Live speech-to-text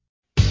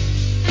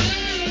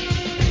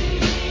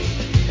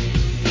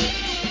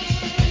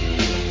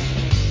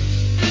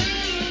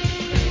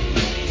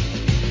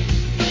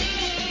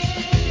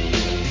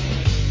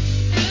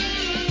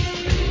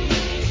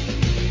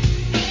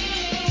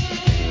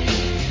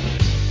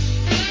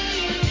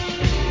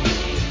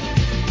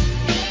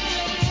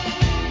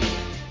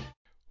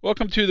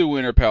Welcome to the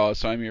Winter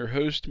Palace. I'm your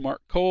host,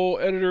 Mark Cole,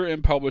 editor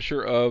and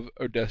publisher of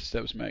Odessa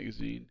Steps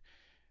magazine.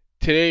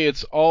 Today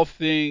it's all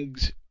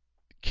things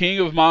King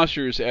of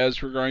Monsters,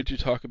 as we're going to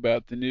talk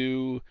about the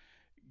new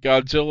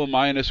Godzilla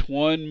Minus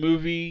One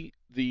movie,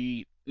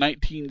 the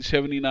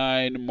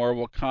 1979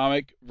 Marvel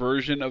comic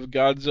version of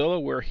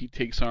Godzilla, where he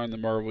takes on the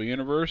Marvel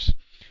Universe,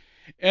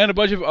 and a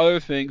bunch of other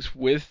things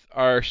with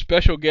our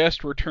special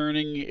guest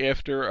returning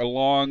after a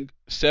long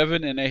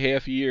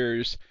 7.5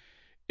 years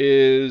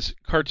is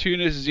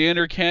cartoonist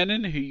Zander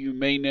Cannon, who you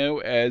may know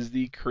as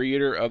the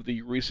creator of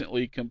the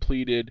recently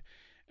completed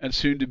and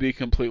soon to be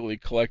completely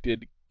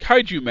collected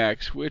Kaiju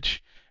Max,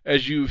 which,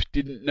 as you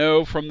didn't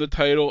know from the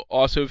title,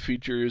 also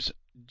features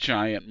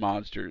giant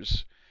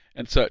monsters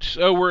and such.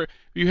 If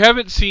you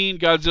haven't seen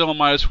Godzilla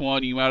Minus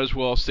One, you might as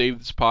well save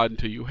this pod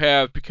until you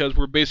have, because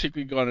we're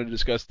basically going to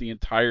discuss the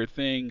entire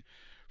thing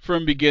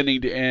from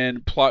beginning to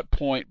end, plot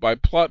point by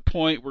plot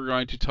point. We're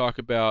going to talk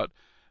about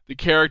the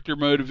character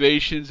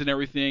motivations and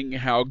everything,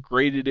 how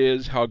great it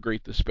is, how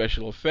great the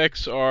special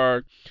effects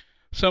are,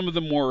 some of the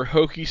more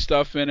hokey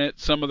stuff in it,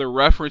 some of the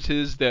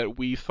references that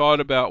we thought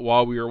about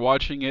while we were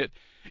watching it,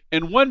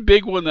 and one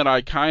big one that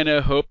I kind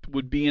of hoped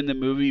would be in the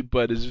movie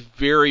but is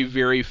very,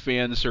 very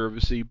fan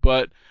servicey,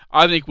 but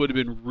I think would have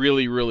been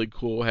really, really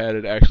cool had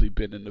it actually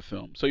been in the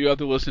film. So you have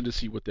to listen to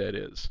see what that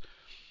is.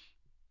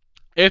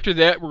 After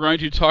that, we're going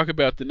to talk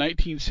about the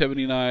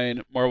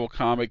 1979 Marvel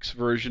Comics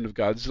version of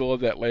Godzilla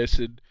that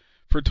lasted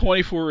for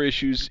 24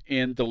 issues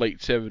in the late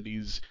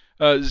 70s.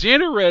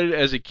 Xander read it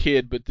as a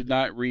kid but did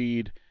not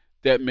read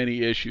that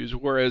many issues,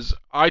 whereas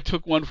I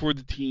took one for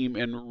the team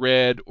and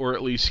read, or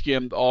at least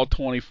skimmed, all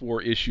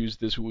 24 issues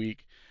this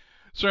week.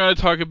 So we're going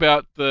to talk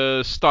about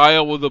the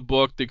style of the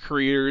book, the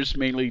creators,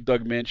 mainly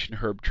Doug Moench and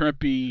Herb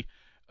Trimpe,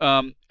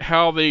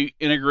 how they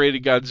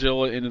integrated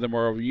Godzilla into the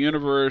Marvel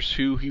Universe,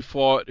 who he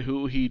fought,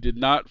 who he did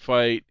not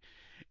fight,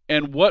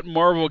 and what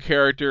Marvel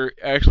character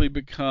actually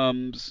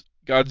becomes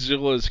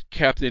Godzilla's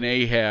Captain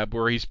Ahab,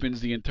 where he spends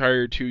the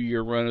entire 2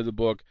 year run of the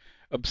book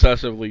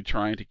obsessively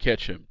trying to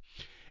catch him.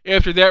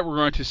 After that, we're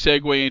going to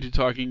segue into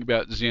talking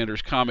about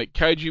Xander's comic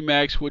Kaiju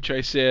Max, which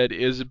I said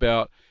is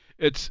about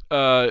its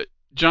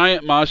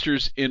giant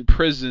monsters in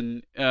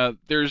prison.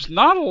 There's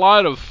not a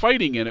lot of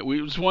fighting in it. It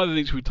was one of the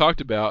things we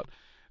talked about.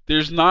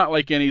 There's not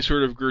like any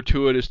sort of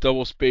gratuitous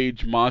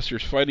double-page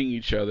monsters fighting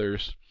each other.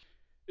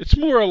 It's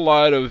more a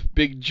lot of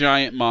big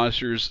giant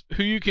monsters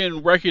who you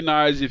can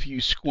recognize if you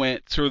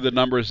squint, sort of the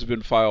numbers have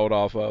been filed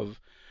off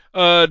of.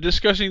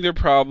 Discussing their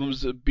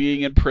problems of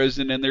being in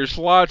prison, and there's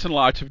lots and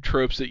lots of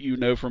tropes that you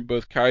know from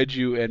both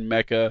kaiju and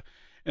mecha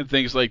and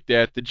things like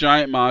that. The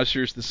giant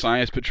monsters, the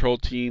science patrol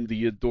team,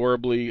 the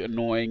adorably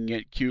annoying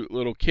yet cute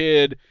little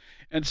kid,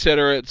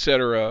 etc.,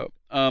 etc.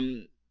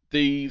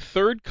 The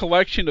third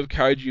collection of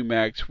Kaiju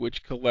Max,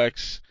 which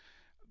collects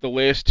the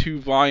last two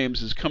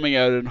volumes, is coming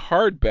out in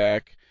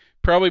hardback.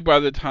 Probably by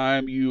the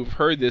time you've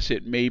heard this,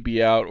 it may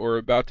be out or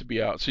about to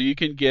be out. So you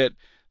can get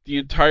the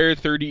entire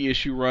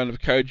 30-issue run of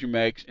Kaiju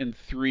Max in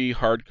 3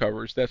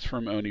 hardcovers. That's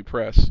from Oni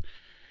Press.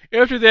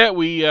 After that,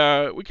 we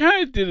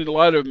kind of did a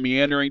lot of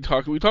meandering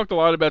talking. We talked a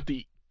lot about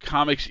the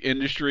comics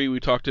industry. We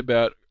talked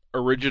about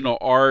original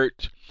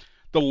art,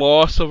 the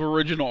loss of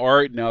original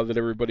art now that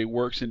everybody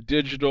works in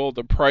digital,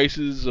 the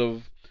prices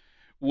of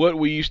what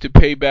we used to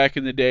pay back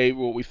in the day,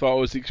 what we thought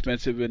was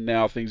expensive, and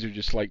now things are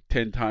just like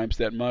 10 times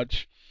that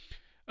much.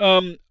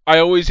 I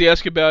always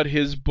ask about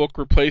his book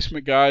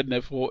replacement guide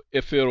and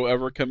if it'll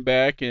ever come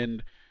back,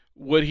 and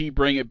would he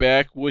bring it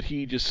back? Would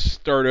he just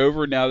start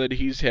over now that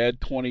he's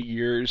had 20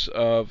 years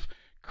of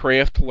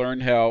craft to learn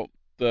how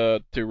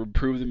to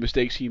improve the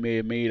mistakes he may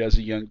have made as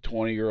a young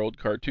 20-year-old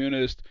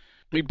cartoonist?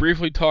 We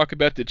briefly talk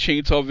about the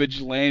Chainsaw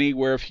Vigilante,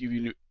 where if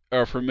you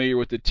are familiar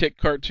with the Tick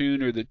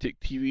cartoon or the Tick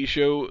TV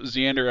show,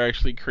 Xander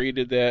actually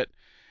created that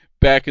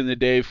back in the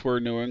day for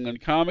New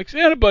England Comics,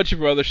 and a bunch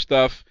of other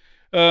stuff.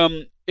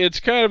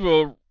 It's kind of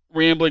a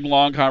rambling,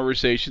 long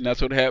conversation.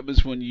 That's what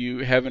happens when you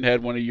haven't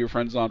had one of your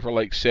friends on for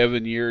like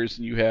 7 years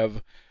and you have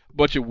a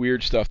bunch of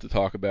weird stuff to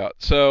talk about.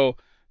 So,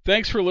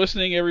 thanks for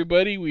listening,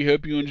 everybody. We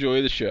hope you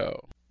enjoy the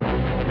show.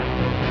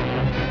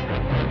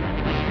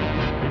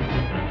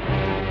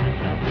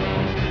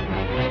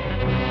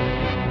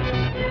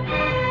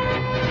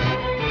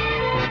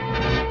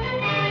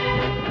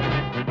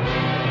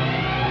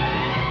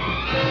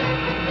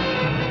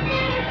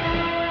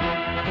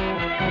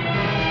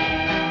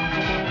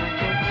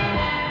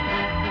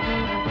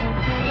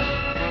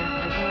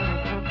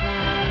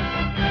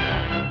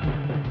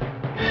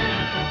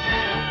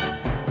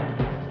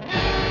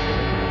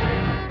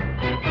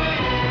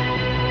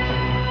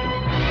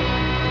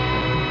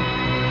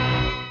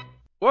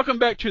 Welcome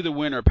back to the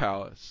Winter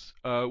Palace.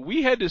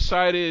 We had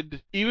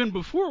decided, even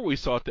before we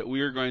saw it, that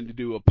we were going to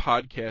do a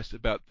podcast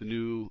about the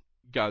new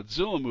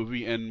Godzilla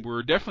movie, and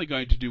we're definitely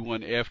going to do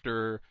one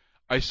after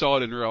I saw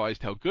it and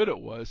realized how good it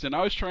was. And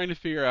I was trying to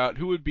figure out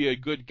who would be a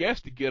good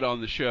guest to get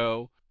on the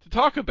show to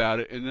talk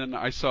about it, and then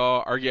I saw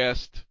our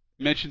guest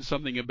mention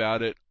something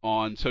about it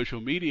on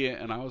social media,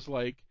 and I was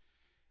like,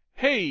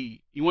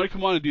 hey, you want to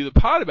come on and do the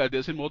pod about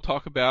this, and we'll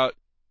talk about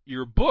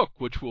your book,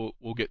 which we'll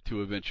get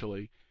to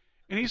eventually.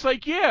 And he's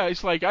like, yeah.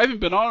 He's like, I haven't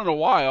been on in a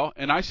while.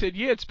 And I said,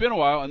 yeah, it's been a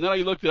while. And then I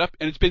looked it up,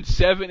 and it's been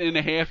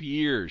 7.5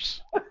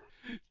 years.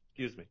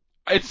 Excuse me.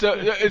 It's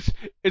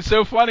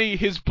so funny.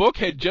 His book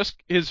had just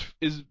his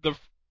book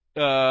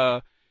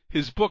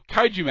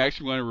Kaiju Max.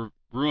 I'm going to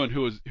ruin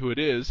who it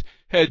is.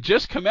 Had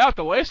just come out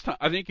the last time.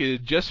 I think it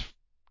had just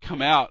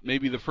come out.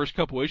 Maybe the first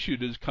couple issues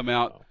had come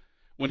out Oh.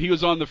 when he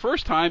was on the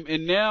first time,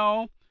 and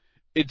now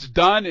it's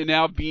done and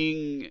now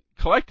being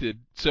collected.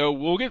 So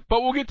we'll get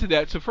to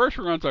that. So first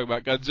we're going to talk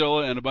about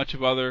Godzilla and a bunch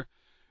of other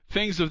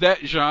things of that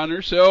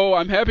genre. So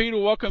I'm happy to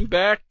welcome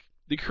back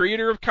the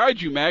creator of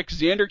Kaiju Max,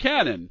 Xander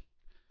Cannon.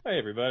 Hey,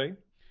 everybody.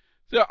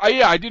 So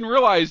I didn't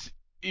realize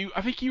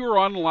I think you were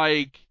on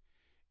like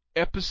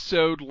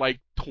episode like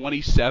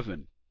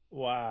 27.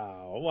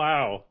 Wow.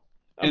 Wow.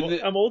 I'm And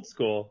the, I'm old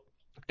school.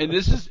 and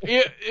this is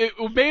it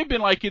may have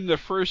been like in the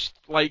first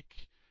like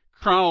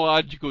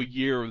chronological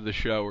year of the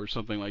show or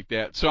something like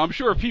that. So I'm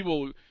sure if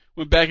people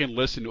went back and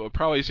listened to it,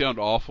 probably sound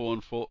awful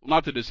and full.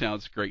 Not that it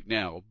sounds great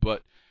now,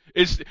 but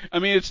it's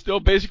still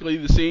basically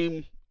the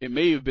same. It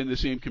may have been the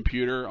same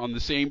computer on the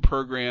same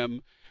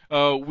program.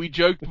 We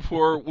joked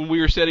before when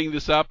we were setting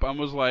this up. I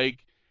was like,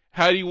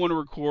 "How do you want to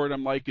record?"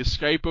 I'm like, "Is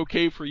Skype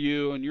okay for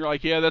you?" And you're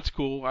like, "Yeah, that's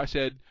cool." I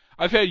said,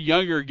 "I've had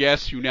younger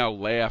guests who now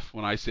laugh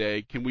when I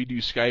say, "Can we do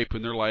Skype?"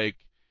 And they're like,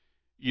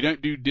 "You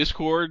don't do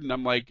Discord?" And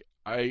I'm like,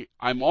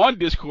 I'm on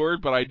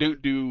Discord, but I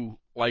don't do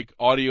like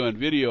audio and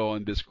video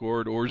on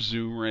Discord or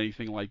Zoom or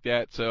anything like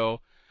that. So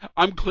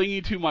I'm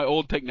clinging to my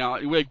old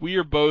technology. Like we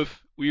are both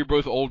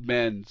old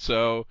men,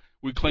 so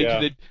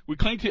Yeah.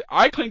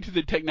 I cling to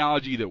the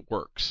technology that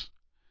works.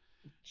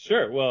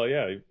 Sure. Well,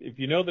 yeah. If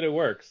you know that it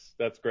works,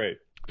 that's great.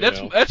 You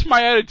That's know. that's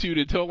my attitude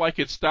until like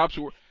it stops.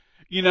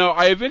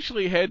 I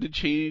eventually had to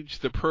change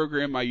the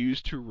program I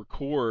used to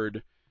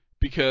record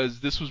because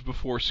this was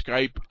before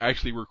Skype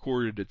actually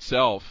recorded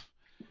itself.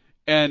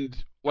 And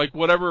like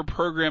whatever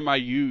program I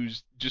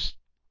used just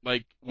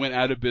like went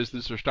out of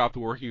business or stopped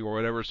working or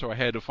whatever, so I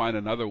had to find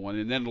another one.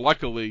 And then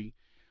luckily,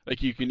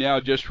 like you can now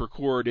just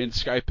record in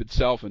Skype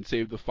itself and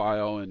save the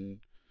file and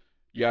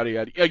yada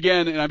yada.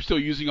 Again, and I'm still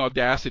using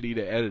Audacity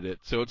to edit it.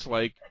 So it's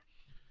like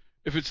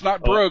if it's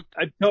not Oh, broke,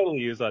 I totally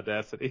use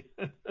Audacity.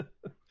 what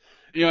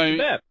It's I the mean,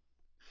 best.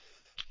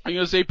 I'm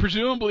gonna say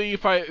presumably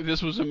if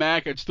this was a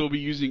Mac, I'd still be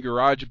using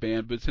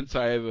GarageBand, but since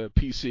I have a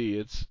PC,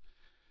 it's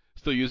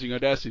still using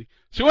Audacity.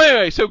 So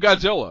anyway, so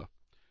Godzilla.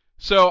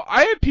 So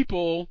I had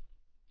people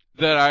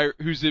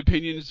whose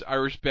opinions I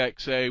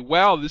respect say,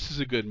 "Wow, this is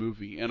a good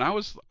movie," and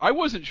I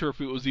wasn't sure if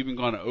it was even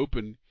going to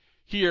open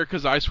here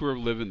because I sort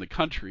of live in the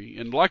country,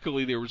 and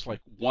luckily there was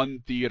like one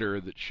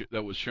theater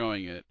that was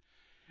showing it,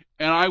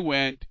 and I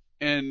went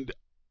and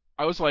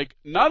I was like,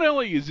 not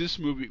only is this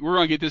movie, we're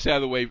gonna get this out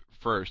of the way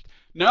first.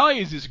 Not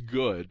only is this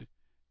good,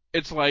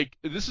 it's like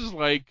this is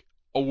like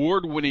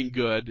award-winning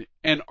good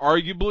and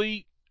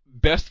arguably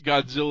best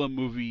Godzilla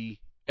movie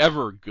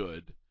ever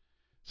good.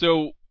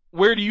 So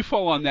where do you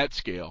fall on that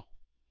scale?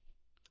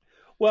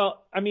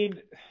 Well, I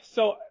mean,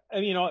 so I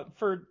mean,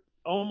 for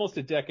almost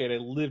a decade, I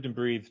lived and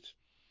breathed,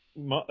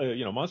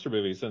 monster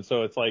movies, and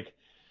so it's like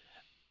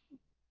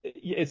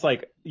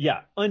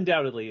yeah,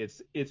 undoubtedly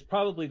it's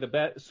probably the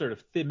best sort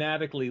of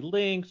thematically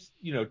linked,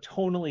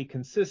 tonally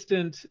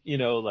consistent,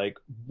 like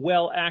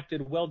well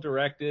acted, well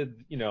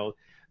directed.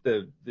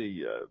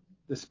 The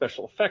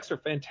special effects are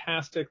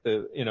fantastic.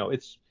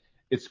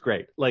 It's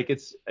great. Like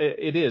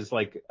it is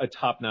like a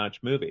top notch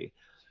movie.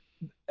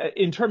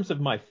 In terms of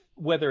my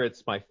whether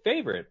it's my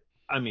favorite,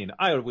 I mean,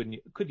 I wouldn't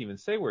couldn't even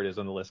say where it is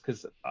on the list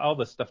because all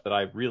the stuff that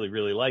I really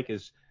really like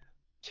is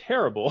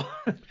terrible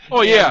Oh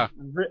and yeah.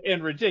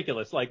 and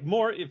ridiculous. Like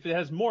more, if it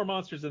has more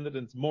monsters in it,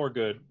 it's more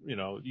good.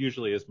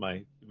 Usually is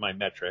my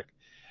metric.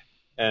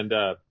 And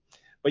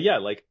but yeah,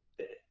 like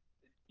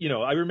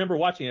I remember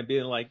watching it and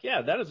being like,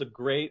 yeah, that is a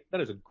great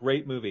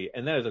movie,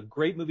 and that is a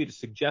great movie to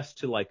suggest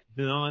to like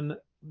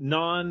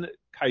non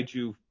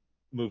kaiju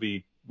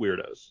movie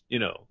weirdos,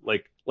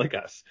 like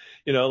us,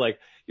 like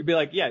you'd be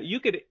like, yeah,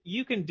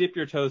 you can dip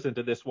your toes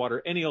into this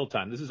water any old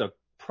time. This is a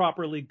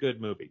properly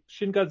good movie.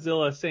 Shin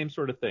Godzilla, same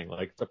sort of thing.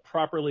 Like it's a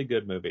properly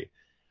good movie.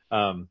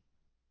 Um,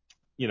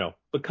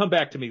 but come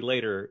back to me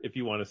later if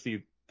you want to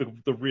see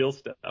the real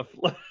stuff,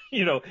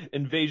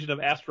 Invasion of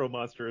Astro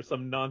Monster or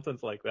some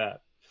nonsense like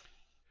that.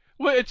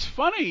 Well, it's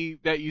funny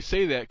that you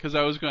say that because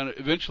I was going to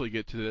eventually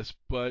get to this,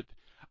 but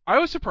I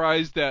was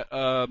surprised that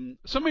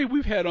somebody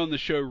we've had on the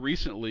show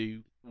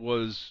recently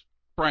was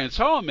Brian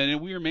Solomon,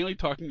 and we were mainly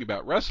talking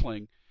about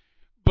wrestling,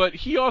 but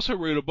he also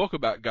wrote a book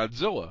about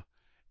Godzilla,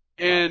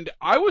 Wow. and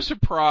I was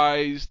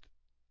surprised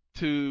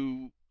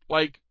to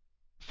like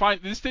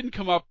find this didn't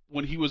come up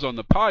when he was on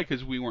the pod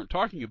because we weren't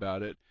talking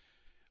about it,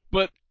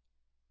 but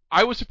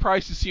I was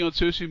surprised to see on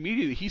social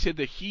media that he said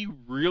that he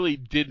really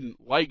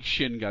didn't like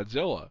Shin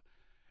Godzilla.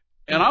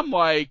 And Hmm. I'm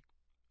like,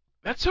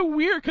 that's so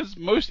weird because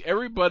most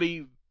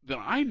everybody that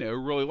I know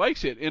really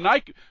likes it,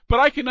 but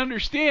I can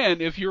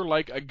understand if you're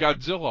like a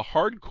Godzilla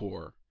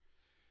hardcore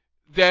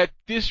that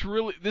this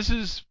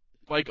is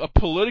like a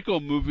political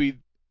movie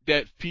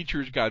that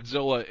features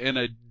Godzilla in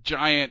a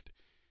giant,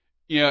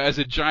 as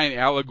a giant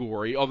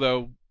allegory,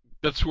 although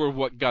that's sort of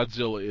what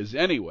Godzilla is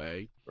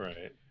anyway.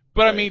 Right.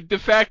 But I Right. mean, the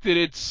fact that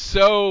it's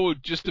so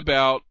just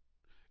about,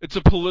 it's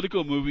a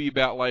political movie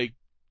about like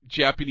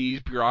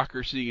Japanese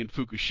bureaucracy in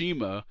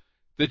Fukushima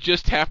that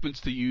just happens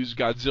to use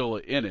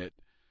Godzilla in it.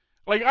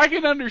 Like, I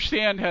can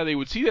understand how they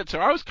would see that. So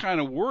I was kind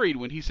of worried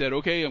when he said,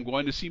 okay, I'm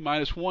going to see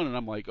 -1. And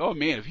I'm like, oh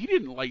man, if he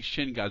didn't like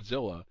Shin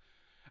Godzilla,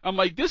 I'm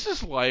like, this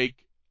is like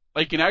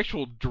an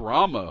actual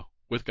drama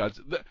with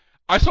Godzilla.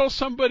 I saw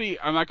somebody,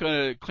 I'm not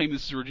going to claim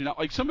this is original,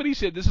 like somebody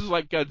said this is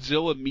like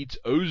Godzilla meets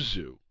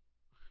Ozu.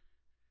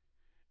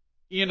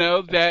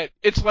 That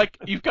it's like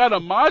you've got a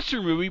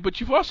monster movie, but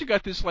you've also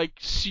got this like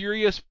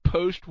serious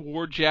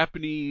post-war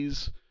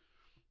Japanese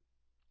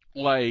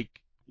like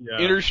Yeah.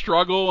 inner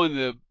struggle, and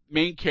the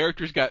main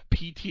character's got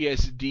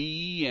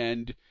PTSD,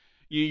 and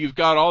you've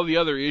got all the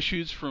other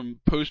issues from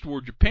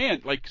post-war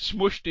Japan like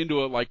smushed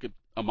into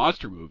a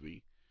monster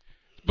movie.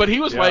 But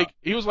Yeah.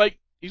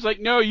 he's like,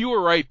 no, you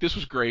were right. This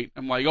was great.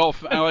 I'm like, oh,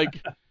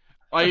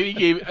 I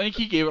think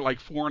he gave it like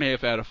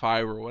 4.5 out of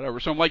 5 or whatever.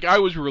 So I'm like, I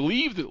was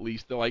relieved at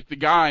least that like the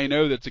guy I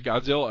know that's a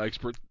Godzilla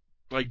expert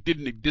like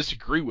didn't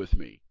disagree with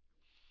me.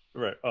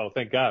 Right. Oh,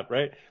 thank God.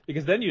 Right.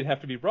 Because then you'd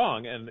have to be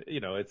wrong, and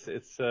Well, it's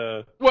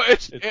I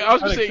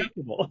was gonna say,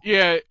 unacceptable.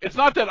 yeah, it's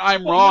not that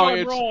I'm Oh no, wrong.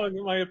 I'm wrong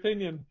in my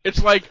opinion.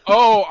 It's like,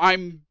 oh,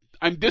 I'm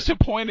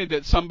disappointed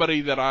that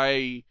somebody that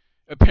I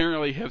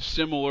apparently have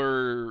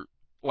similar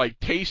like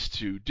taste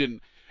to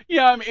didn't.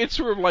 Yeah, I mean, it's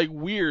sort of like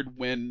weird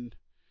when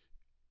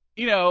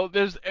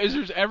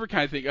there's ever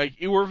kind of thing like,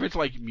 or if it's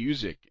like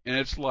music, and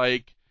it's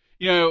like,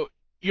 you know,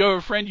 you have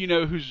a friend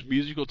whose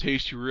musical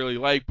taste you really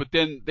like, but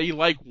then they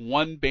like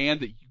one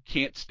band that you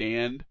can't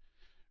stand,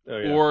 Oh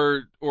yeah.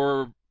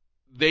 or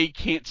they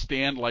can't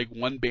stand like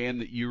one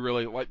band that you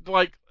really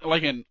like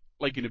an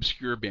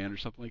obscure band or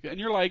something like that, and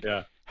you're like,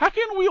 Yeah. how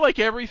can we like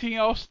everything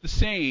else the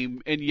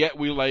same, and yet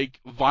we like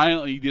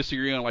violently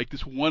disagree on like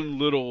this one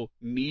little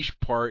niche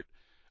part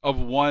of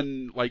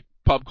one like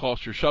pop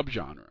culture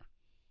subgenre?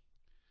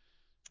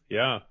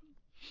 Yeah.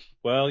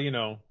 Well, you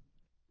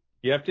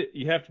have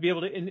to be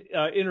able to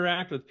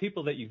interact with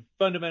people that you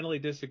fundamentally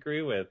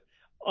disagree with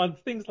on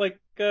things like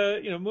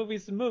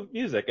movies and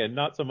music, and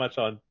not so much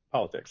on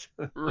politics.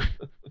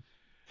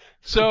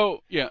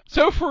 So yeah,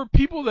 so for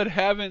people that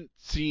haven't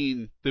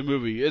seen the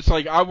movie, it's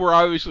like we're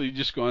obviously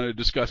just going to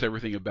discuss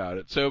everything about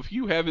it. So if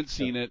you haven't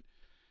Yeah. seen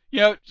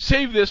it,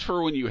 save this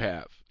for when you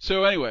have.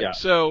 So anyway, Yeah.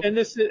 so And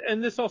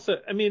this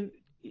also, I mean,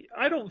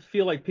 I don't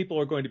feel like people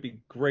are going to be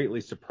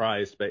greatly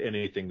surprised by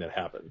anything that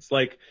happens.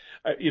 Like,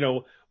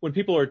 when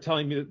people are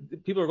telling me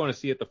that people are going to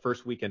see it the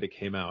first weekend it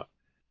came out,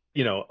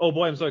 oh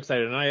boy, I'm so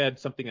excited. And I had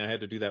something I had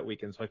to do that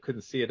weekend, so I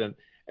couldn't see it.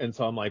 And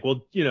so I'm like,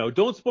 well,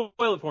 don't spoil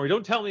it for me.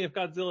 Don't tell me if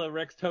Godzilla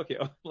wrecks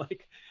Tokyo.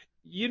 Like,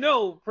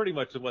 pretty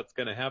much what's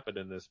going to happen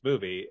in this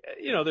movie.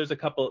 There's a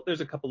couple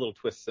little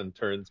twists and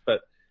turns,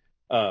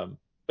 um,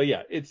 but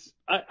yeah,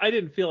 I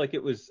didn't feel like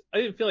it was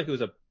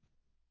a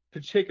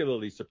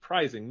particularly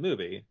surprising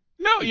movie.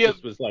 no, It yeah,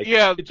 just was like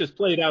yeah, it just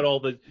played out all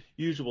the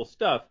usual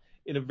stuff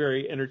in a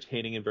very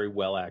entertaining and very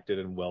well acted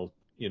and well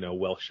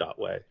shot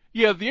way.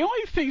 yeah. The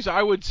only things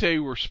I would say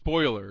were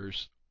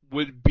spoilers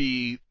would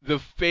be the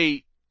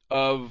fate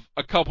of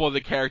a couple of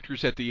the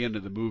characters at the end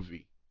of the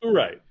movie.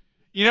 Right.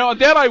 And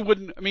that I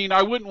wouldn't. I mean,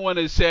 I wouldn't want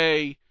to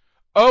say,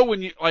 oh,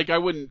 when you like, I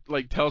wouldn't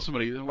like tell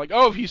somebody like,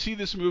 oh, if you see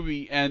this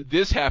movie and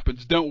this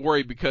happens, don't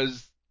worry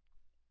because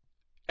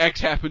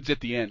X happens at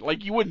the end.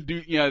 Like you wouldn't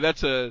do.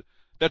 That's a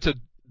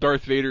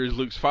Darth Vader is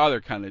Luke's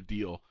father kind of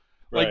deal.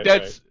 Like Right.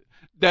 Right.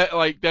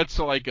 that's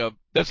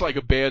like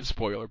a bad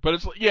spoiler. But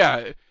it's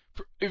yeah,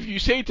 if you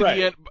say to the Right.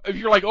 end, if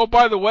you're like, oh,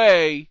 by the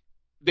way,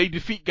 they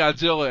defeat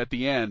Godzilla at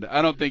the end,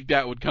 I don't think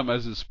that would come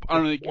as I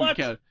don't think you would What?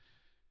 count.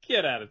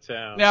 Get out of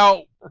town.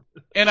 Now,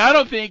 and I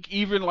don't think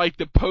even like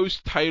the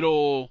post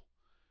title,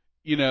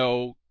 you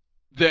know,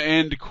 the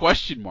end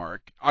question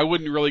mark, I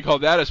wouldn't really call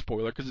that a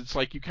spoiler because it's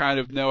like you kind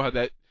of know how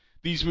that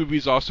these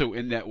movies also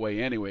end that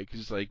way anyway.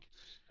 Because it's like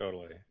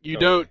Totally. you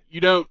Totally.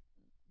 don't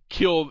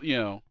kill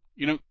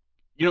you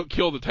don't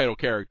kill the title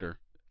character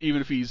even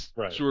if he's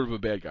Right. sort of a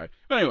bad guy.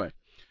 But anyway,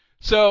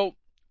 so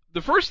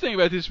the first thing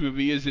about this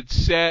movie is it's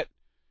set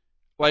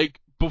like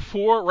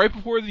right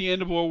before the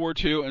end of World War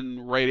II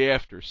and right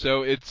after.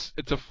 So it's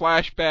a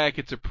flashback,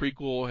 it's a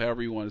prequel,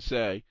 however you want to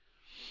say.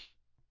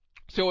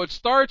 So it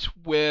starts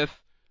with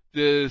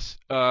this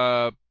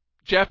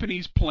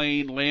Japanese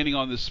plane landing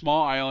on this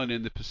small island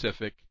in the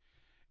Pacific,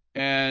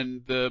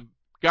 and the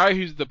guy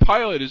who's the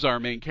pilot is our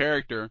main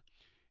character,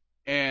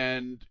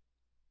 and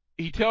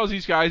he tells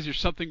these guys there's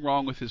something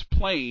wrong with his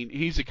plane.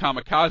 He's a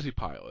kamikaze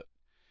pilot,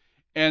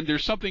 and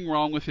there's something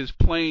wrong with his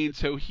plane,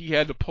 so he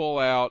had to pull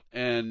out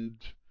and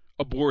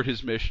abort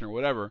his mission or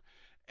whatever.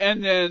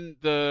 And then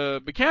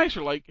the mechanics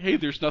are like, "Hey,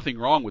 there's nothing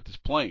wrong with this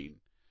plane."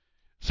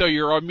 So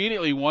you're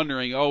immediately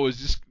wondering, oh,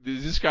 is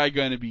this guy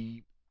going to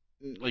be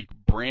like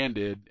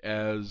branded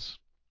as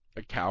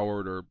a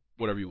coward or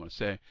whatever you want to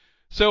say?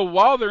 So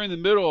while they're in the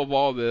middle of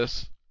all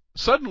this,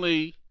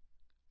 suddenly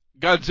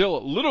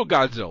Godzilla, little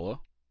Godzilla,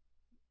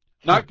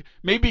 not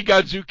maybe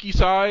Godzuki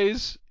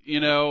size,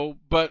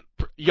 but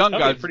young That'd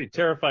be a Godzilla. pretty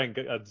terrifying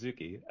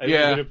Adzuki. It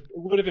Yeah.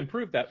 would have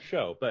improved that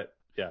show, but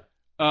yeah.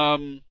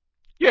 Um,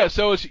 yeah,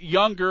 so it's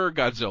younger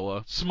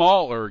Godzilla,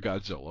 smaller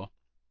Godzilla.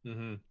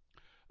 Hmm.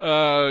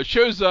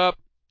 Shows up,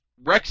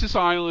 wrecks this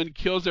island,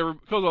 kills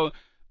all.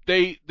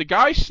 The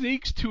guy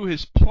sneaks to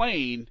his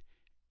plane,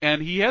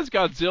 and he has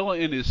Godzilla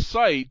in his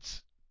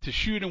sights to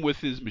shoot him with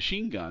his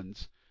machine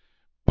guns,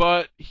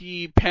 but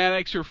he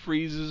panics or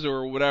freezes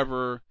or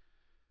whatever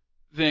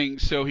thing,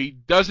 so he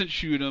doesn't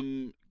shoot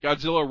him.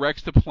 Godzilla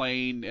wrecks the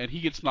plane, and he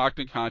gets knocked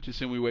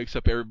unconscious, and when he wakes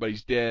up,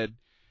 everybody's dead,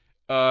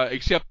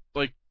 except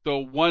like the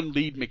one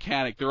lead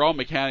mechanic. They're all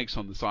mechanics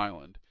on this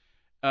island,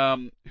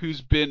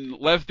 who's been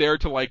left there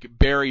to like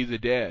bury the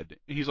dead.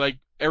 And he's like,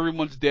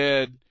 everyone's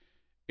dead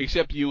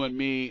except you and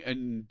me,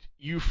 and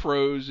you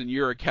froze, and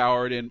you're a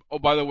coward. And oh,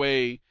 by the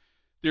way,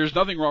 there's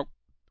nothing wrong.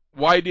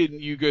 Why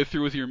didn't you go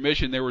through with your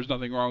mission? There was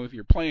nothing wrong with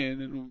your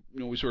plan.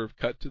 And we sort of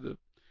cut to the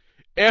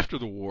after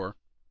the war.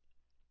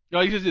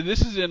 Like I said,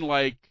 this is either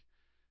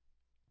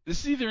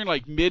in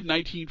like mid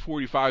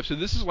 1945, so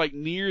this is like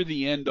near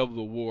the end of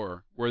the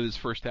war where this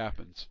first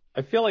happens.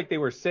 I feel like they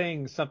were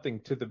saying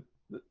something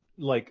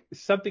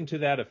something to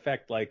that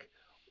effect, like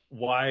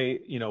why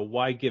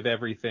give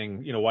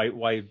everything,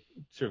 why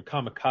sort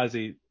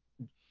of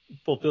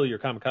fulfill your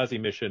kamikaze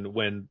mission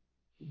when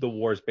the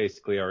war is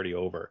basically already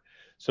over.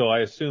 So I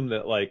assume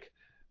that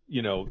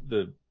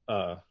the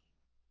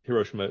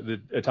Hiroshima,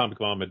 the atomic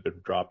bomb had been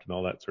dropped and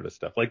all that sort of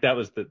stuff. Like that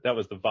was the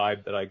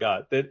vibe that I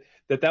got.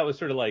 That was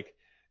sort of like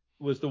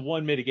was the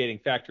one mitigating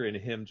factor in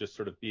him just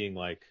sort of being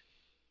like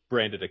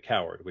branded a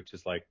coward, which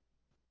is like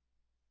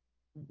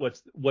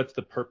what's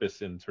the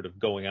purpose in sort of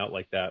going out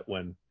like that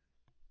when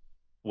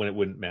it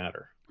wouldn't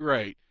matter.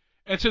 Right.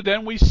 And so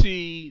then we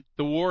see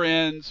the war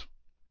ends.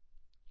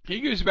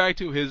 He goes back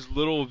to his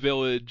little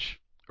village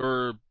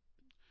or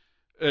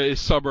his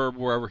suburb,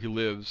 wherever he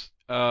lives.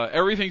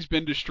 Everything's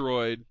been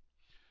destroyed.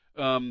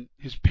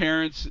 His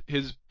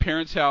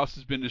parents' house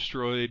has been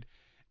destroyed,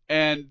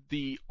 and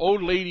the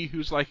old lady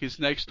who's like his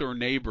next door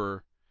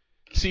neighbor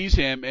sees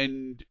him,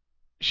 and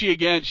she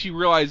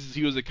realizes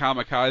he was a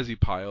kamikaze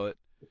pilot,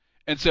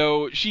 and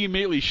so she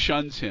immediately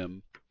shuns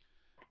him.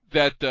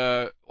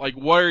 That like,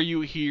 why are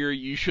you here?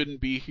 You shouldn't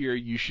be here.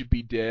 You should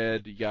be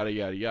dead. Yada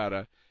yada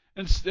yada.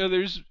 And so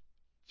there's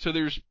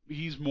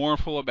he's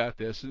mournful about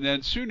this, and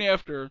then soon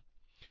after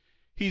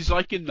he's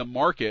like in the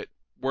market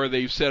where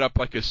they've set up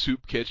like a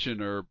soup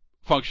kitchen or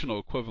functional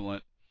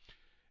equivalent.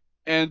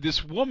 And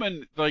this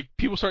woman, like,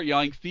 people start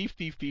yelling, thief,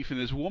 thief, thief, and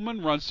this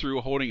woman runs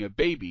through holding a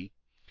baby.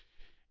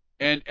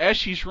 And as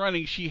she's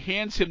running, she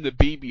hands him the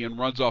baby and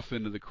runs off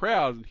into the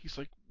crowd. And he's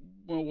like,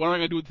 well, what am I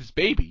going to do with this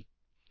baby?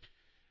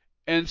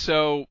 And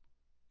so,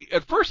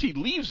 at first, he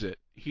leaves it.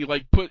 He,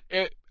 like,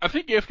 I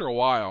think after a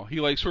while,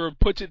 he, like, sort of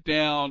puts it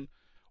down,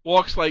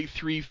 walks like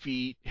 3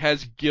 feet,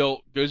 has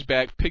guilt, goes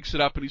back, picks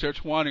it up, and he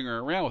starts wandering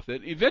around with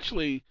it.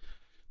 Eventually,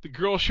 the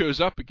girl shows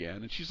up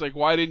again, and she's like,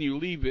 why didn't you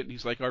leave it? And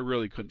he's like, I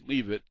really couldn't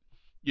leave it.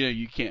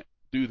 You can't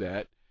do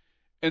that.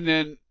 And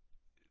then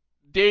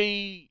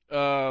he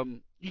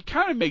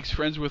kind of makes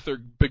friends with her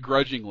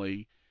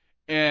begrudgingly,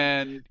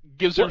 and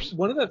gives her.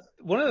 One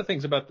of the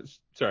things about this,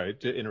 sorry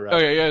to interrupt. Oh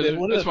yeah,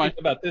 One of that's the fine. things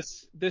about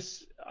this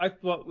I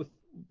thought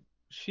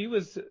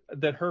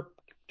that her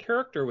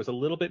character was a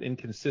little bit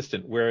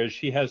inconsistent, whereas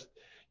she was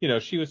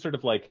sort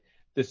of like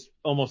this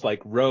almost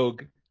like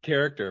rogue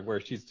character where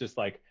she's just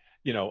like,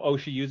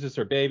 she uses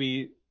her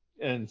baby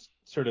and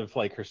sort of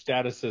like her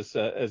status as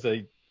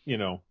a,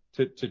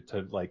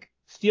 to like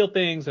steal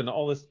things and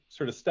all this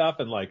sort of stuff,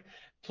 and like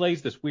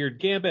plays this weird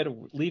gambit of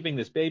leaving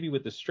this baby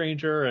with this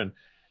stranger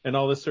and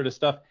all this sort of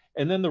stuff.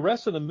 And then the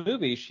rest of the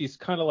movie, she's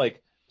kind of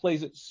like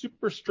plays it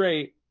super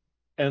straight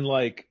and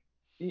like,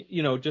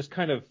 just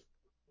kind of,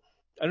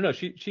 I don't know.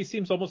 She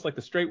seems almost like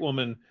the straight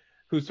woman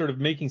who's sort of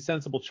making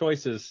sensible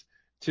choices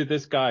to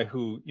this guy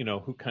who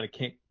kind of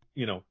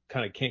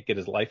can't get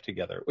his life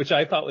together, which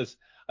I thought was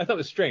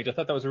strange. I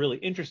thought that was a really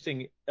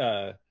interesting,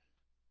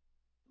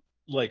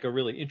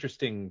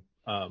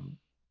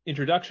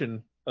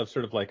 introduction of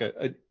sort of like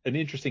an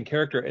interesting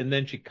character, and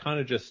then she kind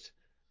of just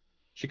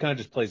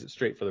plays it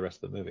straight for the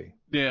rest of the movie,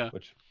 Yeah,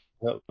 which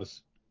that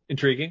was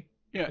intriguing.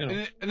 yeah, You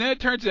know, and then it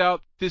turns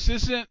out this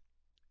isn't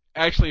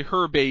actually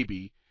her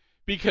baby,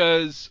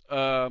 because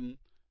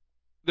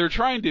they're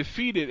trying to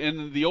feed it,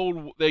 and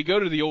they go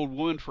to the old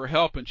woman for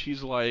help, and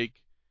she's like,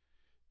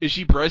 is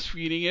she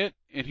breastfeeding it?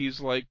 And he's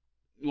like,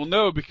 well,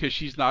 no, because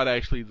she's not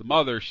actually the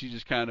mother. She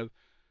just kind of,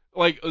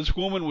 like, this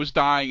woman was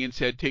dying and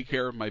said, take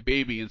care of my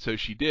baby, and so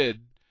she did.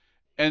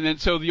 And then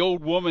so the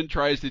old woman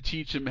tries to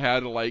teach him how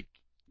to, like,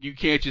 you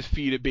can't just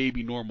feed a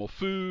baby normal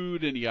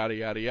food and yada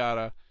yada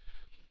yada.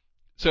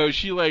 So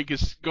she, like,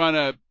 is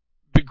gonna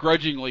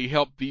begrudgingly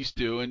help these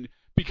two, and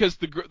because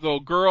the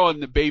girl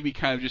and the baby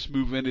kind of just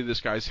move into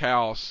this guy's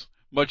house,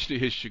 much to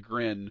his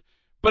chagrin.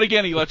 But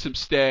again, he lets him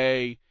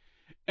stay,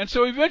 and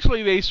so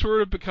eventually they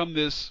sort of become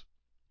this,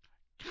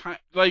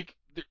 like,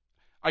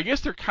 I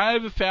guess they're kind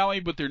of a family,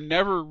 but they're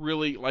never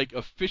really like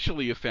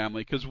officially a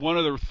family, because one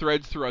of the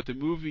threads throughout the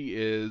movie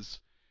is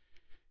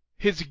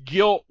his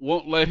guilt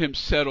won't let him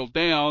settle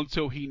down,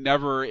 so he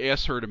never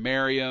asks her to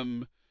marry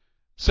him.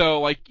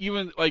 So like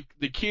even like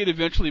the kid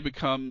eventually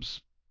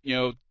becomes,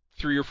 3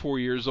 or 4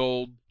 years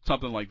old,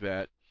 something like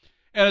that,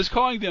 and is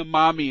calling them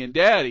mommy and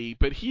daddy,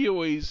 but he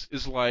always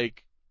is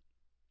like,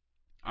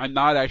 I'm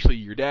not actually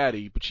your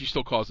daddy, but she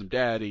still calls him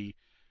daddy.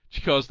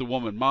 She calls the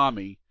woman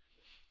mommy.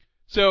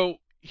 So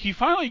he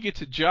finally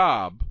gets a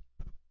job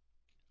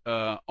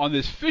on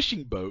this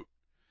fishing boat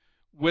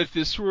with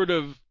this sort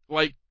of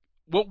like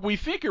what we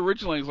think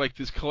originally is like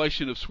this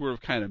collection of sort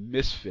of kind of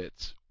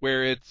misfits,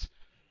 where it's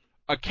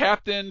a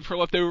captain for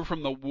leftover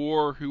from the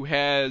war who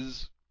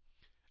has,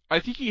 I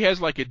think he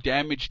has like a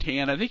damaged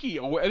hand. I think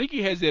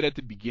he has it at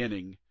the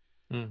beginning,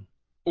 Mm.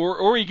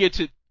 or he gets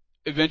it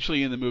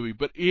eventually in the movie.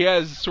 But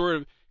he's sort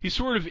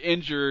of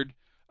injured.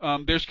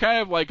 There's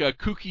kind of like a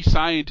kooky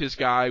scientist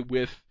guy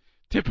with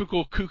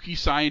typical kooky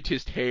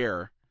scientist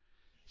hair.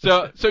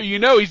 So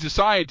he's a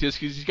scientist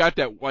because he's got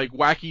that like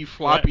wacky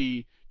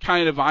floppy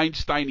kind of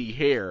Einsteiny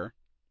hair,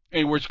 and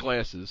he wears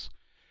glasses.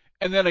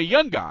 And then a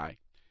young guy,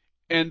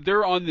 and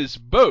they're on this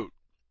boat,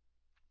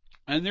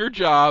 and their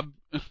job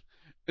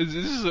this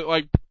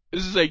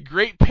is a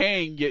great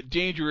paying yet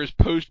dangerous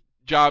post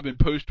job in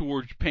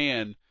post-war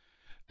Japan.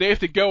 They have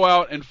to go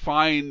out and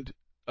find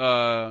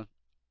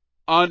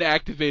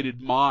unactivated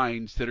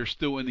mines that are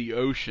still in the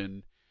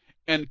ocean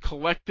and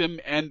collect them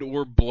and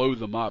or blow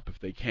them up if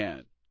they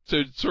can. So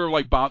it's sort of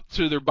like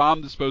they're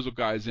bomb disposal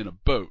guys in a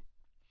boat.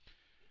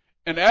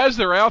 And as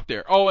they're out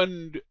there,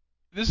 and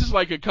this is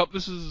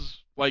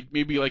like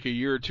maybe like a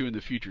year or two in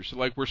the future. So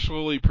like we're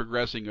slowly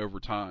progressing over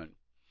time.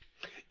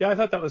 Yeah, I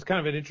thought that was kind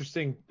of an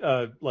interesting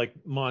like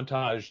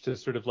montage to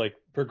sort of like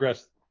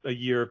progress a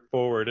year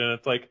forward, and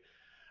it's like,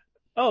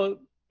 oh,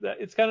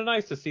 it's kind of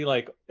nice to see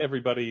like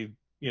everybody,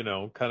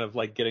 kind of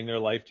like getting their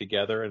life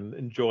together and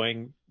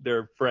enjoying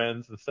their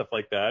friends and stuff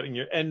like that.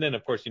 And then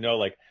of course,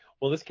 like,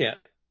 well, this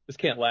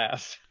can't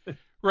last.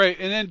 Right,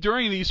 and then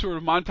during these sort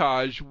of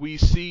montage, we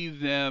see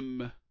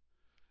them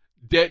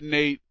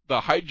detonate the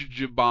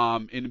hydrogen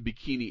bomb in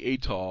Bikini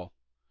Atoll,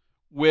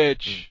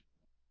 which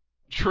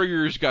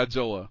triggers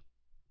Godzilla.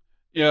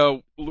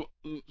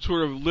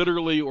 Sort of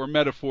literally or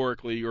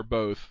metaphorically or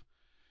both.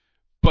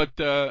 But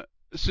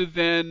so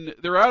then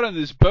they're out on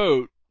this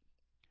boat,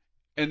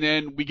 and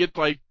then we get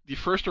like the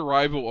first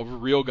arrival of a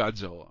real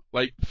Godzilla,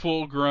 like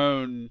full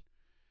grown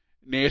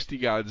nasty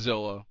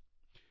Godzilla.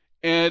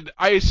 And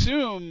I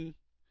assume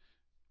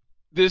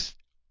this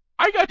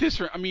I got this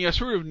from, I mean, I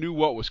sort of knew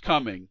what was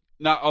coming,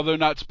 although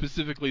not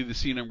specifically the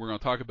scene we're going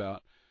to talk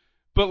about.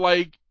 But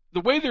like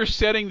the way they're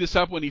setting this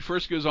up when he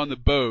first goes on the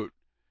boat,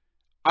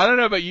 I don't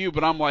know about you,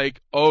 but I'm like,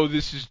 oh,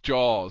 this is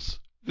Jaws.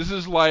 This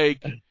is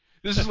like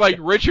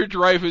Richard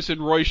Dreyfuss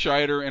and Roy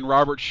Scheider and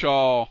Robert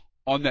Shaw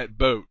on that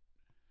boat.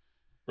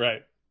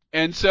 Right.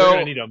 And They're gonna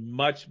so need a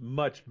much,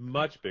 much,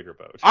 much bigger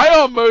boat. I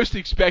almost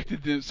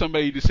expected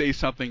somebody to say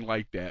something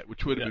like that,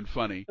 which would have been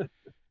funny.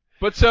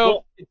 But so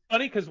Well, it's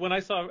funny because when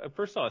I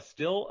first saw a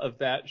still of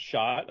that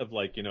shot of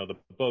like, the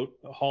boat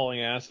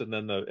hauling ass and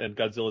then and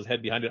Godzilla's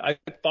head behind it, I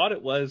thought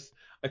it was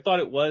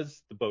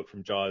the boat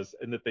from Jaws,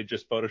 and that they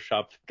just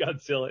photoshopped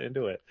Godzilla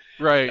into it.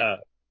 right,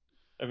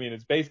 I mean,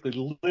 it's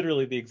basically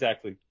literally the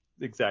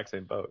exact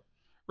same boat.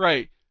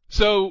 right.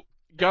 So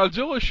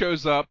Godzilla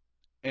shows up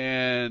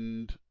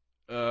and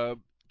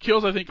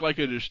kills, I think, like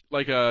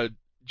a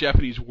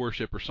Japanese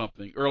warship or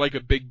something, or like a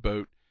big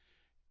boat,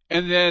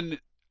 and then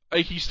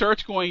like he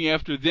starts going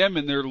after them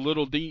and their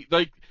little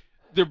like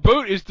their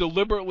boat is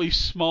deliberately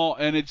small,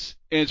 and it's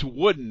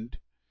wooden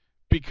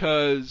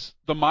because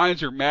the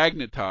mines are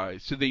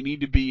magnetized, so they need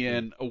to be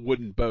in a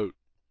wooden boat.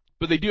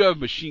 But they do have a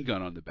machine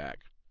gun on the back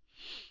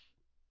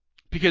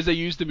because they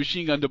use the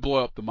machine gun to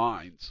blow up the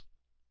mines.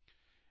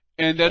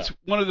 And that's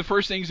one of the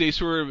first things they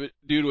sort of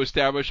do to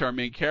establish our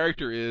main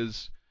character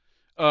is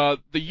the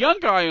young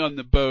guy on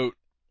the boat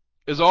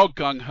is all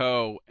gung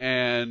ho,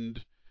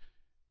 and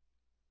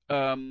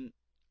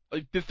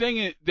like the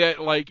thing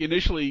that like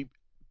initially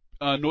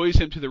annoys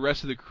him to the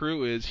rest of the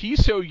crew is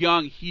he's so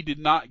young he did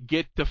not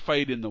get to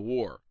fight in the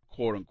war,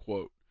 quote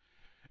unquote,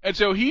 and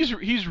so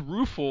he's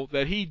rueful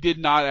that he did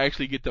not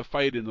actually get to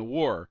fight in the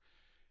war,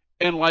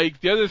 and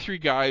like the other three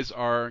guys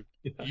are,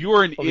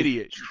 you're an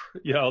idiot.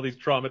 All these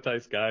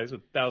traumatized guys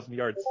with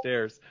 1,000-yard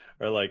stares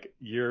are like,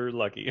 you're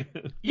lucky.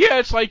 Yeah,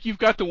 it's like you've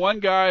got the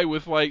one guy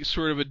with like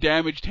sort of a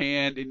damaged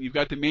hand, and you've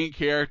got the main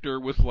character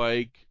with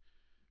like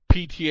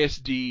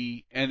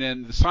PTSD, and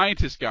then the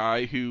scientist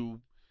guy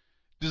who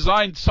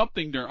designed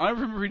something there. I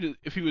don't remember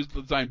if he was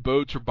designed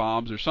boats or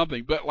bombs or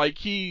something, but like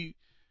he's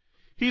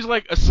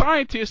like a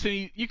scientist,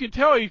 and you can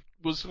tell he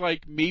was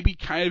like maybe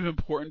kind of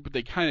important, but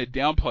they kind of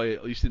downplay it,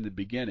 at least in the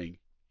beginning.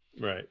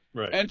 Right.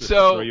 And just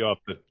so to throw you off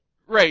the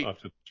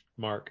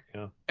mark.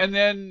 Yeah. And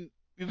then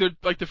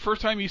like the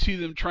first time you see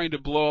them trying to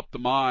blow up the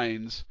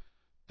mines,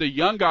 the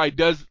young guy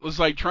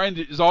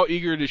is all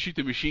eager to shoot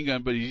the machine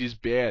gun, but he's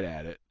just bad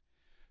at it.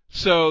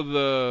 So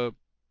the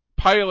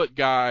pilot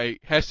guy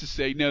has to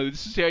say, no,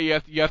 this is how you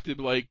have to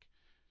like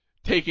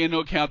take into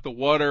account the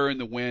water and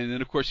the wind,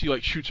 and of course he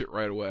like shoots it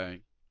right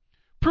away,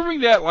 proving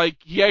that like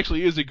he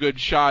actually is a good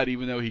shot,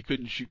 even though he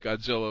couldn't shoot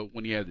Godzilla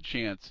when he had the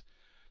chance.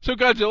 So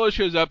Godzilla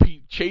shows up,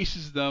 he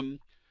chases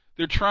them.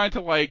 They're trying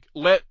to like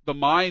let the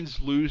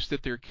mines loose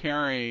that they're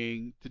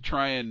carrying to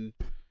try and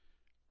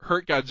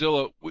hurt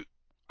Godzilla.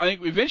 I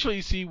think we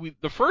eventually see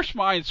the first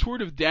mine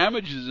sort of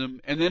damages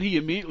him, and then he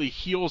immediately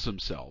heals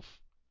himself.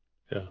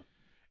 Yeah.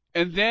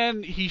 And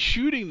then he's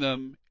shooting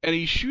them, and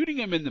he's shooting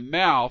him in the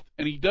mouth,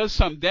 and he does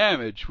some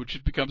damage,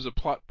 which becomes a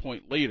plot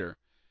point later,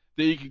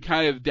 that you can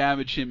kind of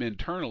damage him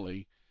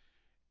internally.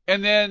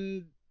 And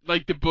then,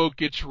 like, the boat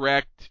gets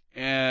wrecked,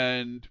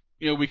 and,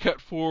 we cut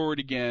forward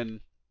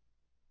again.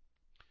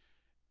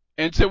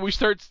 And so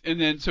so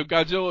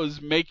Godzilla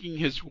is making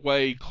his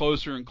way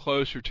closer and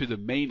closer to the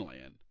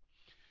mainland.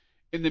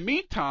 In the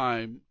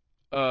meantime,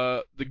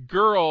 the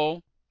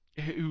girl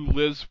who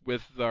lives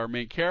with our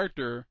main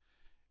character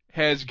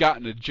has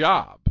gotten a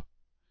job.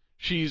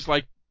 She's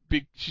like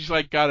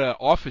got an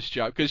office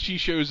job, because she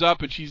shows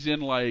up and she's in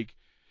like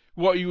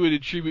what you would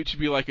attribute to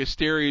be like a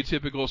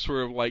stereotypical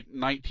sort of like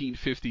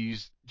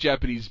 1950s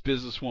Japanese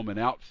businesswoman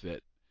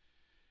outfit.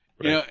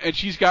 Right. And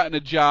she's gotten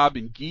a job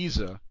in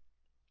Giza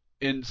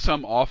in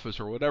some office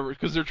or whatever,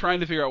 because they're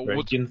trying to figure out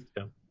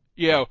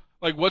Right.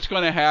 like what's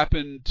going to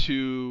happen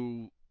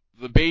to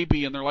the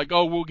baby, and they're like,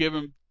 oh, we'll give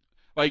him,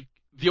 like,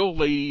 the old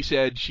lady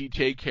said she'd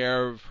take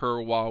care of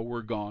her while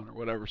we're gone or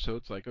whatever, so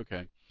it's like,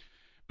 okay.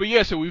 But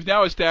yeah, so we've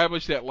now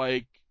established that,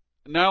 like,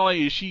 not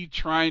only is she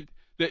trying,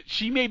 that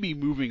she may be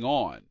moving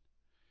on,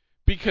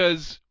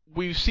 because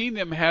we've seen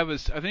them have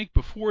I think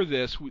before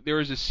this, there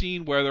was a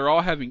scene where they're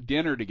all having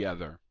dinner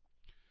together.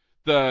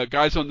 The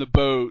guys on the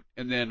boat,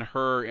 and then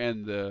her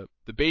and the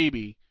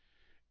baby,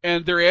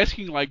 and they're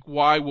asking, like,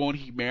 why won't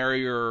he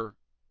marry her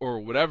or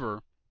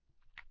whatever.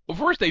 Well,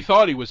 first they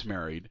thought he was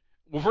married.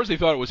 Well, first they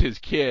thought it was his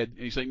kid, and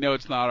he's like, no,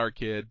 it's not our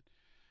kid.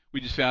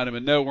 We just found him,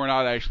 and no, we're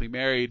not actually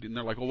married. And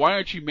they're like, well, why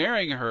aren't you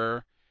marrying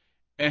her?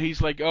 And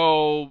he's like,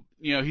 oh,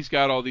 he's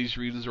got all these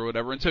reasons or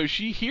whatever. And so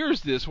she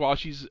hears this while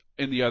she's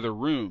in the other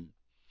room.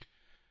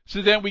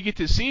 So then we get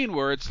to scene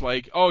where it's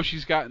like, oh,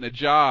 she's gotten a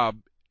job.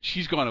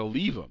 She's going to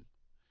leave him.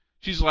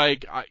 She's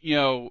like,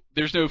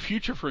 there's no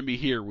future for me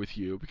here with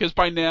you, because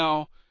by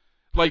now,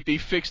 like, they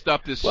fixed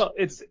up this. Well,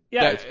 it's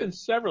been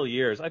several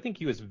years. I think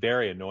he was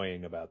very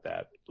annoying about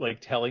that, like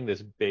telling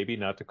this baby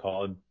not to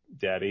call him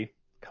daddy.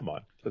 Come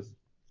on.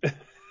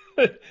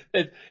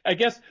 I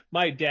guess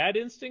my dad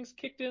instincts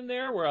kicked in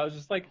there, where I was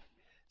just like,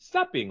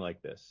 stop being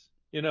like this,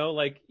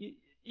 like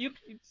you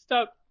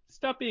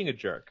stop being a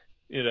jerk,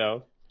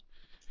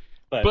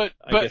 But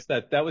I guess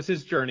that was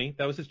his journey.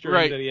 That was his journey,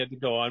 right, that he had to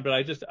go on. But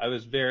I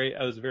was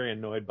very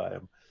annoyed by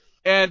him.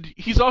 And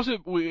he's also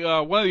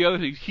one of the other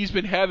things, he's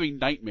been having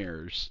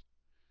nightmares,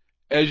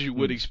 as you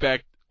would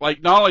expect,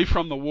 like not only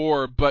from the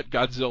war but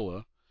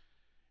Godzilla.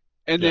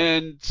 And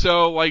then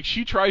so like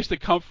she tries to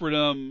comfort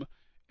him,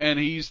 and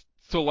he's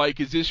so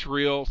like, is this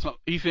real? So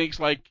he thinks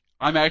like,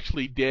 I'm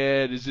actually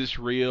dead. Is this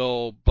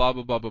real? Blah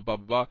blah blah blah blah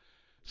blah.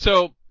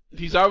 So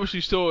he's obviously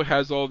still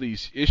has all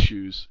these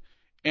issues,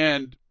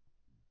 and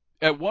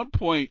at one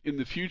point in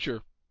the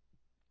future,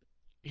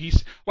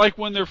 he's like,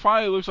 when they're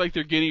finally looks like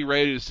they're getting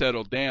ready to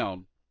settle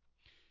down,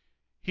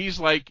 he's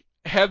like,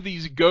 have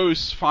these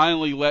ghosts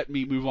finally let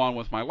me move on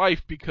with my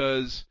life,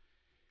 because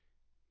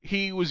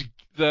he was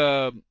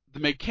the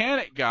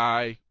mechanic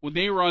guy when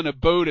they were on a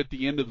boat at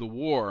the end of the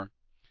war.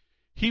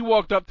 He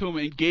walked up to him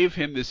and gave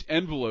him this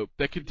envelope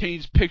that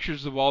contains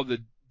pictures of all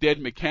the dead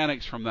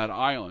mechanics from that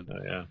island. Oh,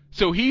 yeah.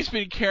 So he's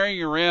been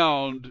carrying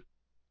around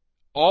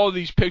all of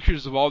these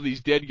pictures of all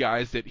these dead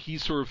guys that he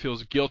sort of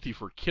feels guilty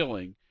for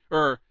killing,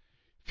 or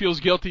feels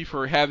guilty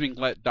for having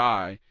let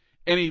die.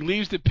 And he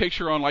leaves the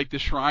picture on like the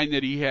shrine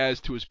that he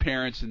has to his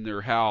parents in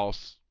their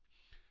house.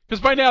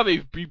 Because by now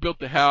they've rebuilt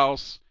the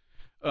house.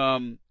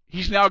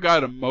 He's now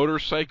got a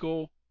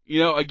motorcycle,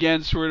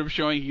 again, sort of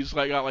showing he's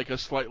like got like a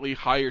slightly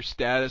higher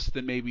status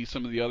than maybe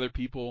some of the other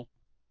people.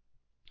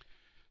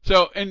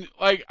 So, and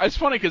like, it's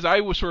funny because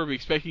I was sort of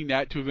expecting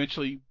that to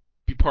eventually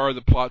be part of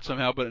the plot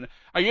somehow, but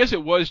I guess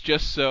it was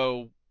just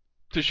so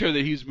to show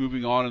that he's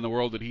moving on in the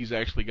world, that he's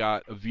actually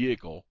got a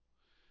vehicle.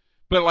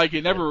 But like,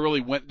 it never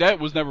really went, that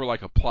was never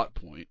like a plot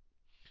point.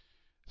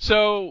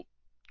 So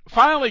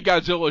finally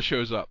Godzilla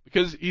shows up,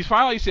 because he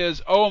finally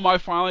says, oh,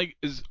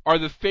 are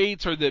the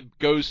fates or the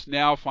ghosts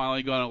now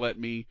finally going to let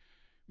me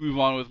move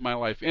on with my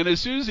life? And as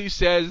soon as he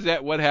says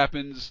that, what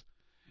happens?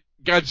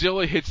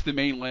 Godzilla hits the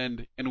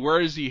mainland, and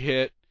where does he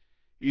hit?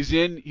 He's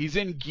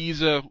in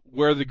Giza,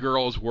 where the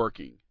girl is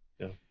working.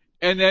 Yeah.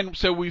 And then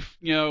so we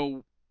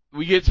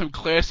get some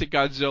classic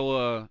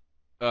Godzilla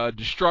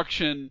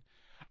destruction.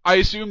 I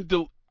assume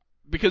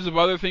because of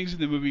other things in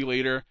the movie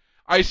later,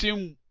 I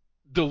assume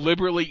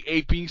deliberately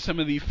aping some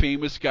of the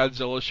famous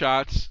Godzilla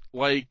shots,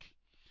 like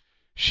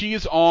she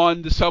is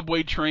on the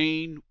subway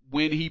train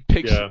when he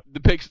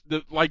depicts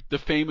the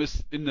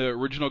famous in the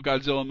original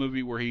Godzilla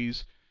movie where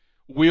he's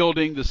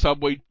wielding the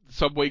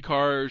subway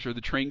cars or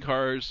the train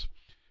cars.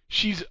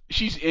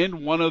 she's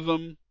in one of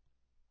them,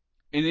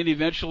 and then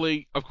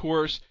eventually, of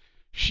course,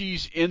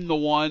 she's in the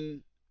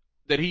one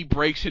that he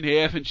breaks in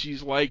half, and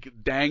she's like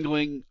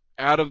dangling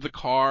out of the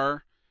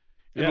car,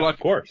 and Yeah, of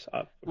course.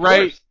 Of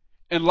right, course.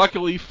 and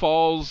luckily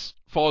falls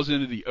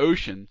into the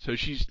ocean, so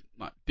she's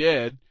not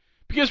dead.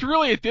 Because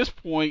really, at this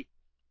point,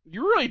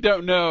 you really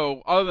don't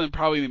know, other than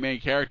probably the main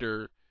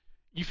character.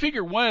 You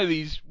figure one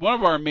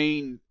of our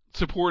main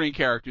supporting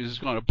characters is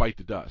going to bite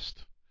the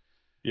dust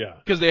Yeah.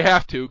 because they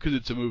have to, because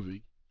it's a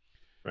movie.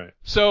 Right.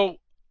 So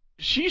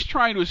she's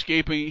trying to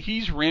escape, and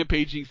he's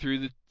rampaging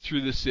through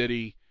the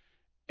city,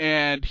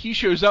 and he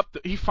shows up.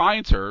 He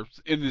finds her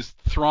in this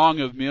throng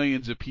of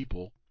millions of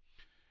people,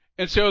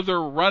 and so they're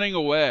running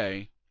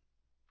away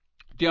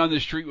down the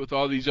street with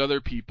all these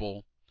other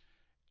people,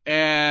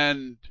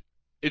 and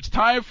it's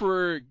time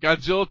for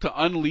Godzilla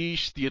to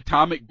unleash the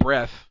atomic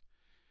breath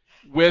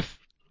with,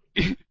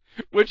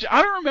 which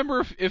I don't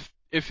remember if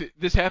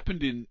this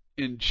happened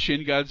in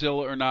Shin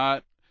Godzilla or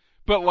not,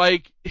 but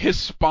like his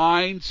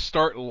spines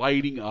start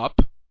lighting up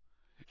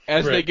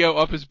as they Right. go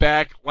up his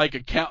back like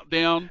a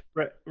countdown.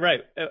 Right.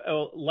 Right.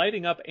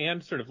 Lighting up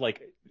and sort of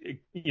like,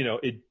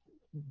 it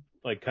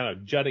like kind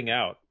of jutting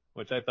out,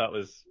 which I thought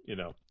was,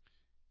 was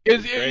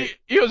great.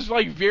 It was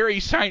like very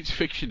science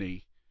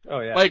fictiony. Oh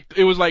yeah. Like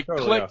it was like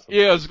Totally click, awesome.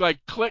 yeah, it was like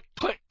click,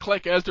 click,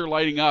 click as they're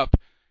lighting up,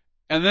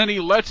 and then he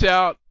lets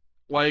out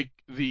like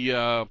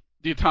the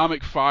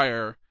atomic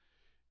fire,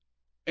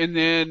 and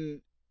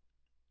then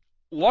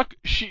luck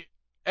she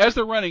as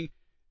they're running,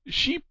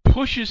 she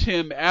pushes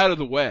him out of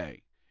the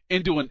way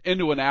into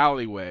an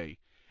alleyway,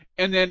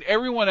 and then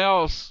everyone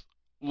else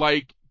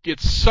like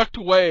gets sucked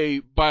away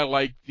by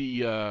like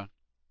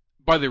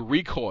by the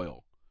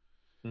recoil,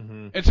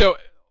 Hmm. and so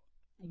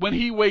when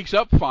he wakes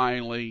up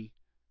finally,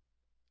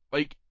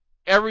 like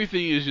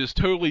everything is just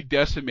totally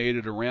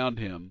decimated around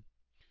him,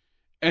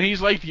 and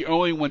he's like the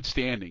only one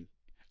standing.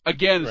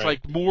 Again, it's Right.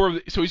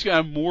 like so he's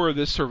got more of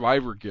this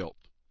survivor guilt.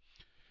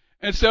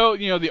 And so,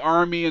 the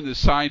army and the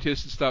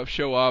scientists and stuff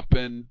show up,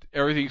 and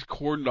everything's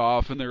cordoned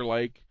off, and they're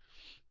like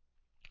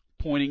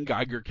pointing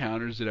Geiger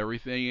counters at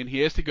everything, and he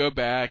has to go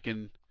back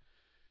and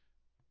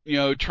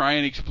try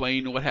and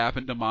explain what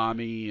happened to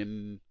mommy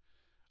and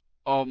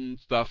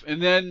stuff.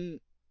 And then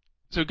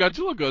so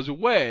Godzilla goes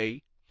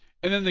away,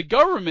 and then the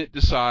government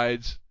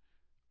decides,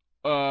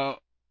 uh,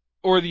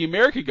 or the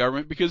American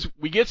government, because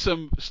we get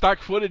some stock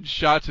footage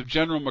shots of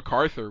General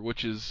MacArthur,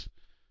 which is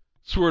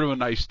sort of a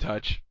nice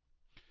touch,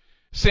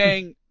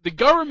 saying the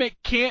government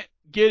can't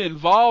get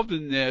involved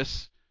in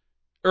this,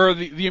 or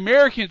the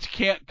Americans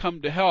can't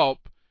come to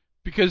help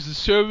because the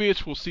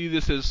Soviets will see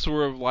this as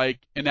sort of like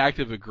an act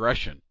of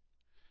aggression.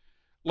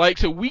 Like,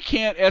 so we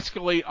can't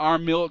escalate our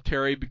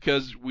military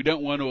because we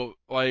don't want to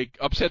like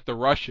upset the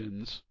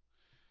Russians.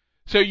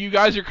 So you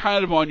guys are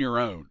kind of on your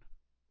own,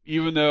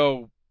 even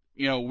though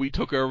we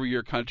took over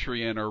your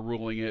country and are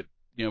ruling it,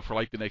 for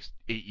like the next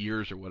 8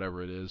 years or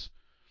whatever it is.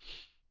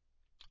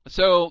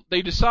 So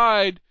they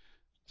decide.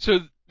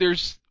 So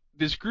there's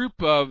this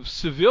group of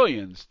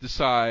civilians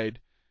decide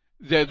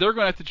that they're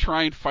going to have to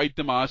try and fight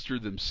the monster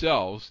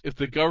themselves if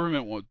the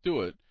government won't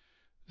do it.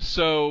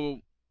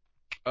 So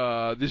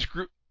this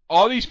group,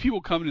 all these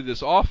people come to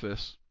this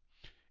office,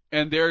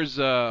 and there's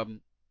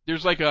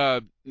like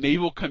a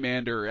naval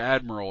commander, or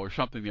admiral, or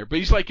something there, but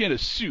he's like in a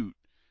suit.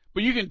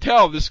 But you can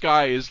tell this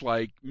guy is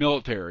like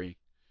military,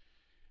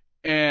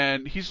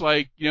 and he's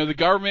like, the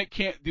government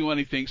can't do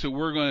anything, so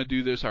we're going to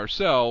do this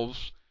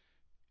ourselves.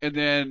 And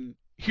then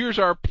here's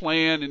our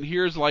plan, and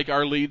here's like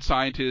our lead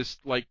scientist,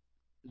 like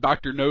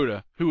Dr.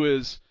 Noda, who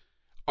is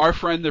our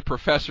friend, the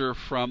professor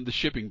from the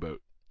shipping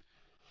boat,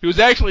 who was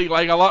actually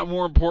like a lot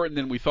more important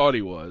than we thought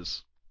he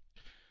was.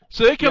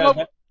 So they come Yeah.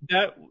 up.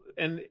 That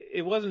and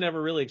it wasn't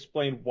ever really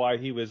explained why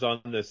he was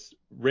on this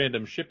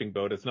random shipping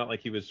boat. It's not like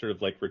he was sort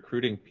of like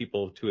recruiting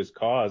people to his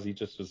cause. He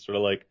just was sort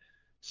of like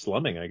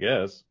slumming, I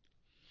guess.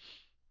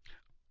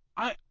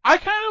 I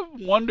kind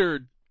of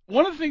wondered.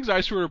 One of the things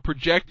I sort of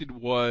projected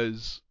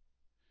was,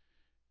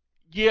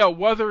 yeah,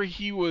 whether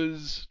he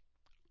was.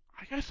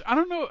 I guess I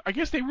don't know. I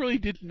guess they really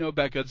didn't know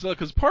about Godzilla,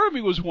 because part of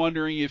me was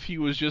wondering if he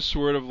was just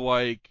sort of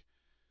like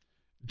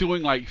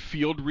doing like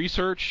field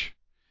research.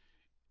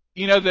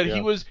 That he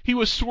Yeah.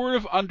 was sort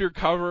of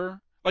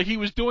undercover, like he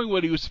was doing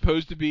what he was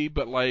supposed to be,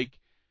 but like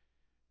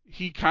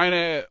he kind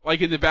of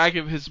like in the back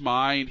of his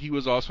mind he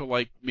was also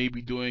like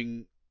maybe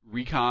doing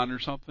recon or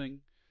something.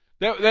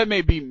 That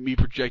may be me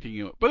projecting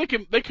it, but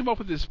they come up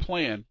with this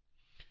plan,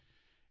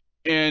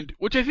 and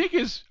which I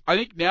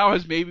think now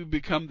has maybe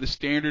become the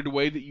standard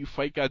way that you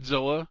fight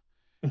Godzilla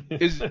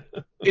is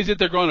is that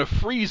they're going to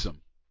freeze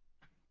him.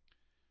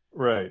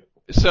 Right.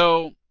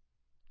 So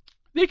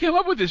they come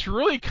up with this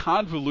really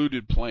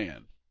convoluted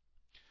plan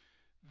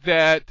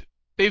that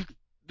they've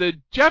the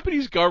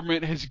Japanese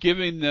government has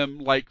given them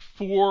like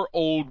four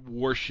old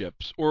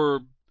warships,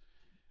 or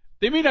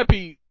they may not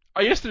be.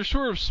 I guess they're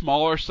sort of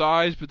smaller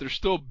size, but they're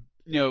still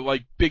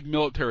like big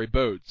military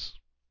boats.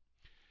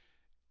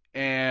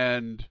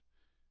 And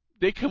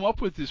they come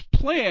up with this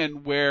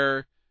plan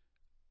where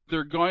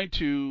they're going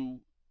to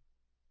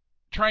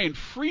try and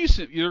freeze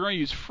him. They're going to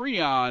use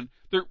Freon.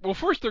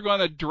 First they're going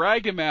to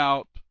drag him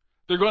out.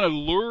 They're going to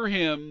lure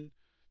him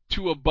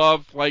to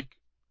above, like,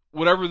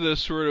 whatever the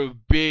sort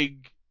of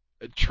big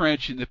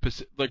trench in the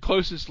Pacific, the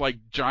closest, like,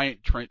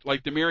 giant trench,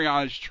 like the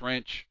Marianas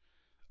Trench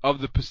of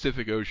the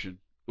Pacific Ocean,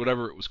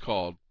 whatever it was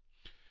called.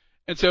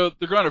 And so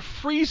they're going to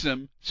freeze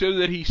him so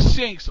that he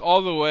sinks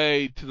all the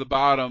way to the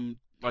bottom,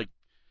 like,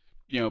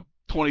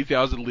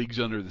 20,000 leagues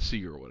under the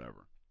sea or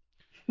whatever.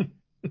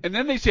 And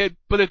then they said,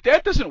 but if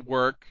that doesn't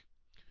work,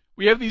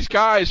 we have these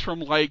guys from,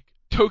 like,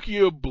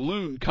 Tokyo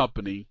Balloon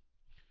Company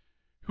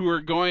who are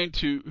going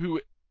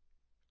to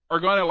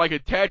like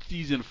attach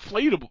these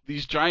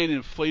giant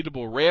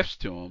inflatable rafts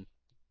to him,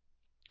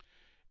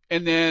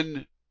 and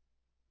then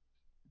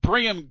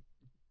bring him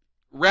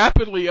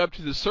rapidly up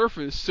to the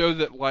surface so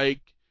that,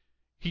 like,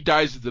 he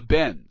dies of the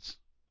bends.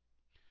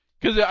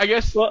 Because I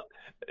guess. Well,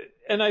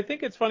 and I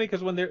think it's funny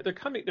because when they're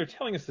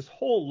telling us this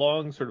whole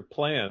long sort of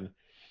plan,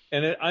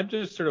 and I'm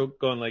just sort of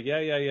going like, yeah,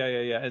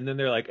 and then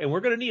they're like, and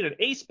we're gonna need an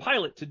ace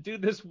pilot to do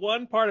this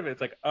one part of it.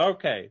 It's like,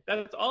 okay,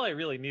 that's all I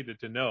really needed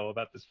to know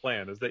about this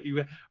plan, is that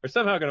you are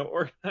somehow going to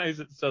organize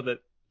it so that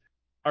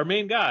our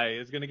main guy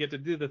is going to get to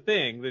do the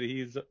thing that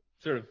he's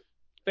sort of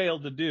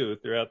failed to do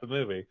throughout the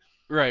movie.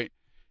 Right.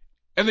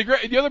 And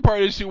the other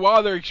part is,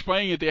 while they're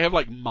explaining it, they have,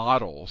 like,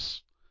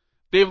 models.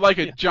 They have like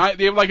a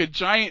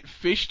giant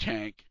fish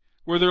tank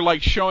where they're,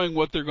 like, showing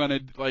what they're going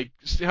to, like,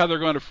 how they're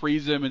going to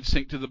freeze them and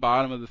sink to the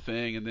bottom of the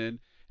thing, and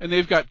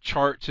they've got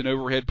charts and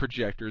overhead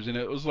projectors, and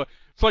it's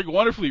like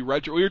wonderfully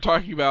retro. We were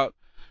talking about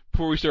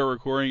before we started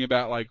recording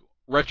about, like,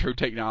 retro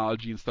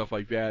technology and stuff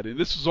like that, and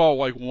this is all,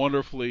 like,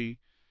 wonderfully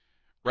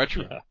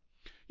retro.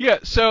 Yeah,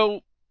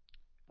 so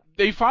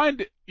they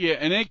find,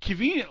 and then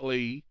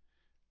conveniently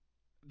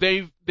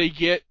they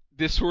get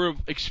this sort of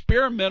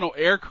experimental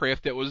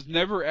aircraft that was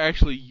never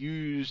actually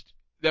used,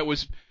 that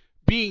was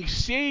being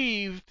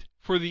saved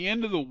for the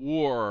end of the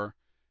war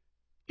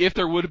if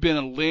there would have been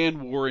a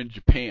land war in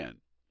Japan.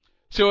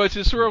 So it's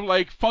a sort of,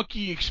 like,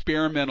 funky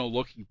experimental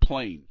looking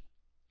plane.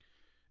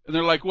 And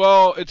they're like,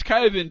 well, it's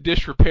kind of in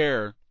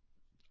disrepair.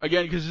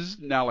 Again, because this is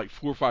now like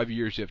 4 or 5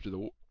 years after the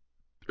war,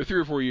 or 3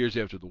 or 4 years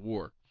after the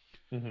war.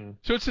 Mm-hmm.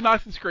 So it's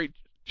not this great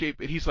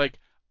shape. And he's like,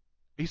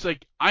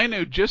 I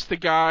know just the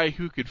guy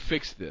who could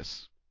fix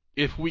this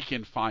if we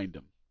can find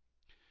him.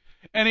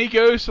 And he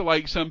goes to,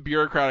 like, some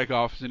bureaucratic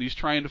office, and he's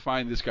trying to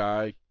find this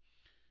guy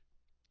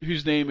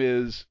whose name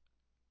is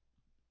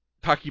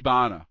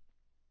Takibana.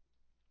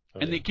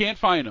 And they can't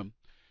find him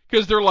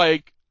because they're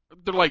like,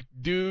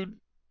 dude,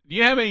 do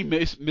you have any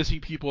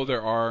missing people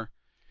there are?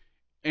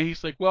 And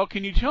he's like, well,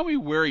 can you tell me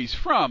where he's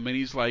from? And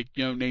he's like,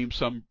 name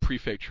some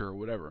prefecture or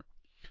whatever.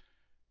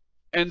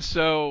 And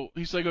so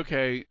he's like,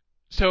 okay.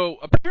 So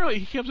apparently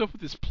he comes up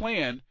with this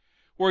plan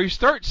where he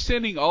starts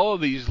sending all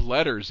of these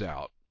letters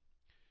out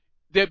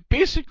that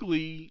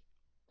basically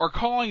are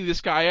calling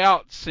this guy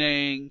out,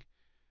 saying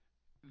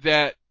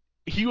that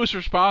he was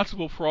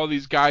responsible for all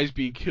these guys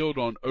being killed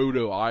on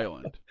Odo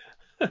Island.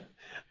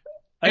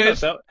 I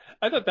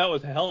thought that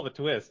was a hell of a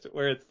twist,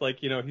 where it's like,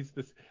 he's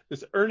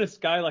this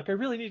earnest guy, like, I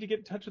really need to get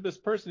in touch with this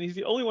person. He's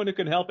the only one who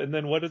can help. And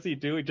then what does he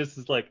do? He just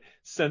is like,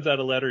 sends out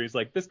a letter. He's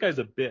like, this guy's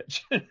a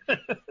bitch.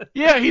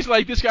 Yeah, he's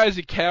like, this guy's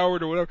a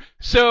coward or whatever.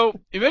 So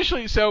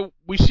eventually,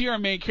 we see our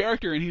main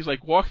character, and he's,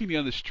 like, walking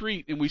down the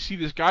street, and we see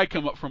this guy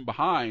come up from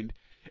behind,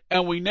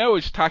 and we know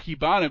it's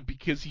Takibana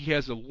because he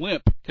has a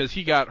limp because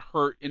he got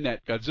hurt in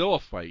that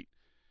Godzilla fight.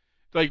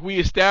 Like, we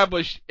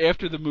established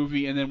after the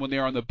movie, and then when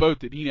they're on the boat,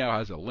 that he now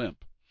has a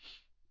limp.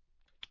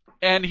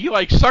 And he,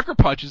 like, sucker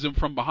punches him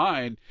from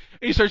behind,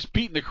 and he starts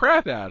beating the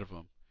crap out of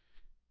him.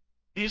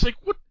 And he's like,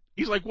 what?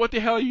 He's like, what the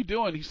hell are you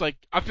doing? He's like,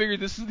 I figured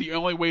this is the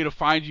only way to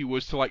find you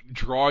was to, like,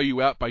 draw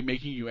you out by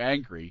making you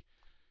angry.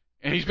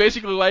 And he's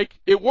basically like,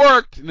 it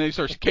worked! And then he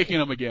starts kicking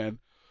him again.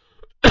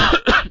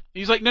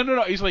 He's like,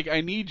 no. He's like,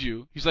 I need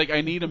you. He's like,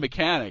 I need a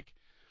mechanic.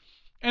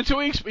 And so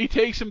he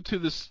takes him to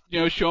this,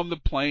 show him the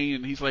plane,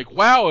 and he's like,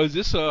 wow, is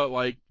this a,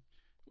 like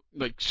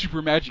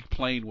super magic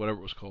plane, whatever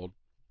it was called.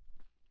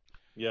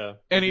 Yeah.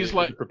 And he's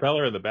like, the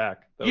propeller in the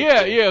back.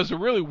 Yeah, it was a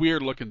really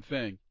weird looking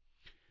thing.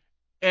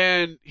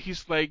 And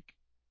he's like,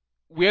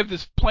 we have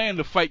this plan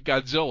to fight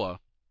Godzilla.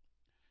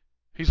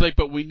 He's like,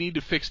 but we need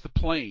to fix the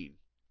plane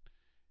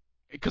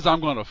because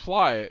I'm going to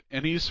fly it.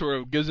 And he sort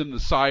of gives him the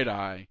side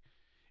eye.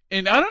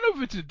 And I don't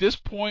know if it's at this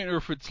point or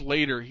if it's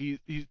later. He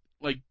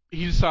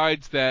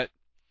decides that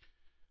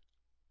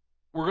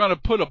we're going to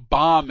put a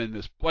bomb in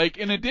this. Like,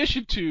 in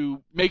addition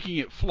to making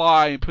it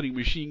fly and putting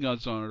machine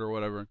guns on it or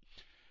whatever,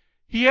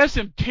 he has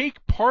them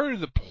take part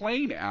of the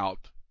plane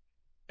out,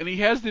 and he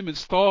has them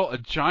install a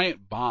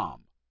giant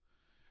bomb.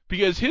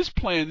 Because his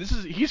plan, this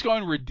is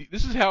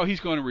how he's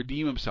going to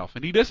redeem himself,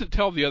 and he doesn't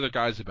tell the other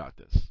guys about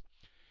this.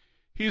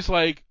 He's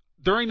like,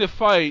 during the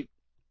fight,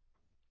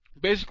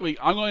 basically,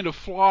 I'm going to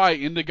fly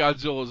into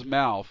Godzilla's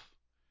mouth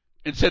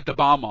and set the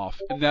bomb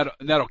off, and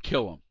that'll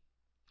kill him.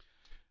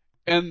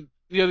 And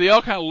they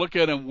all kind of look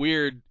at him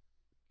weird.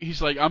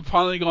 He's like, I'm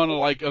finally going to,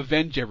 like,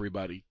 avenge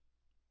everybody.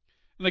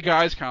 And the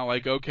guy's kind of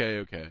like,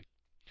 okay.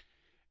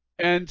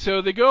 And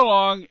so they go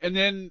along, and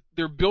then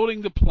they're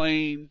building the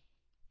plane.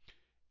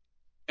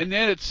 And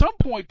then at some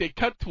point they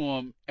cut to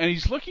him, and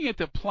he's looking at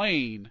the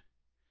plane.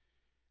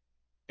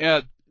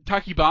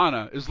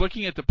 Takibana is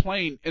looking at the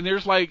plane, and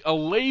there's like a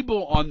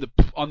label on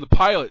the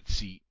pilot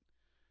seat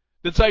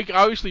that's like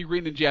obviously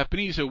written in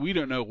Japanese, so we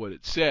don't know what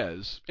it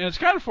says. And it's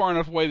kind of far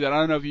enough away that I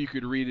don't know if you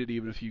could read it,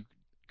 even if you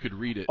could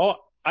read it. Oh,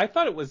 I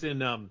thought it was in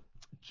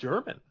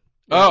German.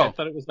 Oh. I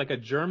thought it was like a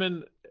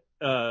German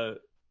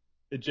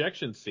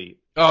ejection seat.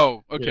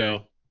 Oh, okay. You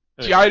know?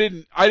 See, I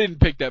didn't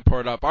pick that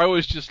part up. I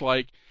was just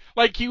like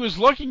he was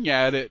looking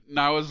at it, and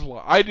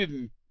I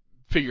didn't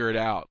figure it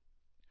out.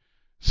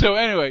 So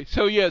anyway,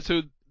 so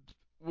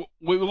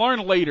we learn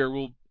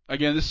later.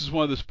 Again, this is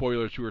one of the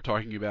spoilers we were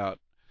talking about.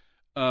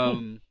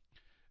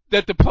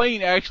 That the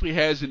plane actually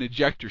has an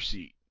ejector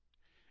seat,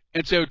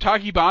 and so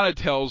Takibana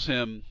tells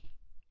him,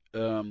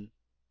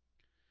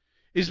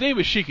 his name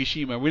is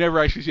Shikishima. We never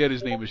actually said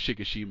his name was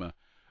Shikishima.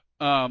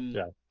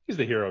 Yeah, he's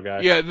the hero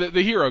guy. Yeah,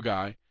 the hero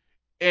guy,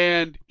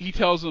 and he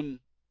tells him,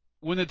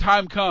 when the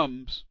time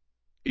comes,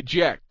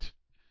 eject.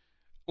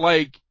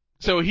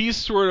 So he's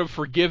sort of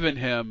forgiven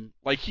him.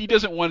 Like, he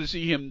doesn't want to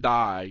see him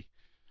die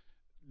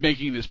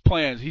making this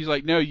plan. He's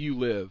like, no, you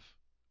live.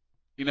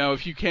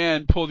 If you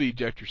can, pull the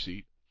ejector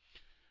seat.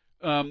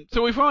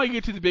 So we finally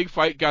get to the big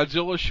fight.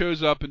 Godzilla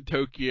shows up in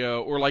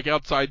Tokyo, or like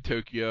outside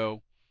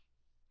Tokyo,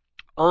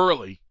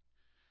 early.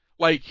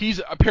 Like, he's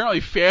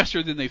apparently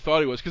faster than they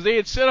thought he was, because they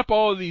had set up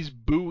all of these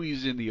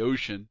buoys in the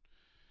ocean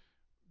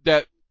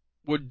that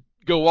would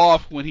go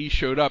off when he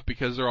showed up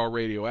because they're all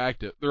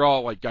radioactive. They're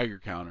all like Geiger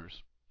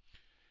counters.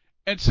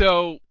 And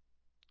so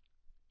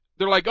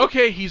they're like,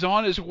 okay, he's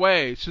on his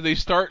way. So they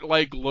start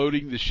like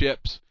loading the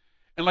ships.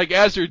 And like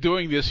as they're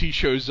doing this, he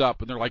shows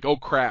up, and they're like, oh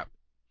crap.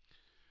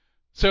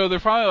 So they're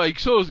finally like,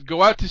 so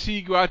go out to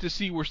sea,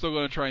 we're still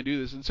going to try and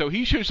do this. And so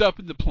he shows up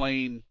in the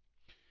plane,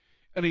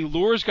 and he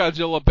lures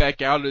Godzilla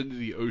back out into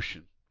the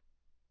ocean.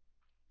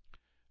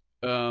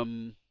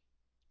 Then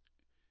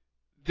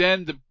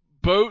the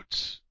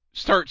boats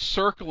start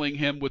circling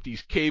him with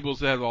these cables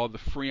that have all the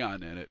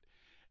Freon in it.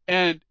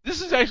 And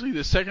this is actually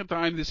the second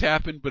time this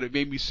happened, but it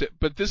made me sick.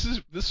 But this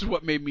is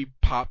what made me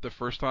pop the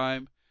first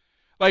time.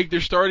 Like, they're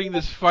starting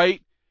this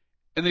fight,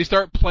 and they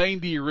start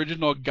playing the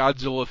original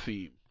Godzilla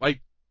theme,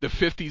 like the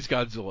 50s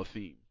Godzilla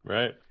theme.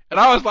 Right. And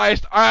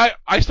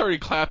I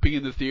started clapping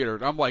in the theater,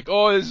 and I'm like,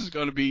 oh, this is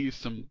going to be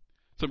some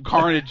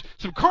carnage.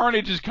 Some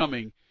carnage is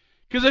coming.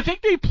 Because I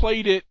think they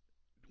played it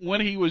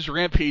when he was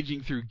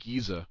rampaging through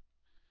Giza.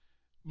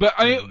 But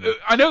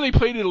I know they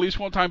played it at least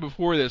one time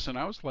before this, and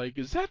I was like,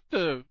 is that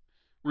the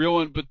real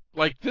one? But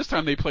like this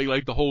time they played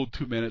like the whole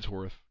 2 minutes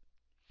worth.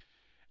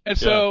 And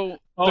so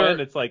and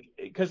it's like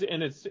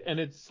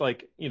it's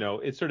like,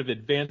 it sort of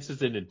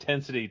advances in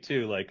intensity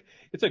too. Like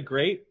it's a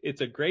great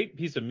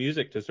piece of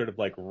music to sort of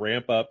like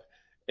ramp up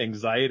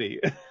anxiety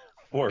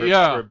for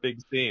a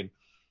big scene.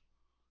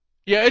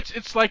 Yeah,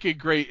 it's like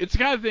it's the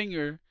kind of thing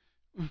where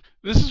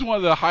this is one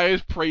of the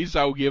highest praise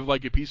I would give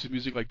like a piece of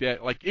music like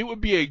that. Like, it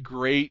would be a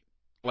great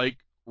like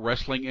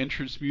wrestling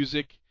entrance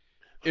music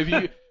if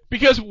you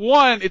because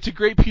one, it's a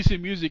great piece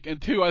of music,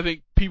 and two, I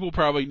think people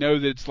probably know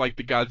that it's like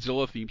the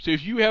Godzilla theme. So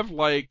if you have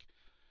like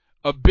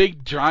a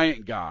big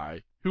giant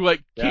guy who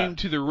like came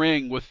to the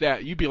ring with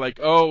that, you'd be like,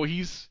 oh,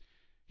 he's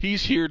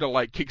here to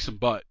like kick some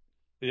butt.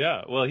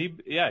 Yeah, well, he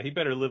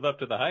better live up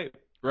to the hype.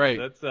 Right.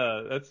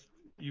 That's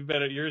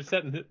you're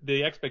setting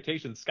the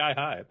expectations sky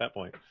high at that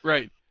point.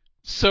 Right.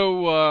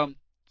 So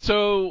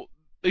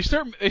they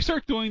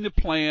start doing the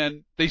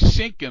plan. They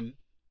sink him,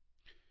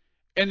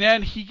 and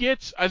then he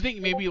gets, I think,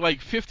 maybe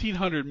like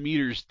 1,500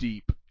 meters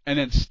deep, and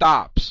then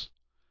stops,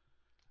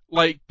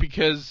 like,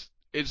 because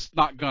it's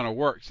not gonna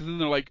work. So then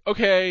they're like,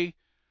 okay,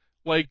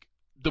 like,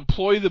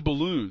 deploy the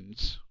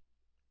balloons,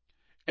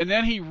 and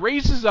then he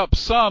raises up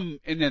some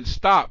and then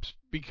stops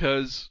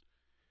because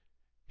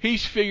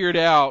he's figured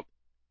out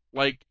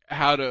like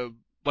how to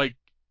like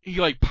he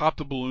like popped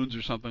the balloons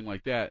or something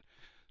like that.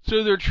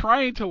 So they're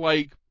trying to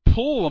like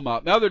pull them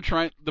up. Now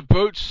the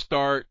boats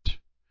start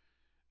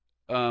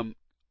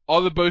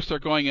all the boats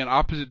start going in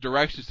opposite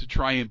directions to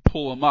try and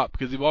pull them up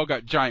because they've all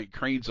got giant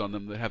cranes on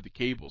them that have the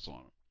cables on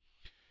them.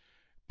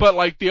 But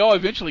like they all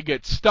eventually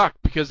get stuck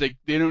because they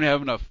don't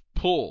have enough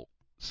pull.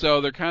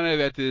 So they're kind of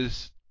at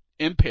this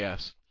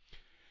impasse.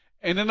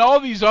 And then all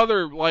these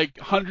other like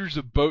hundreds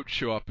of boats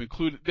show up,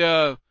 including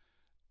they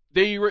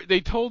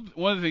told,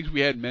 one of the things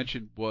we hadn't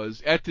mentioned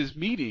was at this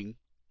meeting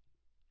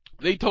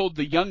they told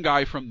the young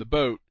guy from the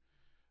boat,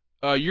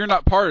 you're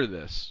not part of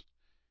this.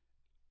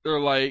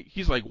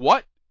 He's like,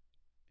 what?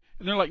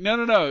 And they're like,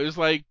 no. It's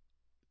like,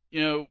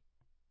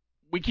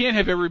 we can't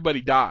have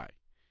everybody die.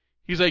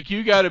 He's like,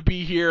 you got to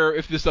be here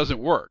if this doesn't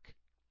work.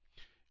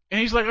 And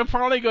he's like, I'm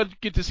probably going to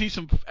get to see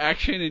some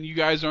action, and you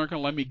guys aren't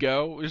going to let me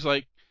go. He's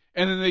like,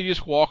 and then they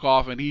just walk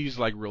off, and he's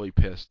like really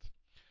pissed.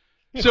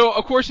 So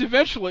of course,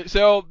 eventually,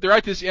 so they're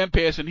at this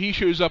impasse, and he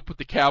shows up with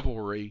the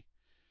cavalry,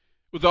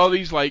 with all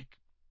these like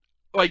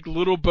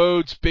little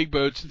boats, big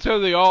boats, and so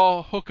they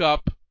all hook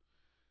up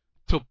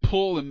to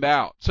pull him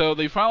out. So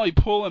they finally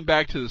pull him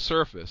back to the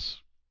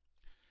surface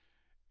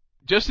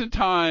just in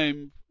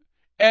time,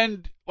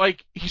 and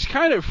like he's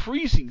kind of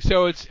freezing,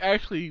 so it's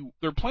actually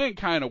their plan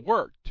kind of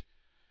worked.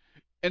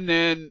 And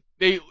then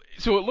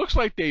so it looks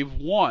like they've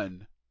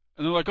won,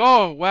 and they're like,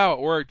 oh wow,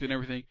 it worked and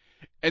everything.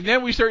 And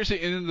then we start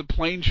seeing, and then the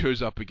plane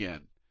shows up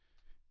again,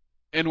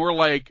 and we're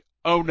like,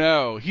 oh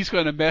no, he's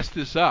going to mess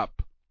this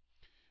up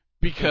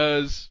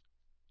because,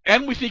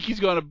 and we think he's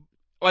going to,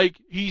 like,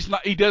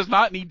 he does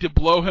not need to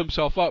blow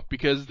himself up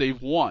because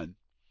they've won.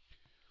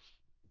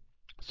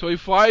 So he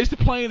flies the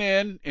plane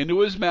into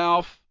his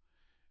mouth,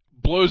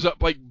 blows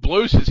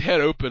his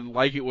head open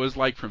like it was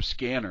like from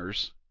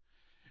Scanners,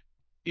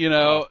 you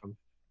know. Awesome.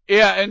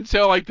 Yeah, and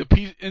so like the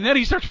piece, and then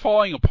he starts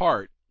falling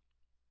apart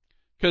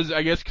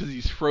because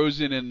he's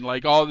frozen and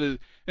like and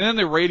then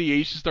the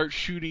radiation starts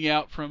shooting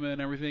out from it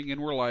and everything,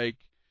 and we're like,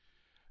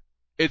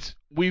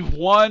 we've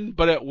won,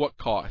 but at what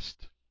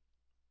cost?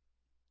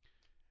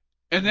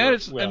 And then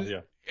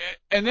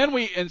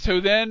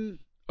then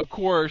of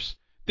course,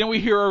 then we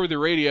hear over the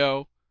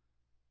radio,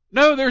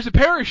 no, there's a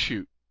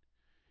parachute.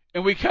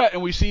 And we cut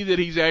and we see that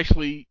he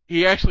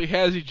actually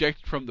has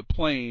ejected from the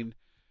plane.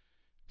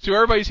 So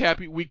everybody's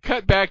happy. We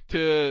cut back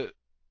to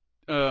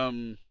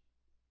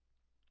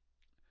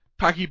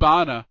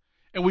Takibana,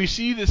 and we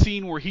see the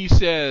scene where he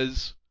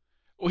says,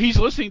 well, he's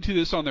listening to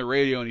this on the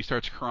radio and he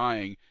starts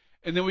crying.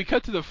 And then we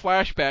cut to the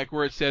flashback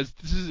where it says,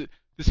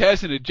 this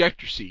has an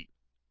ejector seat.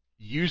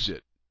 Use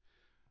it.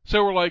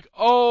 So we're like,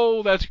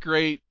 oh, that's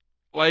great.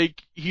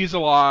 Like, he's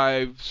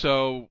alive,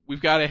 so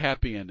we've got a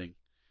happy ending.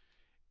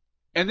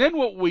 And then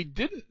what we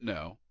didn't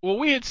know, well,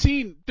 we had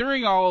seen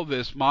during all of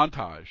this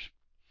montage,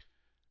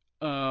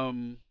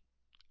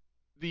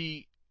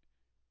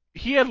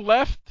 he had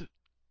left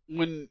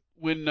when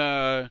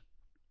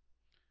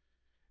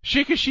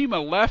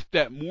Shikishima left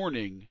that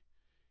morning.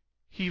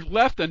 He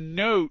left a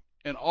note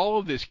and all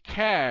of this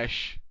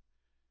cash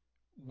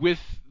with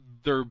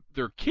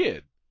their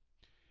kid.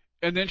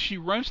 And then she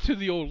runs to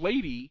the old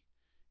lady,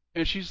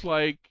 and she's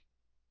like,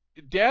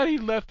 Daddy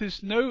left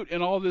this note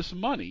and all this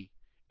money.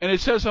 And it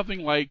says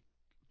something like,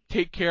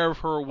 take care of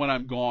her when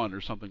I'm gone,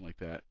 or something like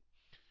that.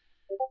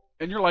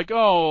 And you're like,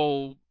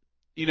 oh,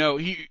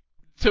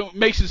 so it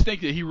makes us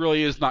think that he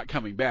really is not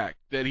coming back,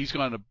 that he's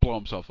going to blow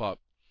himself up.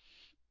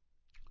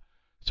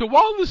 So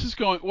while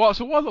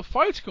the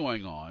fight's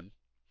going on,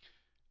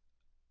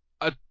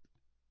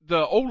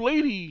 the old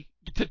lady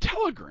gets a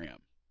telegram.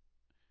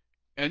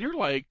 And you're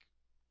like,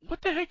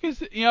 what the heck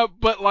is it?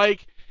 But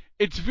like,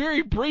 it's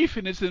very brief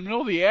and it's in the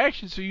middle of the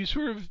action, so you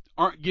sort of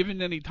aren't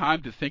given any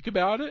time to think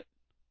about it.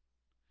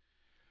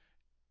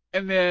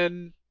 And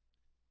then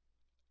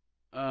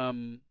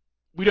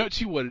we don't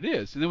see what it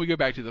is. And then we go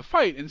back to the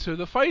fight. And so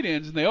the fight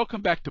ends and they all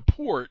come back to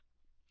port.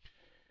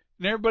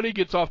 And everybody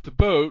gets off the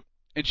boat.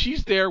 And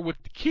she's there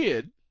with the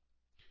kid.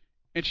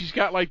 And she's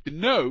got like the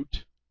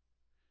note.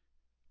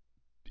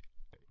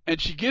 And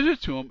she gives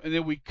it to him. And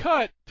then we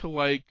cut to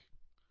like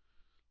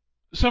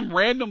some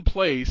random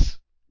place,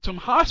 some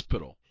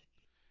hospital.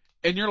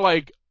 And you're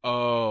like,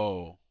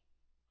 oh.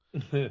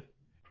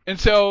 And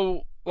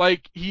so,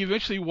 like, he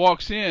eventually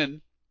walks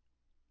in,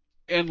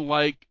 and,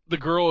 like, the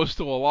girl is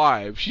still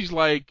alive. She's,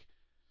 like,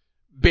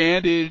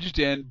 bandaged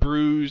and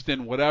bruised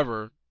and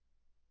whatever.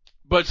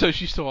 But so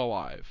she's still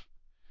alive.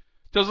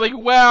 So I was like,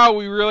 wow,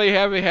 we really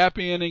have a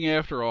happy ending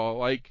after all.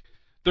 Like,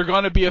 they're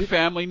going to be a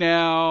family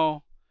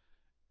now.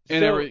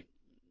 And everything.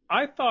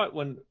 I thought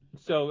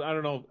I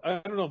don't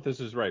know if this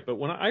is right,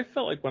 but I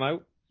felt like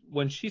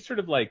when she sort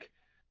of like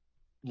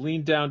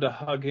leaned down to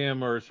hug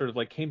him or sort of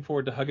like came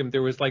forward to hug him,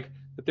 there was like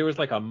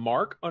a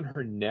mark on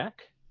her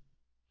neck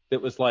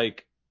that was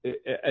like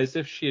as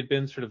if she had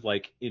been sort of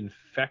like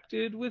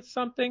infected with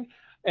something.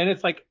 And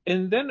it's like,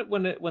 and then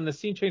when the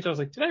scene changed, I was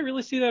like, did I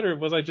really see that, or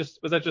was that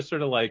just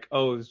sort of like,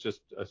 oh, it was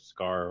just a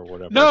scar or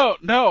whatever?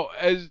 No.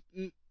 As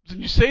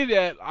you say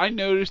that, I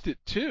noticed it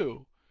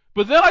too.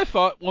 But then I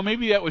thought, well,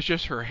 maybe that was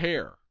just her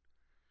hair.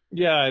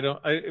 Yeah,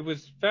 it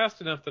was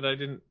fast enough that I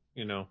didn't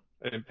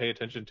pay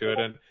attention to it,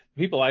 and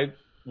people I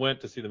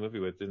went to see the movie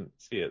with didn't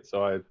see it,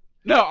 so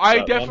maybe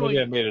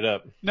I made it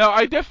up. No,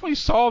 I definitely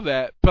saw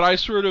that, but I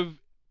sort of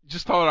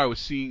just thought I was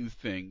seeing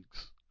things.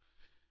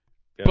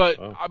 Yeah,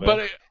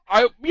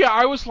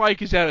 I was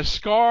like, is that a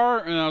scar?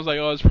 And I was like,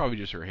 oh, it's probably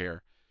just her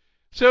hair.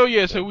 So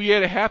so we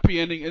had a happy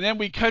ending, and then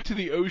we cut to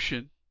the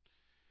ocean,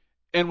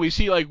 and we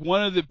see like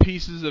one of the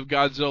pieces of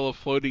Godzilla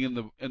floating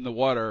in the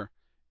water,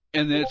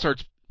 and then it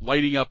starts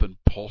lighting up and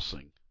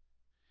pulsing.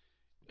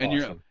 And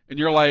awesome.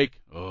 you're like,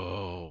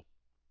 oh,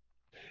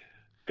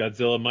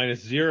 Godzilla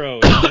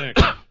 -0 is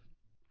next.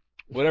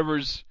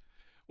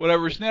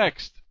 whatever's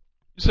next.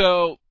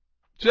 So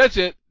that's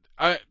it.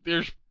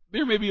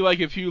 There may be like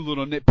a few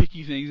little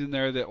nitpicky things in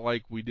there that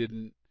like we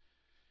didn't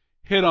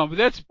hit on, but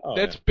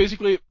that's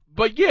basically it.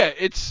 But yeah,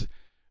 it's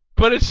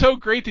so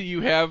great that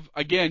you have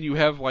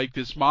like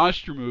this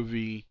monster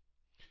movie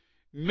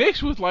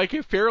mixed with like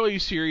a fairly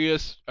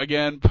serious,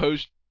 again,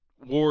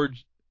 post-war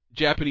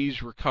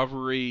Japanese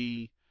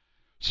recovery,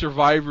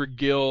 survivor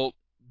guilt,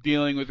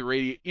 dealing with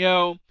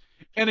radio.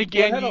 And Well,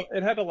 again, you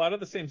it had a lot of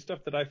the same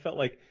stuff that I felt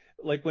like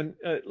when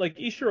like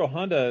Ishiro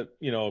Honda,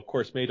 of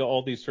course, made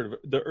all these sort of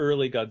the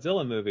early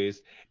Godzilla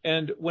movies,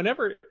 and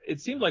whenever it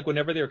seemed like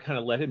whenever they were kind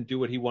of let him do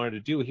what he wanted to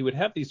do, he would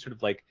have these sort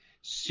of like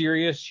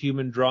serious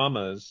human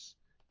dramas,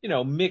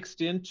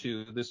 mixed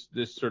into this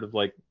sort of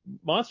like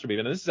monster movie.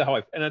 And this is how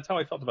and that's how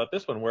I felt about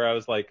this one, where I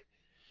was like,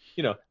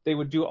 they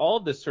would do all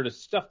this sort of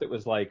stuff that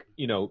was like,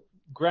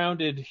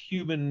 grounded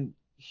human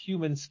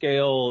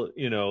scale,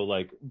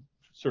 like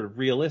sort of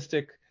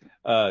realistic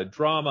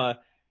drama.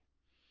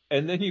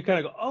 And then you kind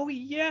of go, oh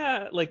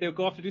yeah, like they would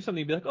go off to do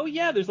something and be like, oh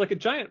yeah, there's like a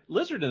giant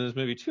lizard in this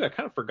movie too. I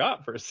kind of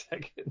forgot for a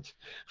second.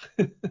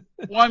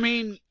 well, I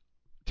mean,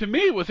 to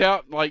me,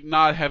 without like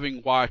not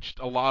having watched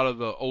a lot of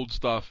the old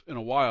stuff in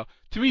a while,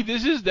 to me,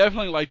 this is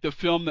definitely like the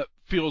film that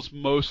feels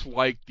most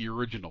like the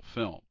original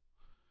film.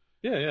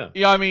 Yeah, yeah.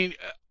 Yeah, I mean,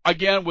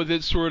 again, with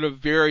its sort of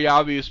very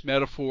obvious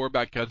metaphor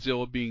about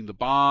Godzilla being the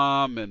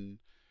bomb and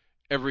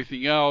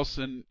everything else,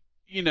 and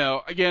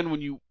again,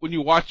 when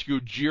you watch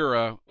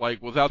Gojira,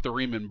 like without the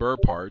Riemann Burr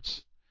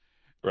parts,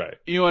 Right.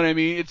 you know what I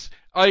mean? It's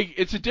like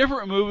it's a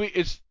different movie.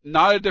 It's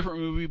not a different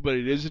movie, but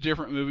it is a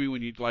different movie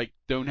when you like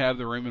don't have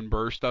the Raymond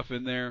Burr stuff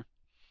in there.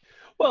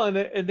 Well,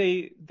 and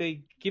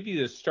they give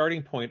you the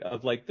starting point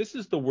of like this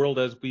is the world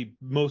as we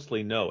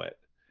mostly know it.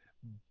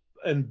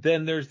 And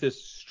then there's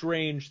this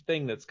strange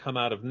thing that's come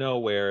out of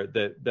nowhere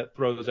that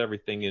throws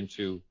everything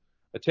into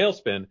a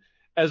tailspin,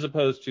 as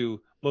opposed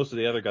to most of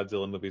the other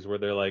Godzilla movies where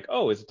they're like,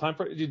 oh, is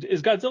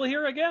Godzilla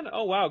here again?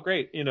 Oh wow,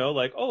 great,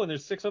 like, oh, and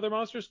there's six other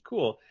monsters,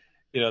 cool.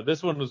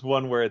 This one was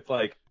one where it's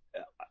like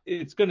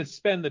it's going to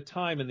spend the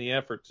time and the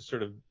effort to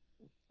sort of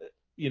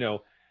you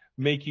know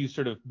make you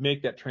sort of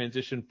make that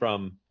transition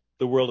from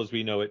the world as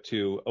we know it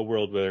to a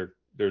world where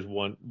there's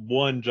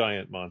one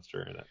giant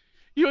monster in it.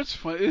 It's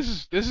funny.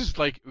 This is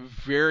like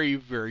very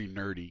very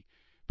nerdy,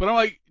 but I'm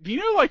like, do you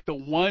know like the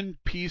one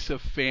piece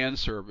of fan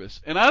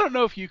service? And I don't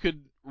know if you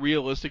could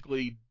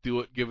realistically do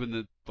it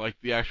given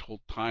the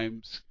actual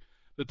times,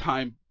 the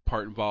time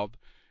part involved.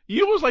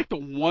 You know, it was like the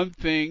one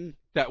thing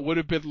that would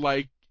have been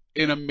like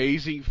an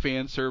amazing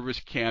fan service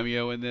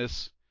cameo in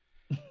this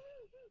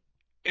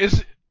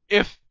is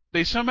if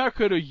they somehow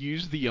could have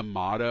used the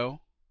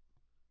Yamato.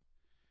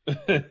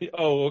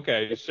 Oh,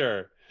 okay,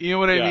 sure. You know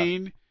what I Yeah,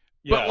 mean?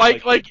 But yeah,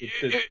 like like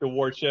like the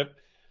warship,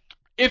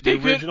 if the they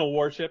could, original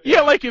warship. yeah,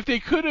 Yeah. like if they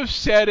could have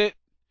said it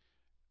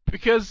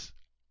because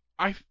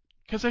I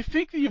because I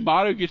think the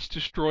Yamato gets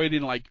destroyed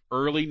in like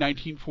early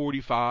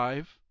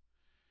 1945.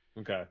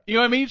 Okay. You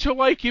know what I mean? So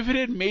like if it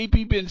had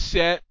maybe been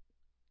set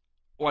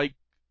like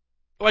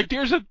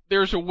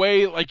there's a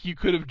way like you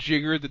could have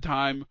jiggered the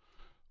time,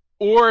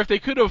 or if they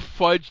could have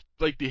fudged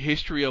like the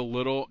history a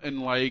little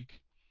and like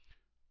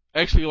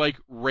actually like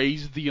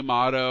raised the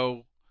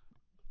Yamato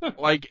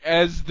like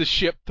as the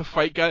ship to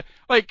fight guy.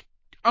 Like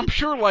I'm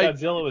sure like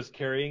Godzilla was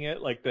carrying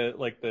it like the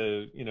like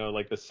the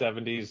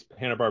 70s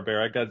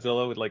Hanna-Barbera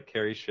Godzilla would like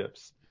carry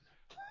ships.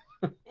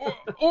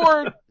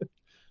 or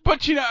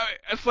but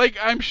it's like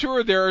I'm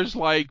sure there's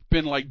like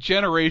been like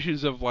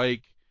generations of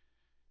like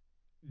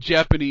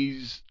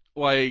Japanese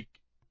like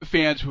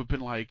fans who have been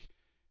like,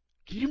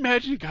 can you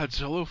imagine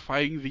Godzilla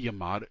fighting the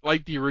Yamato,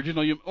 like the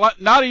original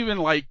not even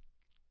like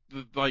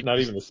Not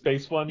even the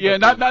space one, yeah,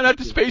 but not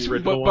the the space one,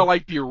 original but one.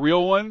 like the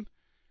real one.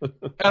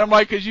 And I'm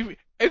like, cause you,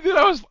 and then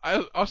I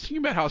was thinking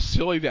about how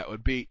silly that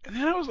would be, and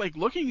then I was like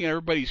looking at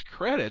everybody's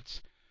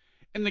credits,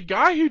 and the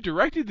guy who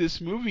directed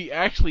this movie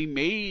actually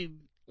made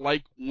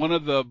like one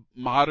of the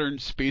modern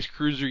space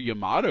cruiser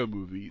Yamato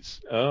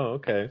movies. Oh,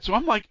 okay. So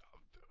I'm like,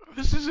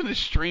 this isn't as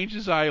strange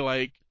as I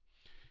like,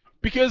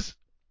 because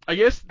I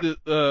guess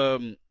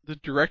the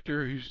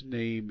director whose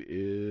name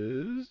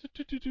is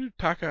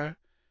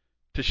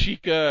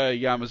Tashika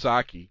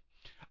Yamazaki,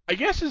 I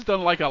guess has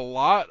done like a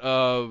lot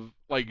of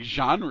like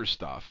genre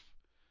stuff.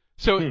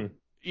 So Hmm.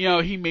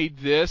 he made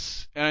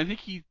this, and I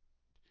think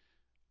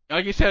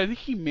like I said, I think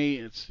he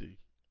made. Let's see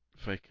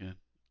if I can.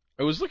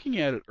 I was looking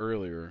at it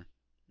earlier.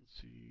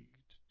 Let's see,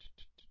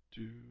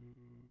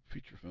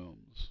 feature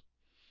films,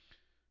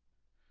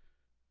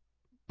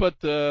 but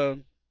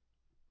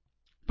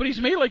he's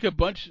made like a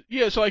bunch.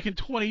 Yeah, so like in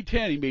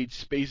 2010 he made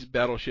Space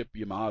Battleship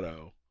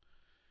Yamato,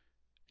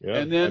 Yeah.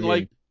 and I then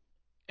like mean,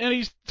 and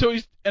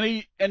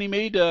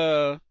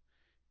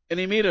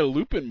he made a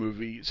Lupin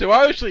movie. So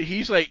obviously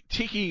he's like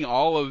taking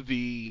all of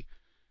the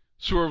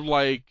sort of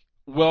like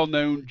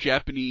well-known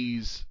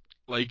Japanese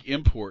like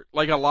import,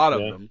 like a lot of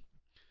yeah, them.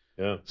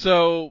 yeah.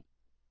 So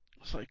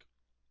it's like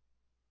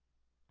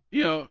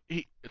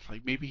it's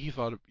like maybe he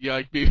thought of, yeah,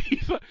 like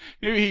maybe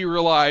maybe he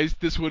realized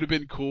this would have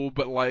been cool,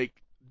 but like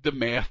the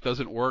math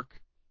doesn't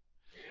work.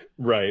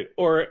 Right.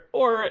 Or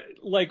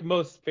like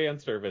most fan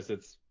service,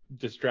 it's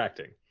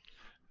distracting.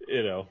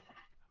 You know.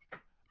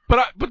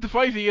 But the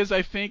funny thing is,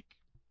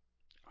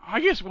 I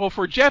guess well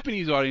for a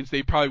Japanese audience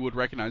they probably would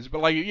recognize it,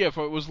 but like yeah, if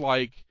it was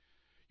like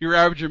your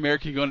average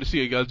American going to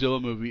see a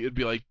Godzilla movie, it'd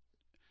be like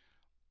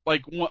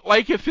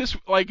if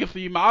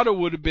the Yamato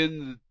would have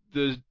been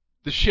the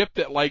ship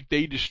that like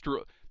they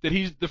destroy, that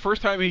he's the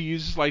first time he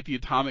uses like the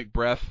atomic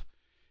breath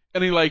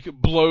and he like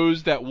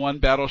blows that one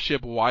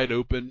battleship wide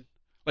open,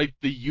 like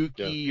the Yeah.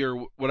 Yuki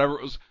or whatever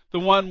it was, the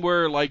one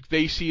where like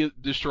they see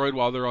it destroyed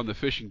while they're on the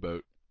fishing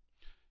boat.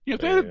 You know,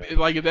 Yeah.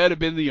 Yeah. if that had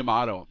been the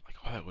Yamato, I'm like,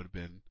 oh, that would have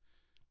been.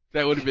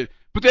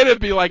 But then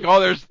it'd be like,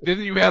 oh, then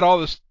you had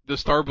all the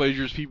Star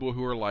Blazers people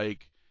who are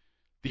like,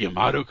 the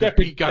Yamato could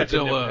beat That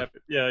could never Godzilla.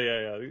 happen. Yeah. Yeah.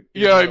 Yeah. The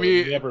You know what I Yamato would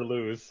mean? never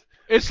lose.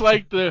 It's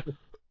like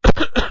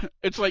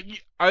it's like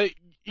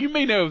you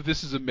may know if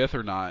this is a myth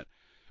or not,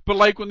 but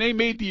like when they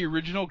made the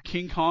original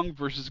King Kong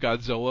versus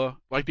Godzilla,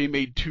 like they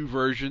made two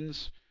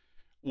versions,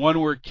 one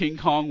where King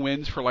Kong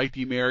wins for like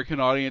the American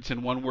audience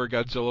and one where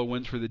Godzilla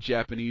wins for the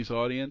Japanese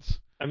audience.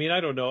 I mean, I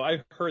don't know.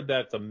 I've heard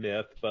that's a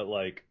myth, but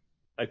like,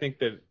 I think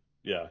that,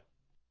 yeah.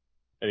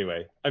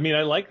 Anyway, I mean,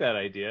 I like that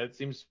idea. It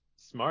seems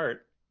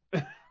smart,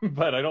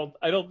 but I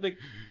don't think,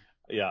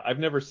 yeah, I've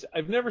never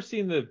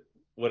seen the,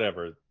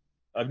 whatever.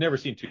 I've never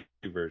seen two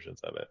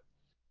versions of it.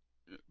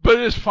 But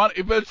it's fun.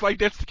 But it's like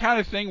that's the kind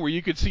of thing where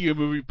you could see a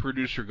movie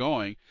producer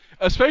going,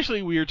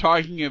 especially when you're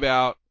talking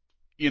about,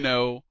 you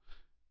know,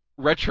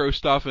 retro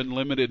stuff and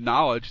limited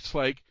knowledge. It's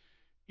like,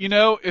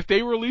 if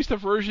they released a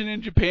version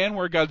in Japan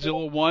where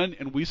Godzilla won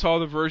and we saw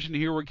the version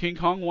here where King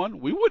Kong won,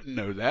 we wouldn't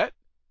know that.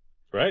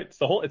 Right?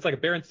 It's like a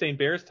Berenstain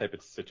Bears type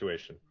of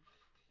situation.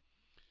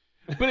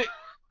 But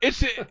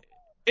it's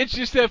it's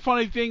just that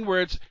funny thing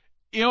where it's,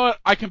 you know what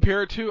I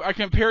compare it to? I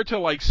compare it to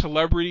like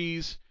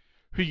celebrities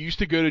who used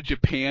to go to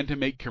Japan to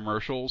make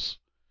commercials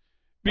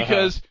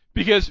Uh-huh.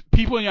 because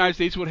people in the United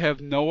States would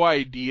have no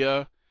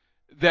idea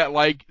that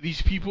like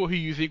these people who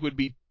you think would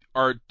be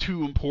are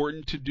too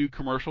important to do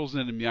commercials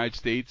in the United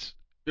States,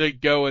 they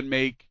go and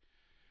make,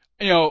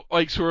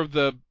 like sort of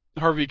the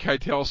Harvey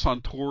Keitel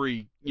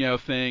Suntory,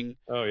 thing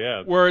Oh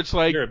yeah. where it's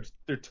like,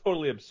 They're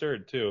totally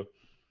absurd too.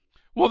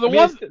 well, the I mean,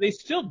 one they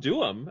still do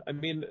them. I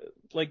mean,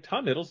 like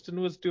Tom Hiddleston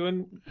was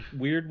doing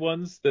weird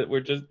ones that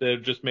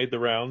just made the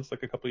rounds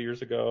like a couple of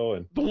years ago,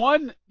 and the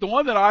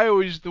one that I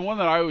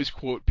always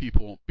quote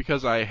people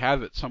because I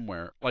have it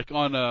somewhere, like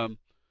on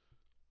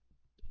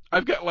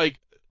I've got like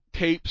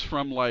tapes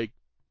from like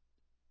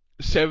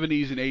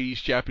 70s and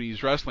 80s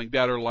Japanese wrestling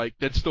that are like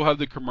that still have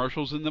the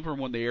commercials in them from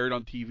when they aired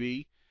on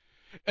TV.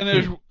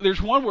 And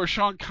there's one where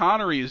Sean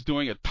Connery is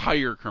doing a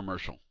tire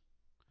commercial.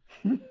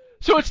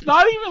 So it's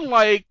not even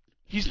like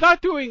he's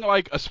not doing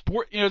like a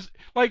sport. It's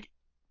like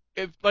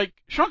if like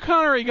Sean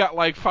Connery got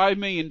like $5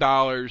 million,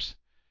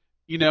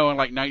 in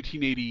like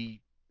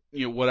 1980,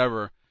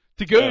 whatever,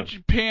 to go to yeah,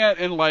 Japan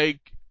and like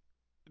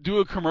do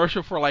a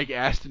commercial for like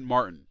Aston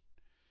Martin.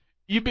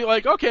 You'd be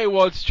like, okay,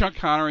 well it's Sean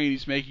Connery and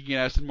he's making an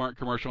Aston Martin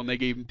commercial and they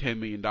gave him $10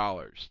 million.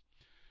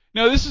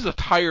 No, this is a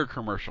tire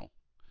commercial.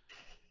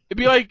 It'd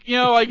be like,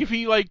 like if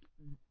he like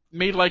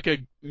made like a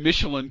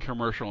Michelin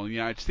commercial in the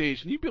United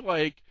States, and you'd be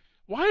like,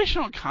 why is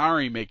Sean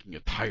Connery making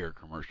a tire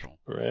commercial?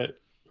 right,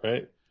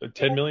 right.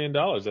 $10 million.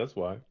 That's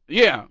why.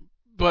 Yeah,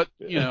 but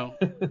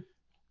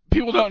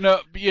people don't know.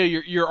 Yeah,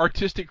 your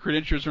artistic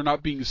credentials are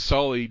not being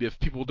sullied if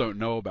people don't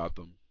know about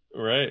them.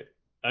 Right.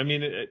 I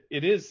mean,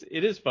 it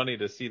is funny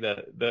to see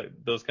that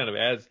those kind of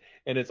ads,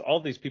 and it's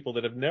all these people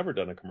that have never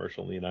done a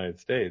commercial in the United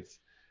States.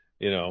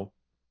 You know,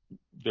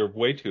 they're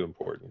way too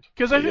important.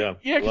 Because I But think,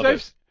 yeah, yeah, because love it.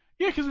 I've,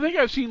 yeah, because I think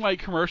I've seen like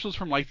commercials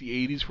from like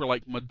the '80s where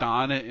like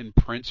Madonna and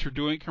Prince are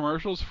doing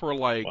commercials for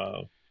like,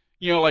 Wow.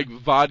 like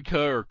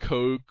vodka or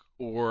Coke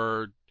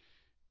or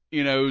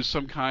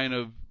some kind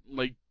of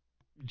like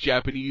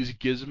Japanese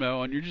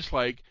gizmo, and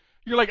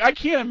you're like, I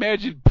can't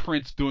imagine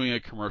Prince doing a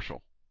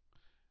commercial.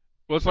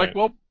 Well, it's like, Right.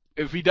 well,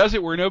 if he does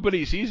it where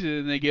nobody sees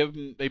it,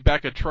 and they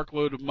back a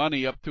truckload of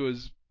money up to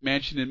his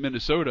mansion in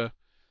Minnesota,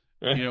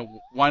 Right.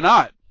 why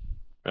not?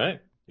 Right.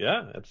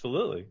 Yeah,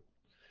 absolutely.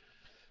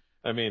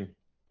 I mean,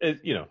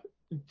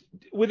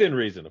 within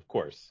reason, of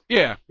course.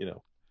 Yeah, You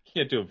know,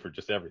 can't do them for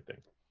just everything.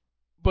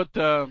 but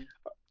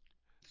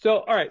So,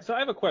 all right. So I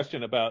have a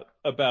question about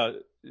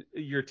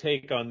your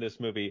take on this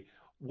movie.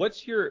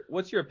 What's your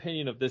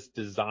opinion of this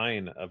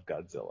design of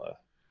Godzilla?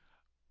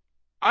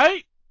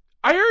 I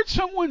I heard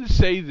someone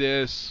say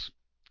this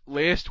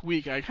last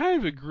week. I kind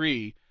of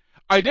agree.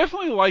 I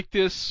definitely like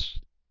this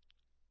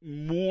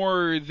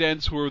more than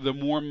sort of the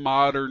more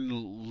modern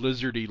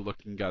lizardy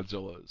looking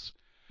Godzillas.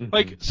 Hmm.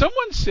 Like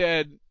someone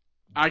said,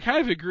 I kind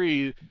of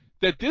agree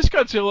that this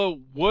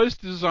Godzilla was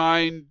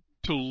designed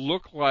to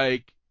look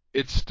like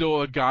it's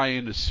still a guy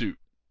in a suit.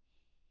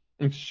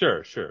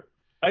 Sure, sure.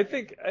 I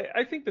think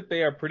that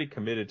they are pretty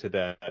committed to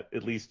that,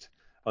 at least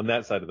on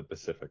that side of the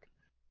Pacific.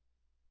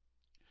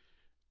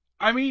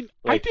 I mean,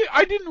 Like,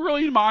 I didn't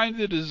really mind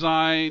the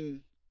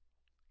design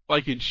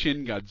like in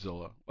Shin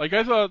Godzilla. Like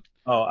I thought,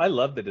 oh, I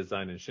love the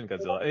design in Shin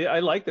Godzilla. I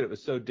like that it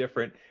was so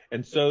different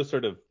and so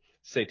sort of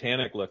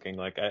satanic looking.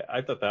 Like,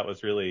 I thought that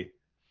was really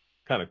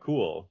kind of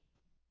cool.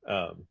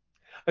 Um,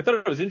 I thought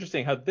it was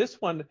interesting how this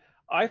one,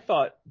 I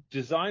thought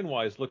design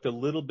wise looked a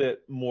little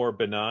bit more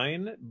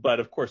benign,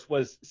 but of course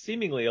was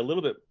seemingly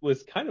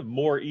was kind of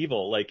more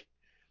evil. Like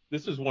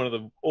this was one of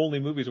the only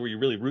movies where you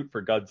really root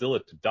for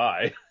Godzilla to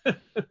die.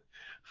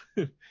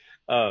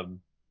 um,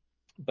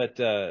 but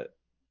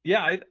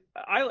yeah,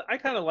 I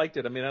kind of liked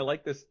it. I mean, I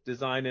like this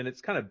design, and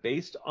it's kind of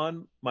based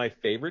on my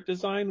favorite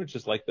design, which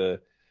is like the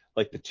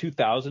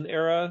 2000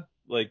 era,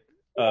 like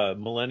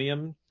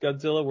Millennium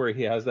Godzilla, where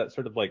he has that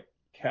sort of like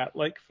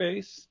cat-like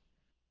face.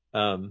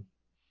 Um,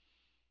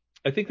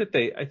 I think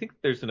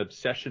there's an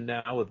obsession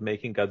now with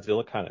making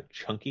Godzilla kind of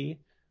chunky,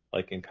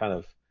 like in kind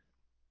of,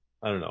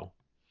 I don't know,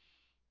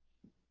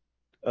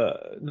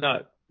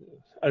 not,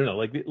 I don't know,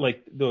 like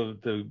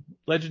the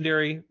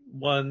legendary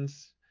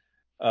ones,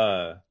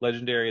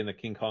 legendary and the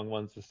King Kong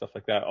ones and stuff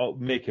like that, all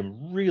make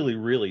him really,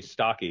 really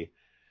stocky.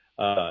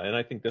 And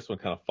I think this one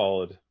kind of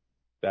followed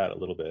that a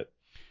little bit.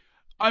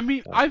 I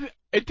mean, Uh,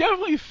 it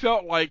definitely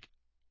felt like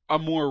a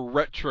more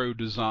retro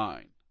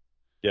design.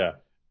 yeah,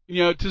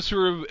 To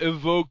sort of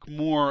evoke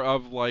more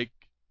of like,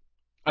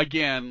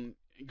 again,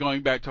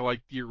 going back to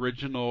like the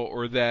original,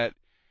 or that,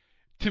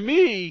 to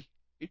me,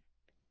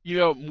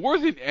 more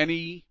than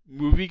any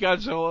movie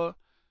Godzilla,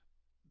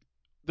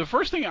 the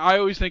first thing I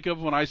always think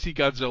of when I see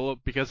Godzilla,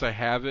 because I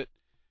have it,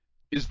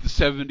 is the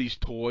 '70s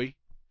toy.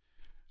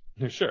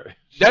 sure,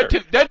 That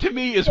sure. to that to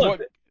me is Well,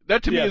 what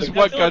that to me yeah, the is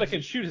what Godzilla that God.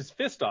 can shoot his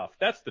fist off,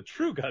 that's the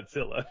true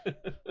Godzilla.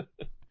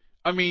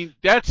 I mean,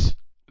 that's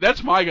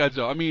my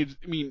Godzilla. I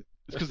mean,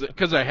 it's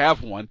because I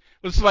have one.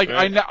 It's like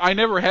Right? I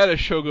never had a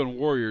Shogun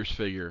Warriors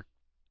figure,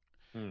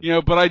 Hmm.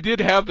 but I did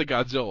have the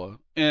Godzilla,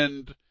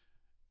 and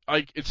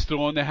like it's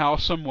still in the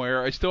house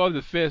somewhere. I still have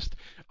the fist.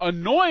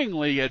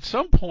 Annoyingly, at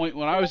some point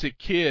when I was a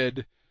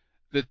kid,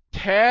 the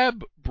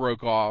tab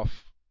broke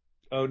off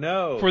Oh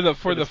no, for the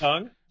for for the the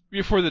tongue?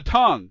 for the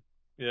tongue.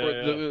 For Yeah,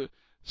 the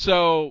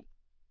so,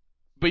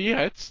 but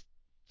yeah, it's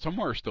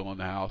somewhere still in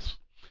the house.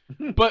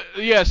 yeah. But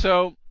yeah,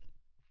 so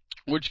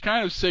which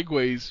kind of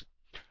segues.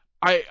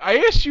 I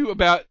asked you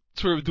about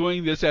sort of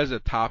doing this as a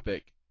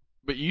topic,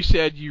 but you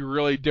said you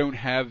really don't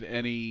have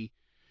any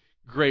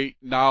great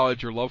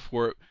knowledge or love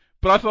for it.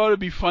 But I thought it'd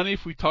be funny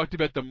if we talked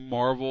about the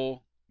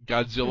Marvel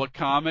Godzilla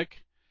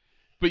comic.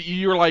 But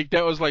you were like,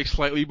 that was like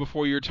slightly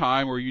before your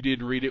time, or you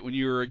didn't read it when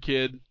you were a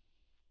kid.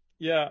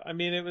 Yeah, I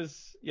mean it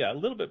was a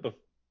little bit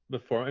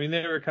before. I mean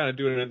they were kind of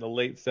doing it in the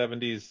late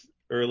 70s,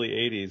 early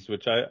 80s,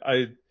 which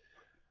I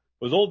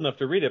was old enough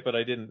to read it, but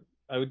I didn't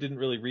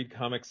really read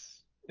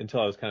comics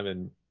until I was kind of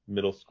in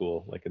middle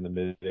school, like in the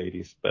mid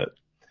 80s.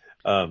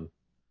 Um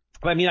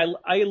I mean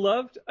I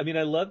love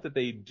that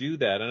they do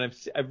that, and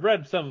I've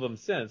read some of them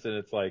since, and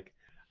it's like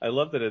I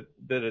love that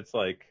it's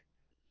like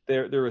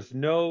there was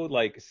no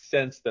like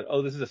sense that,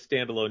 oh, this is a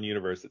standalone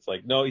universe. It's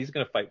like, no, he's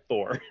gonna fight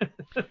Thor.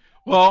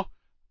 Well,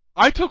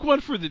 I took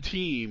one for the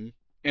team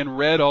and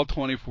read all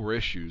 24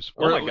 issues,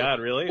 Oh or my God,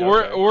 really?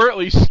 or Okay. or at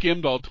least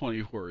skimmed all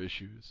 24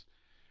 issues.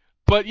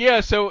 But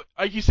yeah, so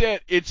like you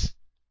said, it's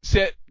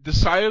set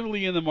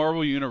decidedly in the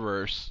Marvel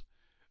universe.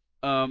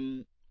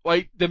 Um,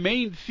 like the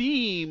main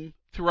theme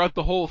throughout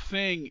the whole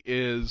thing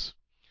is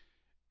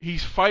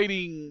he's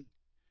fighting,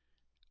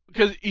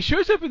 because he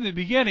shows up in the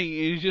beginning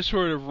and he's just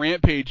sort of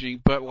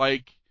rampaging, but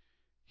like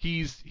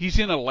he's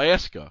in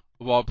Alaska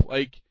of all,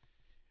 like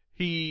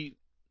he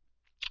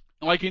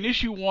like in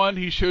issue one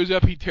he shows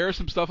up, he tears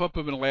some stuff up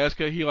in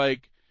Alaska, he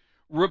like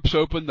rips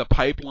open the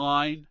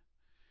pipeline,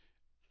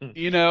 Hmm.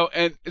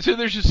 and so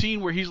there's a scene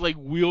where he's like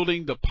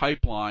wielding the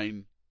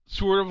pipeline,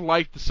 sort of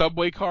like the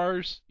subway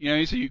cars,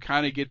 so you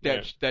kind of get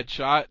Yeah. that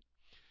shot,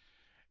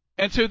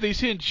 and so they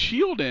send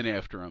Shield in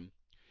after him.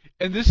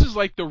 And this is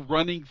like the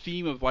running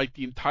theme of like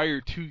the entire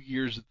 2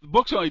 years. The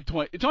book's only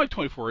it's only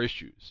 24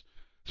 issues,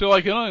 so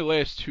like it only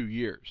lasts 2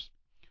 years.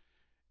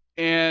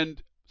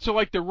 And so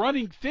like the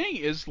running thing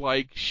is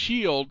like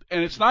Shield,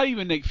 and it's not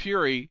even Nick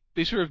Fury.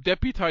 They sort of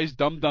deputize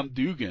Dum Dum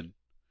Dugan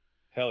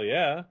Hell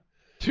yeah.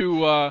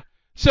 to.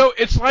 So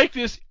it's like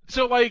this.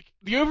 So like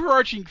the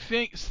overarching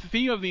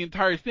theme of the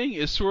entire thing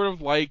is sort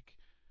of like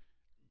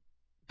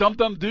Dum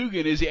Dum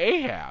Dugan is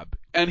Ahab,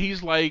 and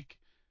he's like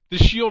the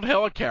Shield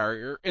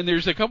helicarrier, and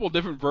there's a couple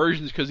different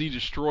versions because he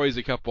destroys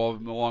a couple of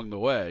them along the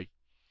way.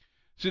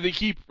 So they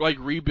keep like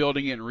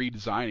rebuilding it and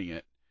redesigning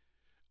it.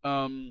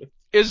 Um,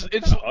 is That's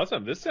it's kind of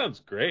awesome. This sounds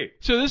great.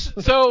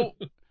 so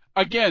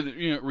again,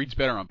 it reads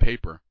better on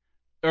paper,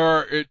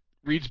 or it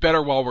reads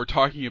better while we're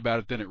talking about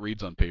it than it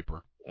reads on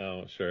paper.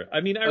 Oh, sure.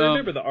 I mean, I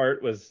remember Um, the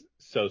art was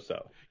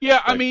so-so,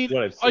 yeah, I like mean,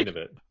 what I've seen like of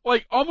it.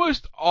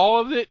 almost all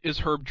of it is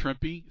Herb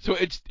Trimpe. So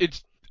it's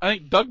I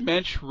think Doug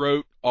Mensch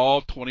wrote all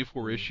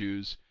 24 Mm.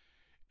 issues,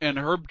 and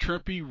Herb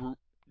Trimpe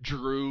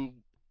drew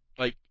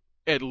like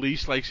at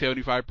least like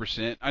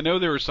 75%. I know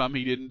there were some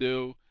he didn't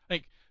do.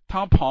 Like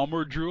Tom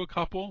Palmer drew a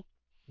couple,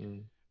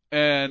 Mm.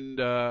 and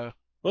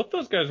Both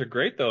those guys are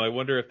great, though. I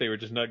wonder if they were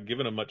just not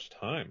giving them much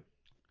time.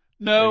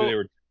 Maybe no, they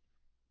were.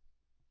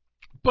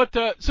 but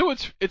so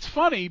it's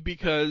funny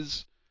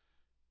because,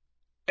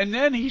 and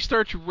then he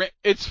starts.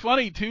 It's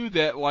funny too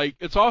that like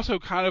it's also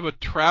kind of a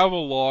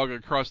travel log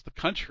across the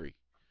country.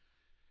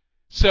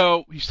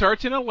 So he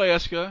starts in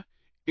Alaska.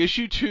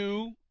 Issue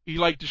two, he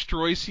like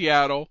destroys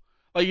Seattle.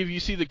 Like if you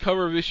see the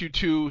cover of issue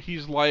two,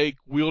 he's like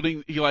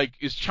wielding, he like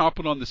is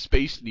chomping on the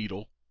Space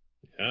Needle.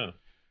 Yeah.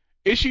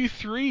 Issue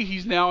three,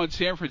 he's now in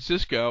San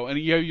Francisco, and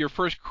you have your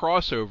first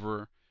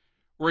crossover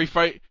where he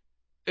fight.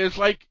 it's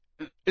like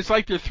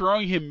they're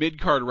throwing him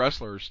mid-card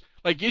wrestlers.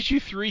 Like issue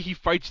 3, he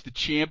fights the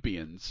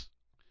champions.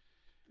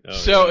 Oh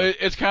So yeah.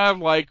 it's kind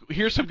of like,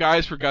 here's some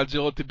guys for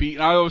Godzilla to beat.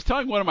 And I was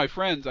telling one of my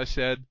friends, I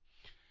said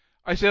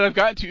I've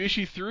gotten to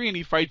issue 3 and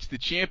he fights the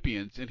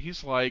champions, and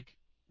he's like,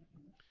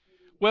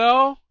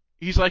 well,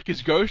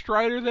 is Ghost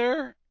Rider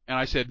there? And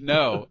I said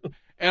no.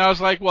 And I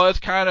was like, well, that's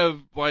kind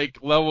of like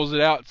levels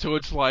it out. So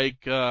it's like,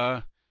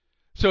 so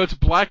it's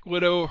Black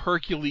Widow,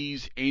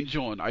 Hercules,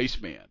 Angel, and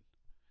Iceman.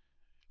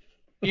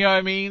 You know what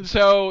I mean?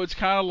 So it's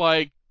kind of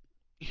like,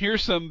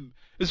 here's some,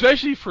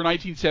 especially for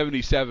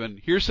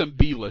 1977, here's some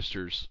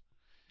B-listers.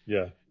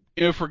 Yeah.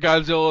 For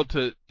Godzilla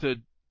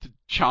to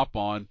chomp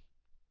on,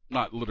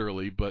 not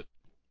literally, but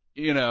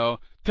you know,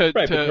 Right,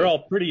 but they're all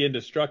pretty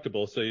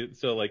indestructible. So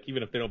like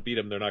even if they don't beat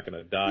him, they're not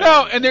going to die or no.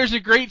 And anything. there's a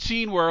great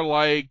scene where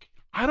like,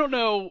 I don't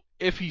know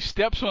if he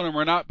steps on him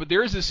or not, but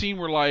there is a scene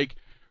where like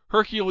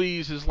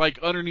Hercules is like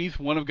underneath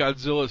one of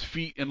Godzilla's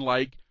feet and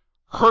like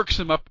herks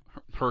him up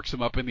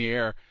in the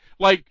air,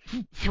 like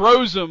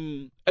throws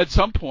him at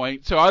some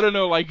point. So I don't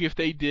know like if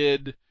they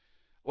did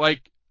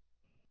like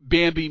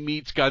Bambi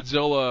meets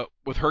Godzilla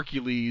with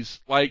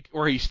Hercules, like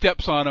where he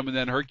steps on him and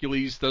then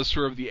Hercules does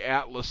sort of the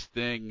Atlas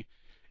thing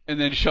and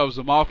then shoves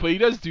him off. But he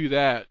does do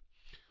that.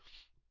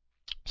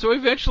 So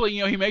eventually,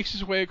 he makes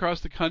his way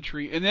across the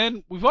country, and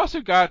then we've also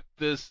got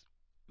this.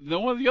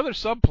 One of the other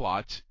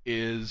subplots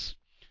is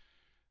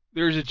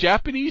there's a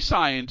Japanese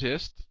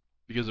scientist,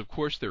 because of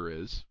course there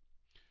is.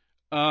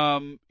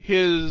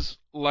 His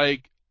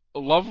like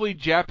lovely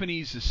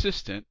Japanese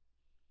assistant,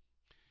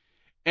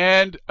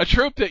 and a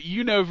trope that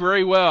you know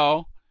very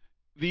well,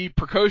 the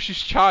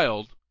precocious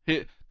child, Oh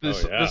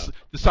yeah.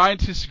 the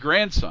scientist's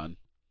grandson.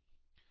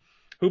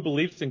 Who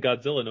believes in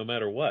Godzilla no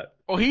matter what?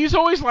 Well, he's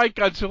always like,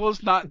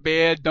 Godzilla's not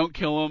bad, don't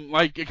kill him.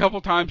 Like a couple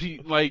times he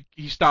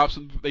stops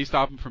him, they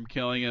stop him from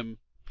killing him.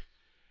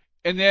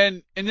 And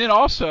then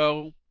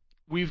also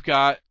we've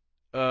got,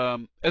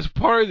 as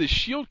part of the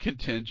Shield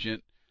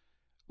contingent,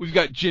 we've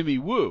got Jimmy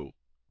Woo,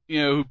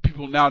 who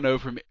people now know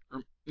from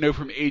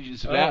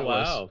Agents of Oh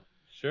Atlas. wow.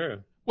 Sure.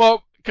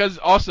 Well, because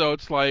also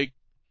it's like,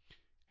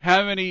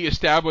 how many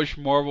established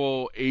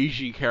Marvel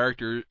Asian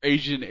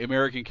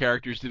American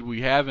characters did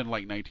we have in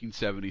like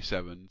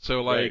 1977? So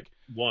Right. like,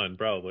 One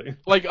probably.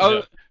 Yeah.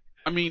 other,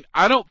 I mean,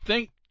 I don't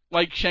think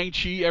like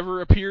Shang-Chi ever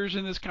appears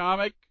in this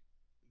comic,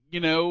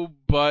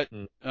 but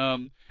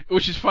Mm,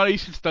 which is funny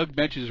since Doug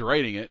Bench is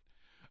writing it.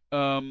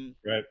 Um,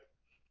 right.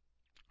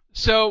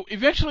 so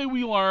eventually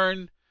we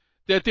learn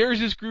that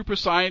there's this group of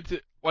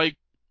scientists, like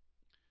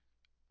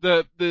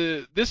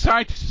this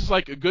scientist is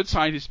like a good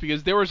scientist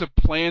because there was a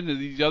plan that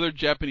these other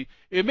Japanese,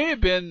 it may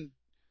have been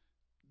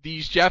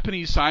these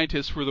Japanese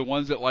scientists were the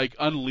ones that like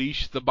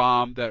unleashed the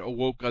bomb that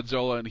awoke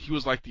Godzilla, and he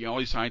was like the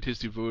only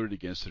scientist who voted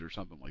against it or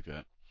something like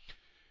that.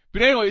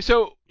 But anyway,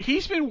 so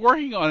he's been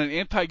working on an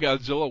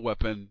anti-Godzilla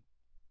weapon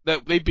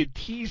that they've been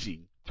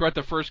teasing throughout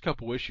the first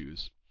couple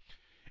issues.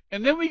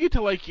 And then we get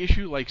to like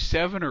issue like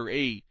 7 or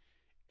 8,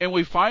 and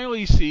we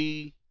finally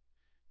see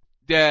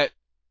that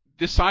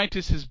this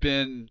scientist has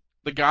been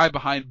the guy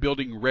behind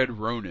building Red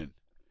Ronin,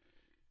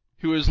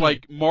 who is Hmm.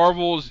 like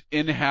Marvel's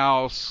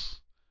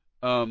in-house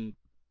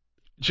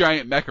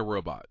giant mecha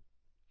robot.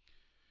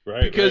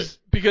 Right. Right.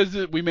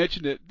 Because we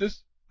mentioned it,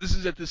 this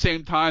is at the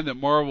same time that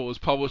Marvel is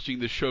publishing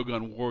the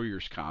Shogun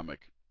Warriors comic.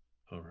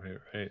 Oh right.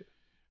 Right.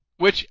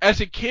 Which, as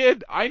a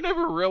kid, I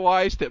never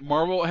realized that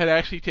Marvel had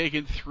actually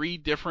taken 3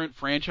 different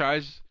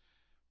franchise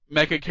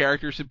mecha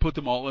characters and put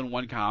them all in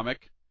one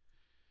comic.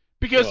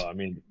 Well, Because I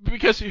mean,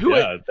 because who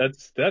yeah,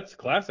 that's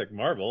classic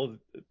Marvel.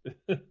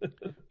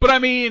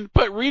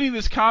 but reading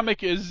this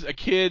comic as a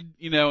kid,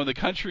 in the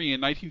country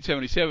in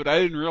 1977, I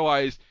didn't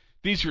realize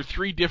these are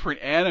 3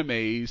 different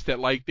animes that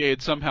like they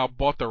had somehow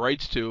bought the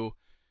rights to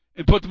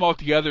and put them all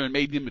together and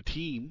made them a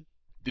team.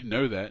 Didn't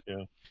know that.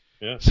 Yeah.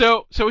 Yeah.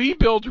 So he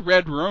builds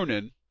Red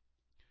Ronin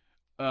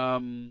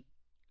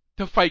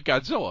to fight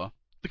Godzilla,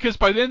 because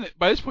by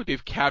this point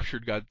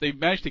they've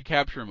managed to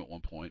capture him at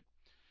one point.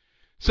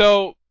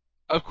 So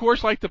of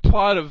course, like the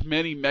plot of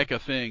many mecha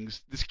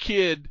things, this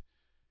kid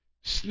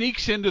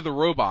sneaks into the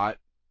robot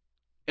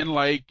and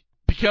like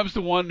becomes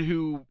the one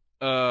who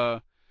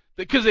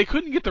because they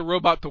couldn't get the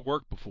robot to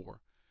work before,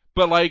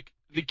 but like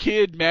the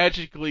kid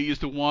magically is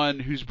the one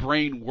whose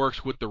brain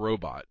works with the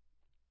robot.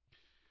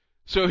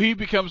 So he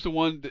becomes the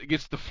one that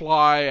gets to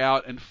fly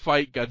out and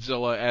fight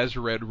Godzilla as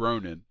Red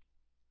Ronin.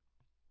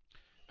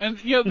 And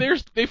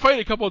they fight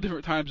a couple of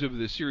different times over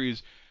this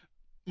series.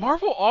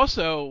 Marvel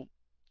also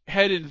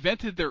had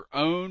invented their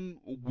own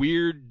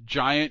weird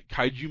giant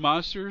kaiju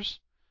monsters.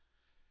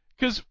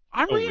 Because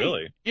I'm Oh reading,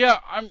 really? yeah,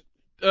 I'm.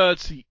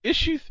 Let's see,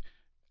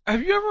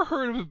 have you ever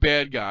heard of a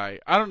bad guy?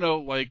 I don't know,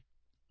 like,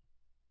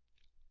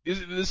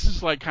 this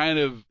is like kind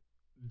of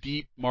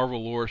deep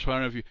Marvel lore, so I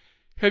don't know if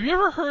have you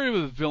ever heard of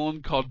a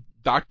villain called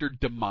Doctor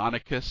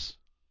Demonicus?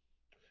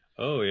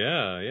 Oh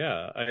yeah.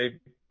 Yeah.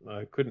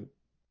 I couldn't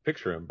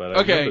picture him, but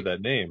I remember Okay,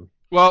 that name.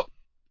 well,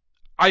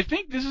 I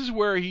think this is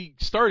where he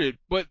started,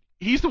 but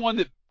he's the one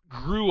that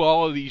grew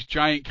all of these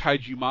giant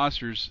kaiju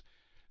monsters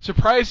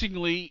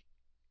surprisingly,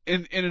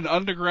 in an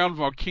underground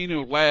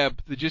volcano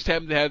lab that just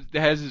happened to have that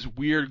has this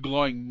weird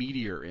glowing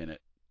meteor in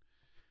it.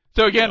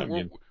 So Well, I again,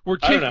 mean, we're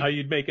I don't know ticking how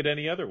you'd make it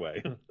any other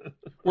way.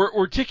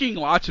 we're ticking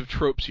lots of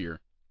tropes here.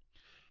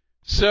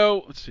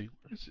 So let's see,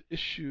 where's the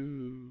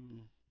issue?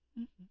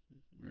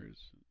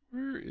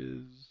 Where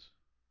is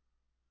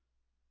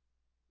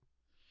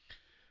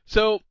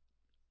so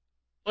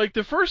like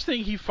the first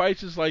thing he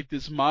fights is like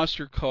this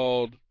monster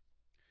called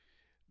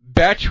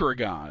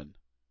Batragon,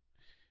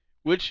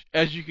 which,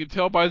 as you can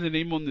tell by the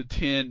name on the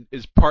tin,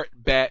 is part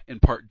bat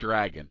and part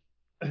dragon.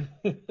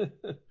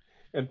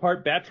 And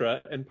part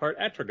Batra and part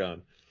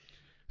Atragon.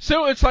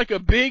 So it's like a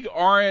big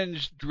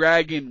orange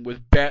dragon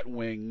with bat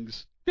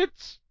wings.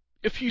 It's,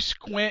 if you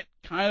squint,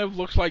 kind of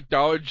looks like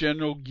Dollar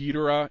General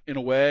Ghidorah in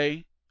a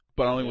way,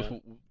 but only Yeah.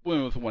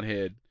 with one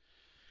head.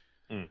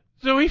 Mm.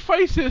 So he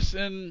fights this,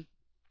 and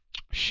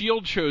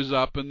Shield shows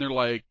up, and they're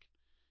like,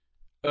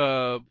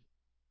 Dr.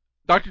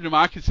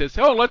 Demaki says,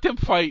 "Oh, let them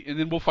fight, and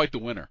then we'll fight the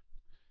winner."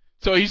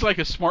 So he's like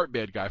a smart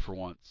bad guy for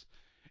once.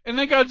 And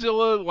then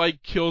Godzilla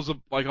like kills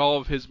like all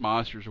of his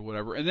monsters or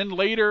whatever. And then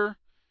later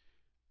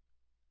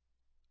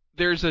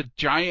there's a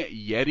giant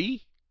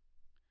yeti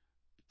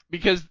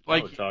because Now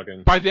like we're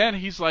talking. by then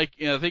he's like,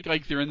 I think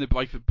like they're in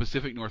the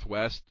Pacific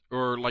Northwest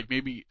or like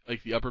maybe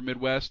like the upper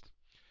Midwest.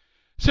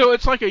 So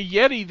it's like a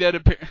yeti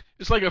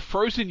it's like a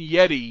frozen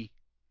yeti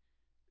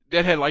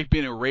that had like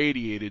been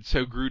irradiated,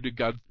 so grew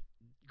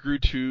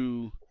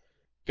to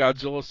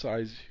Godzilla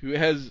size. Who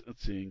has,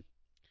 let's see,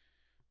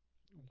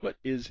 what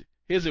is,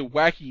 he has a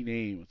wacky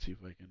name. Let's see if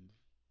I can.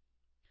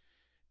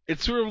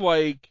 It's sort of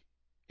like,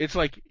 it's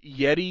like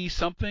Yeti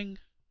something,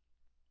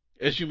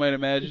 as you might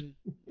imagine.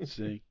 Let's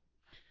see,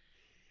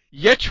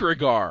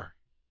 Yetrigar.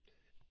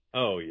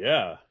 Oh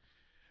yeah,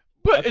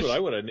 But that's what it's I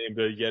would have named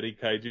a Yeti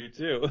kaiju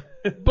too.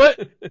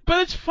 but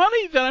but it's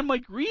funny that I'm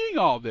like reading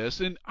all this,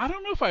 and I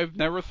don't know if I've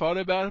never thought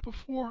about it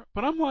before,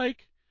 but I'm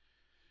like,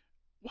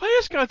 why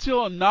is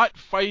Godzilla not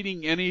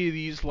fighting any of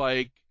these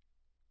like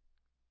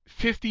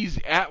 50s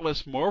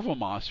Atlas Marvel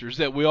monsters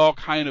that we all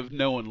kind of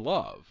know and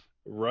love?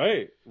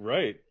 Right,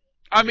 right.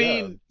 I Yeah,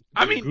 mean,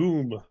 I the mean,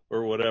 Goom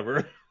or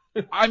whatever.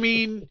 I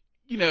mean,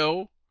 you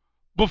know,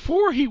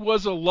 before he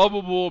was a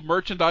lovable,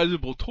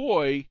 merchandisable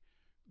toy,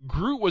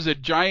 Groot was a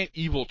giant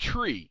evil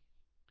tree.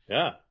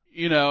 Yeah.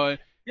 You know,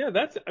 Yeah,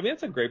 I mean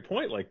that's a great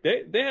point. Like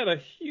they had a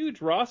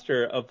huge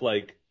roster of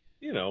like,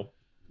 you know,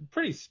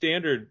 pretty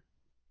standard,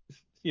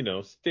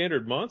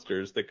 standard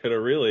monsters that could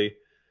have really,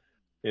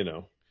 you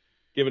know,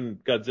 given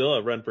Godzilla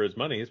a run for his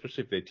money,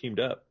 especially if they teamed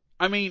up.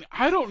 I mean,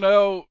 I don't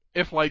know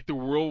if like the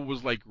world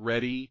was like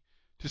ready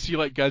to see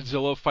like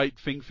Godzilla fight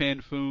Fin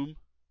Fan Foom.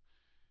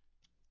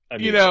 I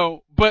You mean,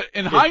 know, but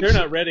in if they're hindsight,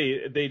 not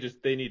ready,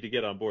 they need to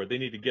get on board. They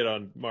need to get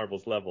on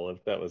Marvel's level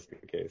if that was the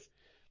case.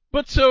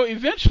 but so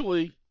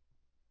eventually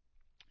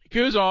it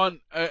goes on.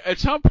 At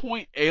some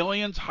point,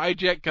 aliens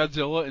hijack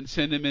Godzilla and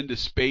send him into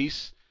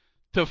space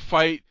to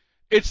fight.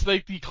 It's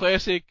like the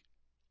classic.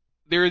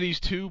 There are these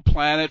two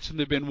planets and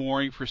they've been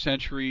warring for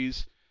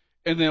centuries,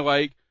 and they're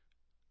like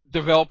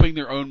developing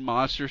their own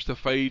monsters to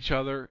fight each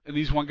other. And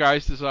these one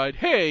guys decide,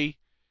 hey,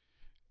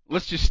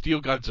 let's just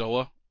steal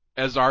Godzilla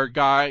as our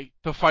guy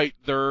to fight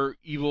their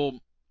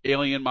evil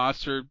alien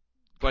monster,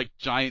 like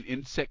giant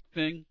insect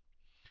thing. Yeah.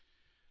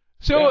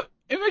 So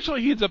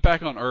eventually he ends up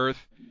back on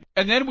Earth,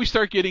 and then we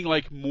start getting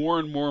like more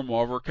and more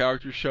Marvel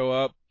characters show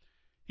up.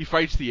 He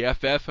fights the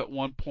FF at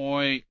one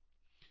point.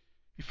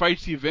 He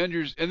fights the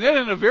Avengers, and then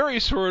in a very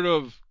sort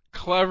of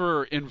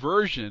clever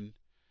inversion,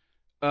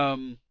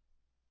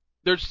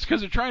 there's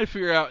because they're trying to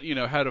figure out,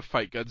 how to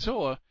fight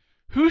Godzilla.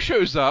 Who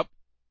shows up?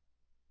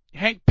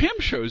 Hank Pym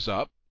shows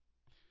up.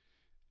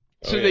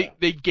 Oh So yeah.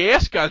 they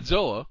gas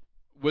Godzilla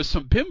with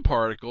some Pym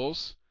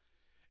particles,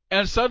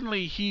 and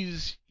suddenly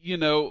he's,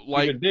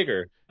 like, Even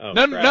bigger. Oh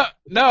no, no, crap.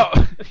 no.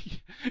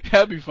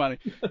 That'd be funny.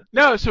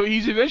 No, so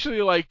he's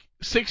eventually like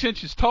 6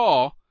 inches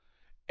tall,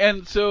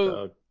 and so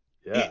Oh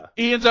he, yeah.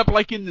 he ends up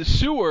like in the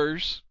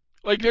sewers.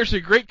 Like there's a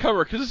great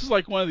cover because this is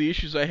like one of the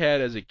issues I had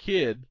as a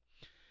kid.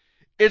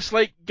 It's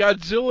like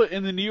Godzilla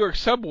in the New York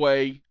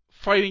subway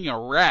fighting a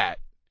rat.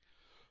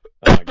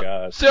 Oh my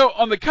God. So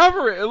on the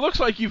cover, it looks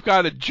like you've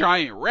got a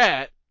giant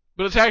rat,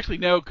 but it's actually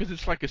no, because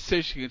it's like a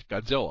 6 inch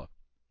Godzilla.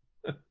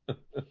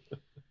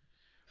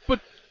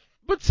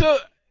 But so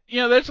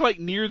that's like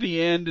near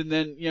the end, and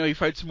then he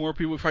fights some more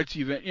people. He fights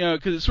the event,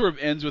 because it sort of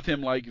ends with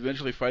him like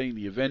eventually fighting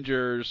the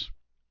Avengers,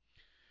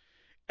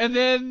 and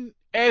then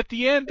at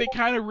the end they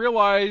kind of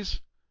realize,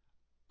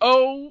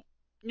 oh,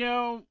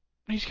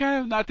 he's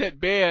kind of not that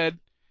bad,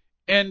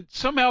 and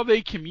somehow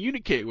they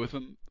communicate with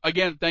him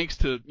again thanks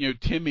to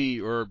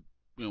Timmy or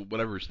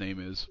whatever his name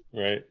is.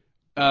 Right.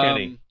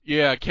 Kenny.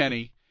 Yeah,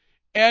 Kenny.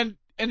 And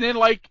then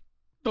like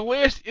the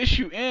last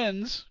issue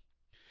ends,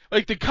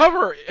 like the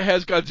cover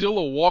has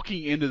Godzilla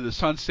walking into the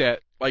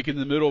sunset like in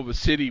the middle of a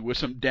city with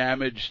some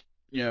damaged,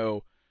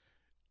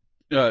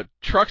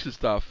 trucks and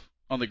stuff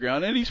on the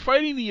ground, and he's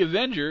fighting the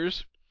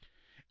Avengers,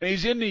 and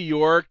he's in New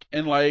York,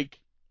 and like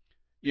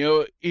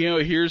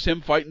here's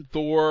him fighting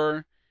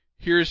Thor,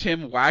 Here's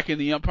him whacking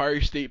the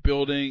Empire State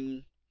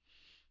Building.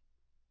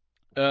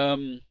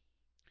 Um,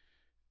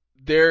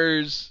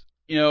 there's,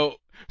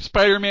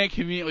 Spider-Man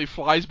conveniently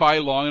flies by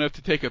long enough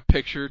to take a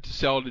picture to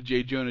sell to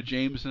J. Jonah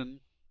Jameson.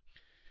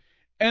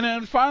 And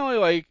then finally,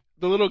 like,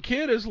 the little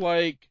kid is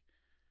like,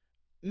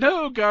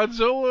 no,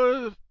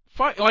 Godzilla,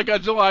 fight. Like,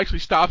 Godzilla actually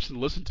stops and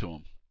listens to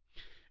him.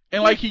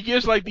 And, like, he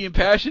gives, like, the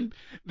impassioned,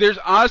 there's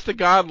honest to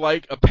God,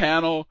 like, a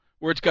panel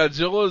where it's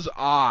Godzilla's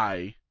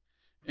eye,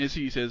 and so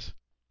he says,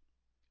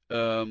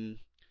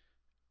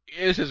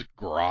 it says,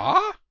 Gra?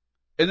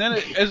 And then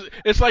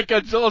it's like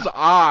Godzilla's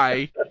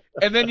eye,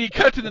 and then you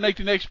cut to the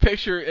next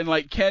picture, and,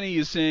 like, Kenny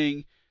is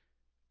saying,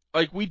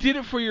 like, we did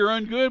it for your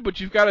own good, but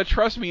you've got to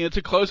trust me. And it's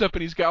a close up,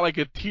 and he's got like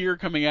a tear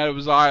coming out of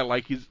his eye,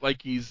 like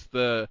he's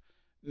the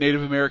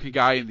Native American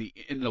guy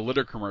in the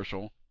litter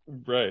commercial.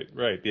 Right.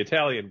 The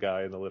Italian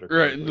guy in the litter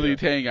Right, commercial. the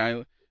Italian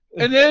guy.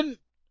 And then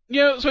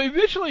so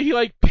eventually he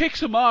like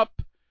picks him up,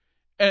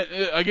 and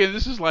again,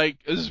 this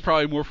is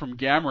probably more from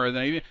Gamera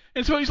than anything.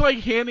 And so he's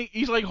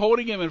like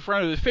holding him in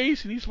front of his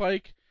face, and he's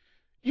like,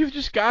 "You've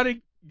just got to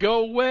go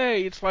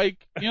away. It's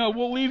like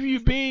we'll leave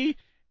you be."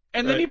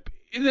 And Right.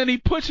 then he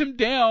puts him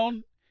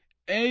down,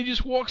 and he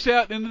just walks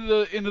out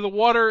into the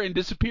water and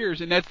disappears,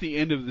 and that's the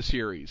end of the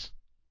series.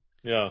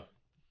 Yeah.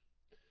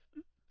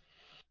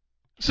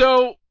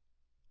 So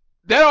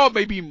that all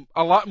may be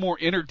a lot more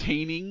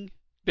entertaining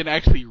than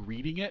actually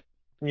reading it.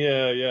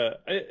 Yeah.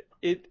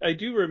 I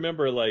do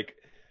remember like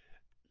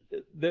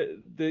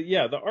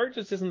the art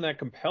just isn't that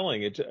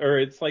compelling.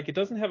 It's like it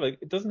doesn't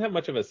have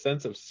much of a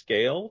sense of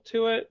scale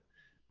to it.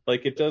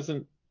 Like it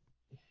doesn't.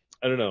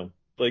 I don't know.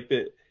 Like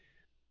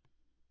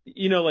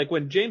like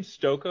when James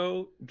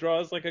Stokoe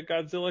draws like a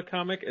Godzilla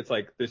comic, it's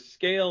like the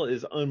scale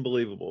is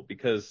unbelievable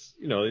because,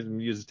 he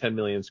uses 10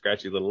 million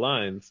scratchy little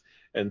lines.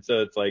 And so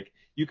it's like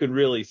you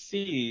really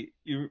see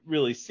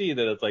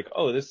that it's like,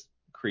 oh, this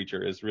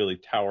creature is really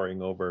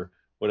towering over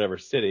whatever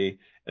city.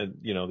 And,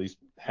 these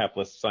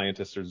hapless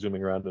scientists are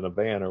zooming around in a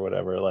van or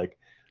whatever. Like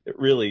it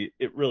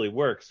really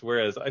works.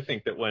 Whereas I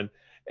think that when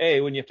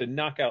you have to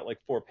knock out like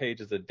 4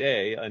 pages a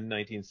day on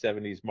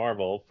 1970s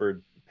Marvel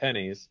for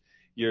pennies,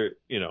 you're,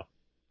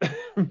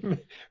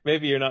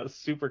 maybe you're not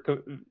super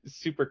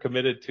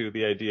committed to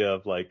the idea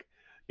of like,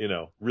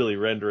 really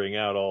rendering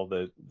out all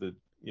the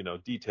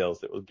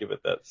details that will give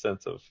it that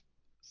sense of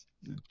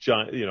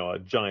giant, a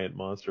giant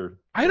monster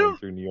I going don't,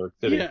 through New York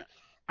City. yeah,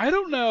 I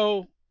don't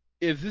know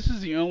if this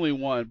is the only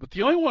one, but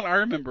the only one I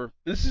remember,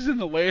 this is in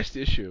the last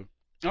issue.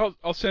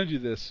 I'll send you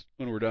this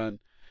when we're done.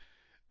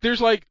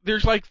 There's like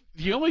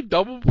the only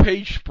double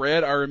page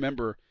spread I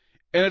remember,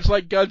 and it's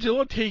like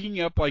Godzilla taking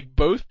up like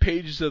both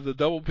pages of the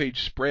double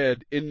page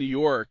spread in New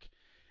York,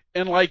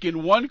 and like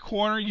in one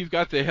corner you've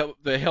got the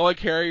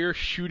helicarrier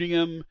shooting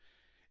him,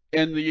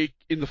 and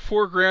in the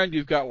foreground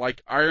you've got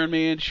like Iron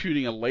Man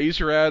shooting a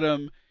laser at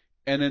him,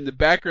 and in the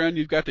background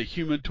you've got the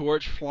Human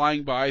Torch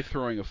flying by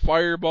throwing a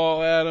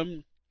fireball at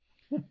him.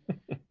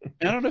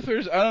 I don't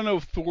know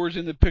if Thor's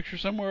in the picture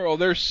somewhere. Oh,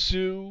 there's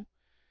Sue.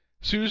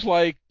 Sue's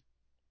like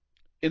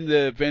in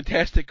the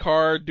Fantastic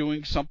Car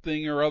doing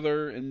something or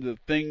other, and the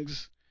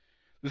thing's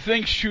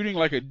shooting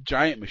like a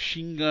giant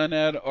machine gun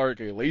at, or like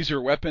a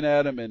laser weapon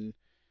at him, and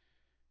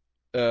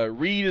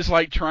Reed is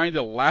like trying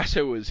to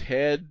lasso his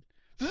head.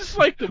 This is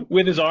like the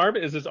With his arm,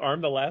 is his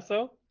arm the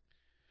lasso?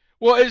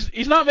 well,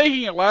 he's not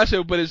making a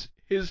lasso, but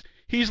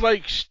he's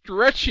like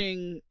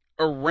stretching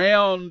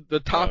around the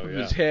top Oh of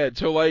his yeah. head,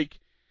 so like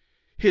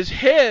his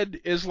head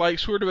is like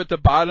sort of at the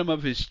bottom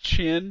of his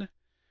chin,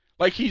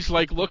 like he's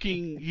like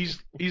looking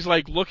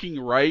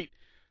right.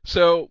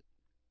 So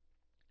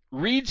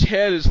Reed's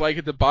head is like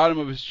at the bottom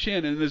of his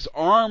chin, and his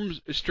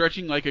arms are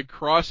stretching like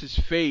across his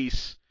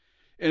face,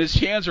 and his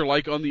hands are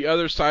like on the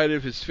other side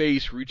of his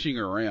face, reaching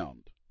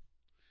around.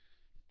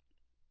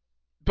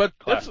 But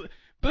that's Classic.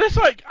 but that's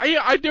like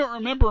I don't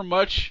remember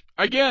much.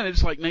 Again,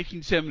 it's like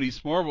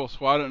 1970s Marvel,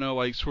 so I don't know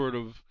like sort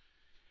of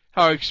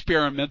how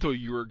experimental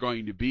you were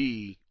going to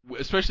be,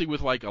 especially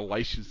with like a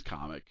licensed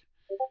comic.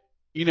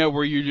 Where Sure,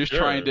 for you're just sure.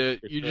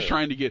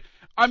 trying to get.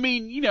 I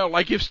mean,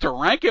 like if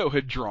Steranko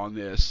had drawn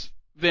this,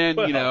 then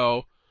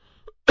Well,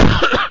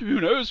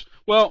 who knows?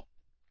 Well,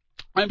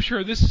 I'm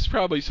sure this is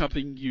probably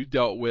something you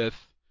dealt with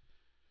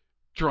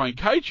drawing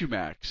Kaiju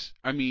Max.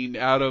 I mean,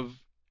 out of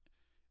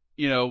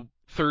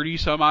 30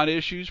 some odd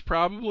issues,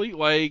 probably.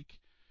 Like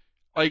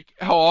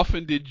how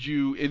often did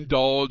you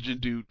indulge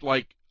and do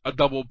like a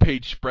double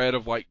page spread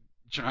of like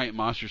giant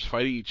monsters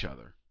fighting each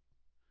other?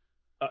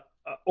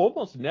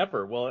 almost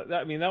never. Well,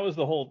 I mean, that was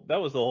the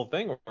whole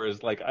thing.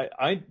 Whereas, like,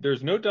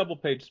 there's no double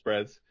page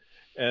spreads,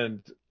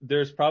 and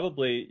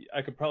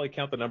I could probably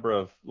count the number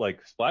of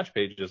like splash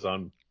pages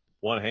on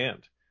one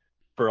hand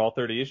for all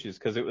 30 issues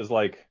because it was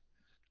like,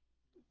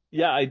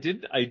 yeah, I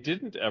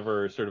didn't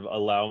ever sort of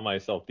allow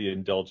myself the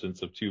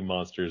indulgence of two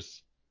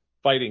monsters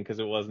fighting because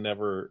it was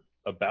never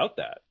about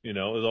that. It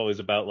was always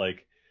about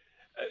like,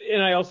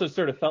 and I also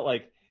sort of felt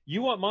like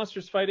you want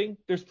monsters fighting.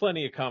 There's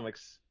plenty of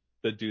comics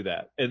that do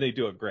that, and they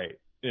do it great.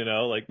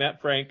 Like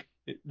Matt Frank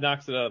It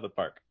knocks it out of the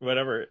park.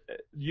 Whatever.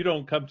 You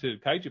don't come to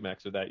Kaiju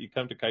Max for that. You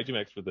come to Kaiju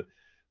Max for the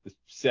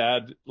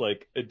sad,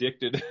 like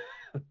addicted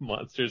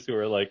monsters who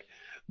are like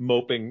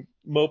moping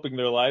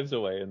their lives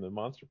away in the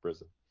monster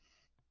prison.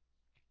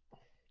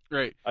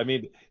 Right. I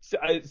mean,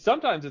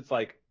 sometimes it's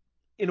like,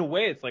 in a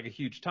way, it's like a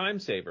huge time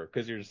saver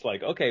because you're just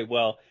like, okay,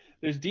 well,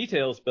 there's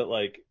details, but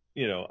like,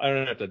 I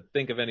don't have to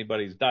think of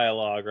anybody's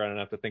dialogue, or I don't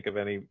have to think of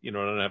any, I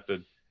don't have to.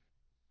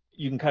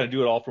 You can kind of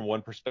do it all from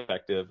one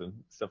perspective and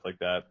stuff like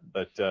that.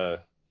 But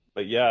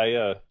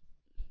yeah,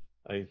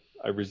 I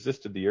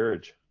resisted the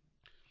urge.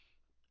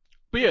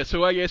 But yeah,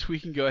 so I guess we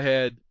can go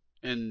ahead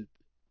and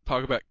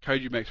talk about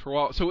Kaiju Max for a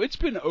while. So it's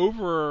been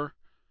over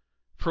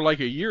for like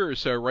a year or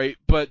so, right?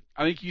 But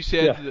I think you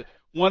said Yeah, that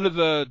one of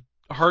the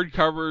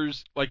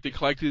hardcovers, like the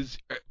collected,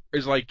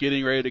 is like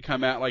getting ready to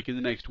come out like in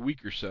the next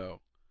week or so.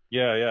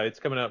 yeah. It's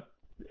coming out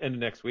end of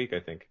next week, I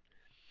think.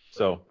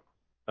 So,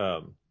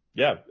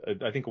 yeah,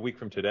 I think a week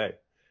from today,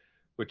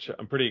 which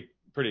I'm pretty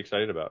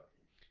excited about.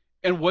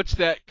 And what's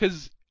that?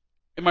 Because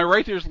am I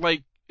right? There's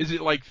like, is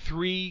it like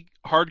three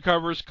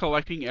hardcovers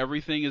collecting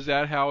everything? Is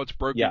that how it's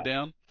broken Yeah,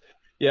 down?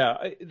 yeah.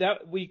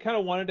 That we kind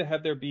of wanted to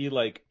have there be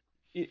like,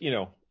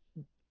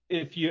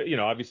 if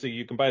obviously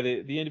you can buy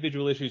the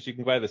individual issues, you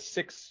can buy the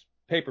 6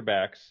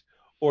 paperbacks,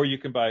 or you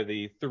can buy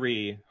the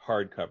 3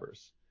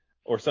 hardcovers,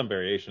 or some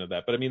variation of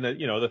that. But I mean,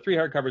 the 3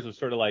 hardcovers was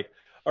sort of like,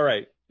 all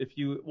right, if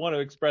you want to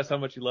express how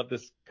much you love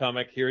this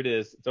comic, here it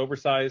is. It's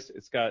oversized.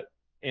 It's got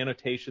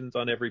annotations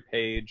on every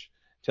page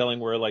telling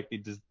where like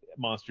the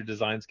monster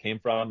designs came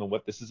from and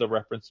what this is a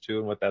reference to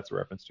and what that's a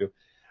reference to.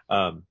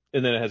 And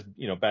then it has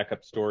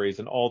backup stories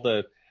and all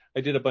the.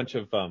 I did a bunch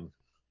of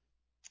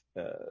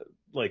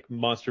like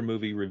monster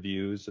movie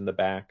reviews in the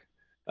back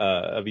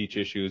of each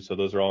issue, so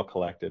those are all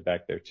collected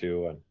back there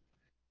too. And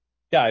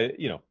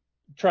yeah,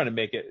 trying to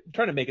make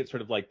it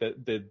sort of like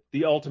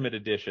the ultimate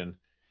edition.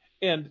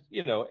 And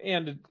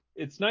and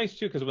it's nice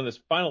too because when this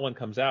final one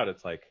comes out,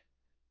 it's like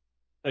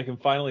I can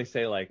finally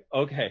say like,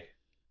 okay,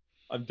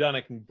 I'm done.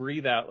 I can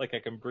breathe out. Like I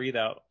can breathe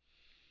out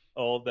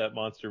all of that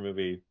monster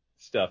movie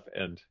stuff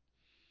and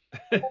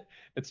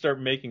and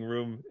start making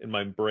room in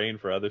my brain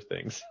for other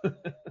things.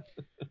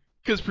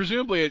 Because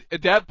presumably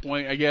at that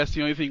point, I guess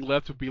the only thing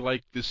left would be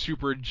like the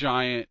super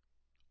giant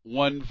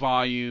one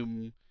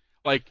volume,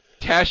 like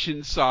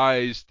Taschen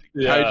sized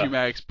Kaiju Yeah.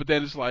 Max. But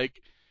then it's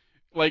like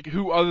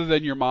who other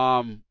than your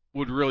mom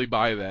would really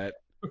buy that?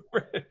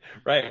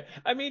 Right.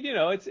 I mean,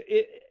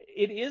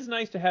 it is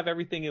nice to have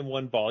everything in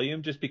one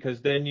volume just because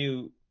then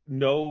you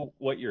know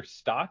what your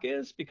stock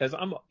is because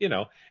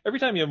every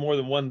time you have more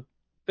than one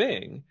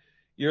thing,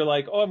 you're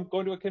like, "Oh, I'm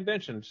going to a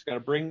convention, just got to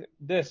bring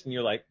this." And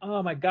you're like,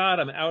 "Oh my God,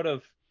 I'm out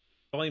of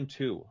volume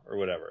 2 or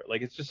whatever."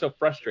 Like it's just so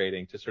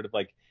frustrating to sort of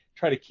like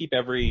try to keep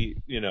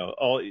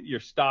all your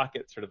stock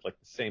at sort of like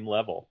the same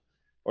level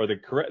or the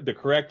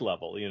correct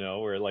level,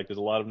 where like there's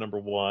a lot of number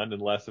 1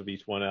 and less of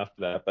each one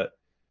after that.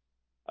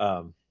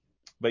 Um,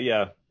 but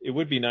yeah, it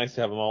would be nice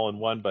to have them all in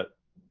one. But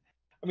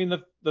I mean,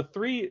 the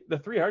three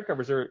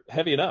hardcovers are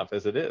heavy enough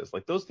as it is.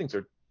 Like those things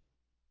are,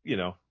 you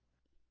know,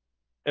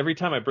 every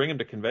time I bring them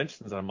to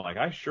conventions, I'm like,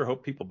 I sure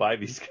hope people buy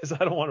these because I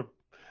don't want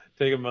to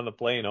take them on the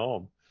plane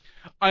home.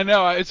 I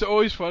know it's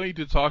always funny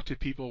to talk to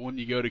people when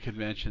you go to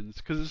conventions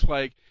because it's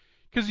like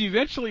because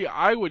eventually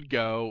I would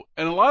go,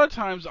 and a lot of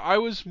times I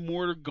was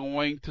more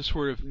going to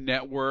sort of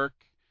network,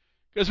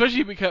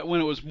 especially because when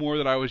it was more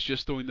that I was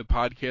just doing the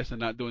podcast and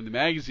not doing the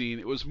magazine,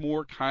 it was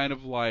more kind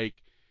of like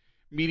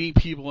meeting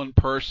people in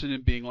person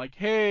and being like,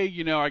 hey,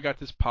 I got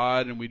this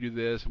pod and we do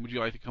this, and would you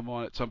like to come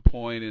on at some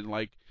point and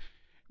like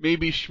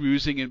maybe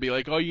schmoozing and be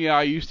like, oh yeah,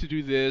 I used to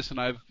do this and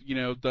I've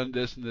done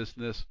this and this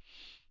and this.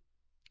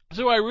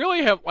 So I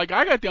really have like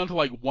I got down to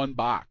like one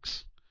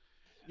box.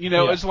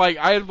 Yeah, It's like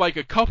I had like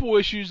a couple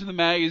issues in the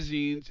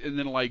magazines and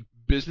then like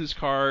business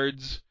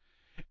cards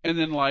and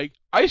then like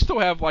I still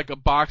have like a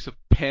box of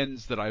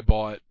pens that I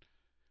bought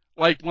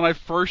like when I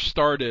first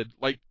started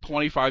like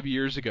 25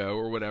 years ago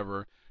or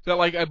whatever. That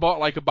like I bought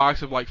like a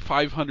box of like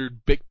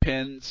 500 Bic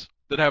pens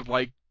that have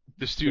like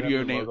the they have studio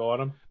your name. logo on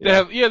them. They Yeah,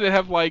 have yeah, they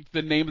have like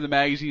the name of the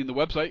magazine and the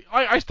website.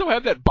 I still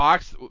have that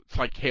box. It's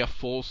like half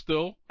full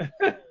still.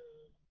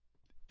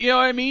 You know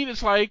what I mean?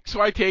 It's like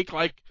so I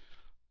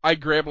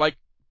grab like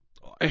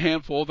a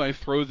handful and I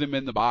throw them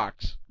in the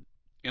box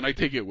and I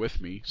take it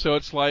with me. So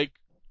it's like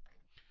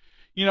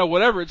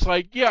whatever. It's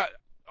like yeah,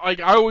 like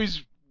I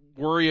always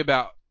worry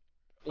about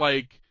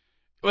like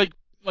like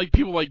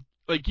people like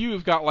you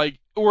have got like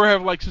or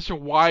have like such a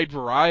wide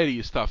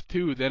variety of stuff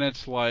too. Then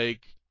it's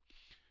like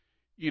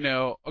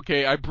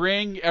okay, I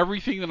bring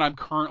everything that I'm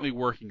currently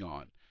working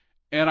on.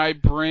 And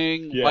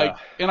yeah,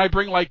 I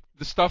bring like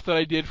the stuff that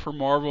I did for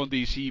Marvel and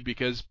DC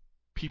because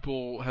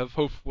people have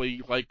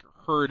hopefully like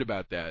heard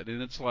about that.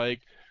 And it's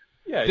like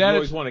yeah. You then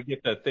always it's want to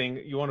get that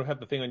thing. You want to have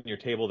the thing on your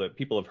table that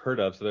people have heard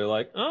of, so they're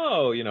like,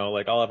 oh,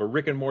 like I'll have a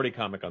Rick and Morty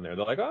comic on there.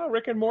 They're like, oh,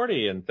 Rick and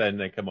Morty, and then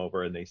they come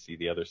over and they see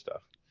the other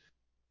stuff.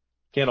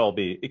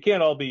 It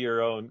can't all be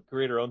your own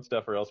create our own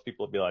stuff, or else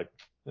people will be like,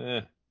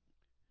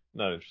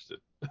 not interested.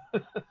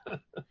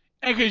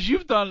 And because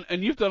you've done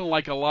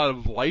like a lot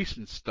of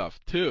licensed stuff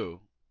too.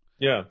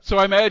 Yeah. So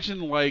I imagine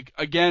like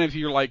again if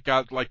you're like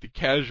got like the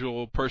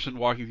casual person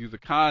walking through the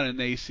con and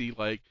they see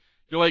like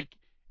you're like,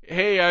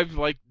 hey, I've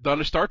like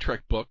done a Star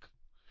Trek book.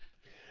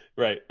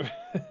 Right.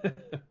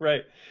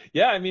 Right.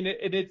 Yeah, I mean,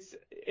 and it's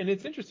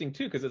interesting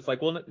too because it's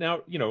like, well,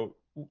 now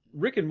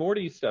Rick and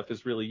Morty stuff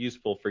is really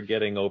useful for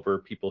getting over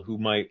people who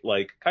might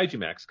like Kaiju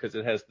Max because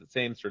it has the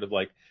same sort of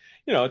like,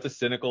 it's a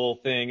cynical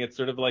thing. It's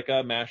sort of like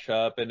a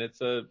mashup, and it's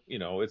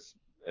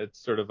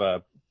sort of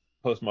a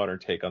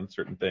postmodern take on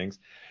certain things,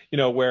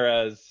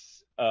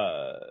 whereas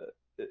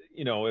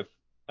if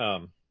I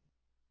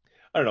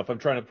don't know if I'm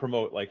trying to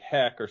promote like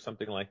Heck or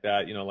something like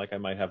that, like I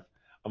might have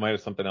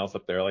something else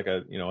up there, like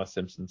a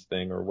Simpsons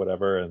thing or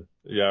whatever, and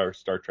yeah, or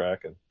Star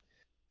Trek, and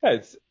yeah,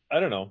 it's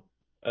I don't know,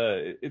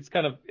 it's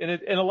kind of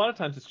and a lot of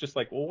times it's just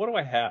like, well, what do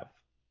I have?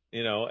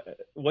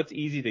 What's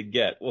easy to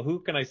get? Well, who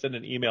can I send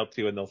an email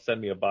to and they'll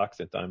send me a box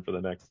in time for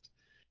the next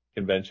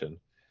convention?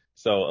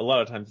 So a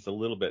lot of times it's a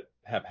little bit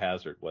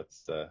haphazard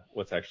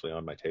what's actually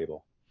on my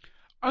table.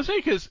 I'm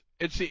saying because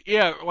it's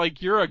yeah,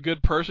 like you're a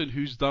good person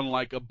who's done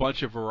like a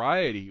bunch of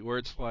variety where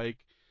it's like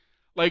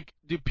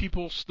do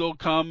people still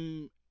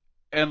come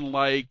and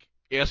like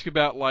ask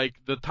about like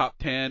the top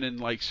 10 and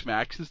like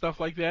smacks and stuff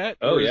like that,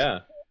 Oh or is yeah.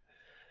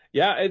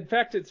 Yeah, in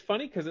fact, it's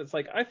funny because it's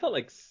like I felt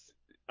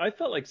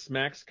like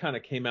Smacks kind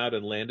of came out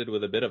and landed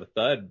with a bit of a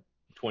thud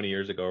 20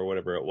 years ago or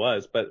whatever it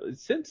was. But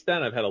since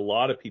then, I've had a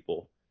lot of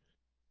people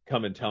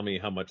come and tell me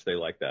how much they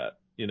like that,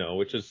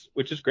 which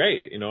is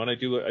great, and I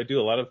do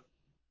a lot of,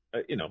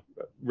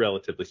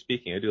 relatively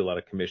speaking, I do a lot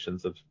of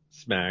commissions of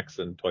Smacks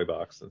and Toy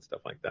Box and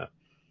stuff like that.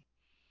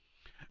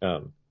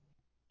 Um,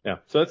 yeah,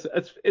 so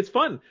it's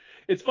fun.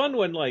 It's fun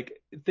when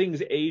like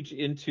things age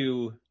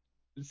into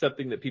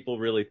something that people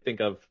really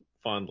think of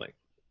fondly,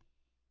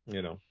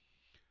 you know.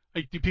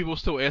 like do people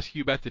still ask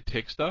you about the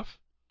tick stuff?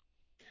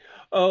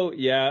 Oh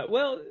yeah.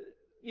 Well,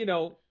 you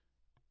know,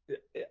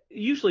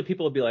 usually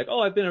people will be like, "Oh,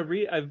 I've been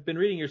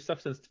reading your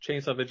stuff since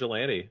Chainsaw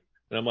Vigilante,"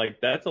 and I'm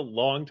like, "That's a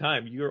long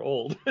time. You're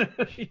old."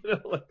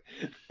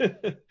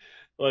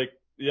 Like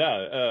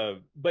yeah.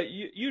 But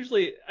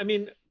usually, I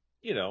mean,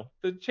 the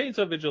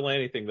Chainsaw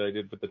Vigilante thing that I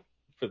did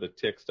for the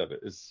tick stuff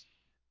is,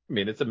 I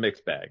mean, it's a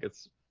mixed bag.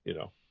 It's you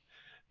know,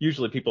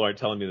 usually people aren't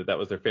telling me that that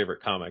was their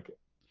favorite comic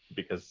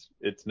because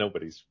it's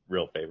nobody's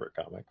real favorite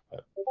comic,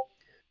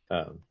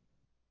 um,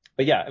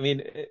 but yeah, I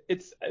mean,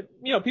 it's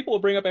people will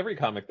bring up every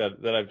comic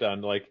that I've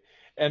done, like,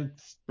 and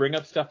bring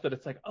up stuff that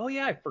it's like, oh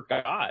yeah, I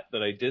forgot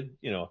that I did,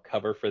 a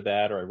cover for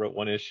that, or I wrote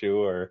one issue,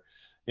 or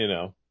you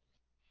know,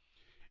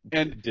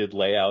 And did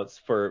layouts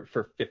for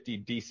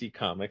 50 DC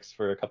comics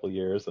for a couple of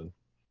years, and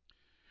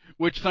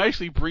which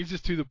nicely brings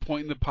us to the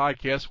point in the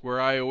podcast where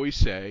I always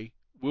say,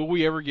 will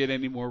we ever get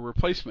any more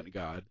replacement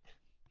God?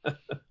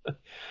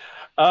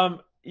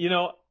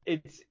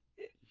 it's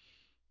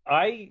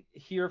I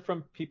hear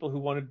from people who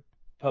want to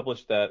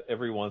publish that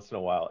every once in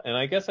a while, and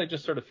I guess I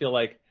just sort of feel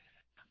like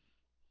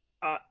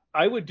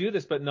I would do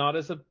this, but not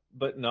as a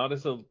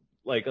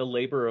like a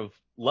labor of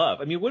love.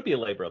 I mean, it would be a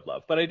labor of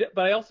love, but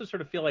I also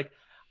sort of feel like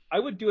I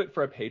would do it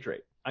for a page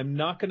rate. I'm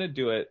not going to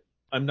do it.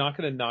 I'm not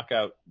going to knock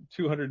out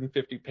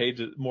 250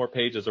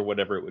 pages or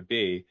whatever it would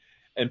be,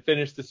 and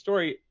finish the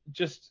story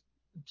just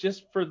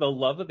for the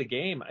love of the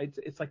game.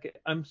 It's like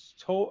I'm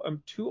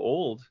too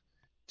old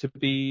to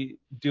be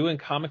doing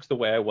comics the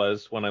way I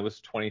was when I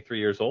was 23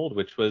 years old,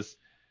 which was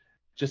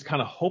just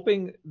kind of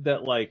hoping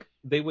that like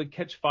they would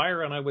catch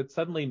fire and I would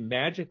suddenly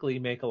magically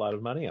make a lot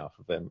of money off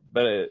of them.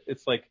 But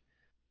it's like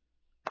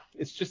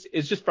it's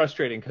just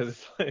frustrating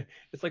because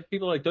it's like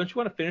people are like, don't you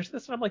want to finish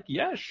this? And I'm like,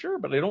 yeah, sure,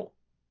 but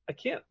I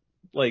can't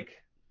like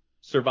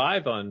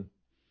survive on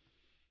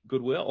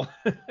goodwill.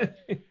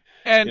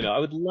 And I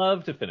would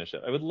love to finish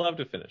it. I would love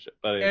to finish it,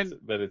 but it's and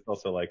but it's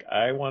also like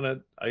I want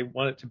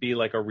it to be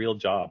like a real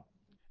job.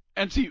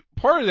 and see,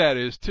 part of that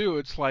is too.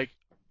 It's like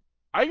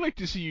I like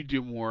to see you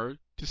do more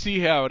to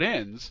see how it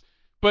ends,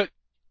 but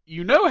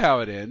you know how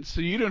it ends, so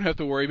you don't have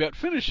to worry about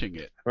finishing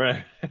it.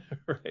 Right.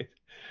 Right.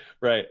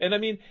 Right. And I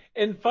mean,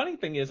 and funny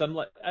thing is,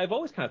 I've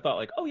always kind of thought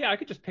like, oh yeah, I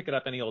could just pick it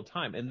up any old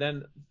time. And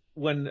then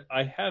when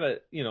I had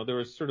there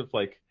was sort of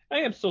like, I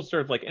am still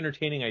sort of like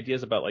entertaining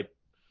ideas about like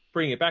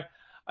bringing it back.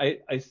 I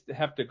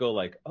have to go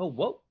like, oh,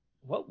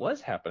 what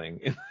was happening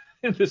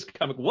in this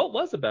comic? What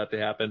was about to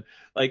happen?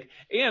 Like,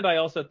 and I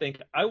also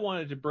think I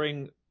wanted to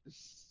bring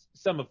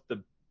some of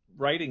the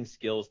writing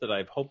skills that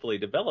I've hopefully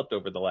developed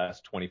over the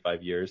last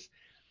 25 years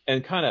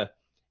and kind of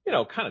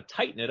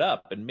tighten it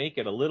up and make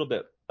it a little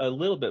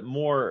bit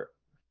more.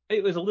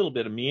 It was a little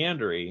bit of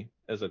meandery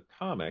as a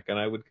comic, and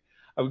I would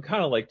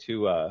kind of like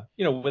to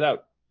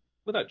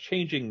without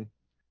changing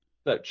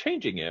without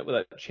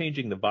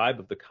changing the vibe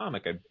of the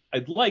comic.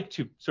 I'd like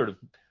to sort of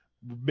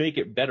make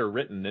it better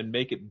written and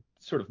make it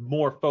sort of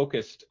more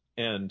focused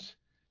and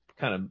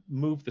kind of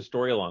move the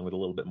story along with a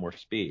little bit more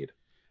speed.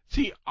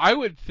 See, I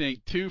would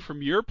think too,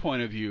 from your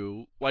point of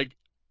view, like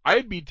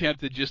I'd be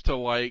tempted just to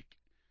like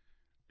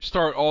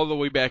start all the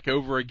way back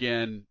over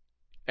again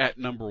at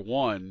number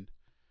one,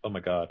 Oh my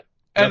God.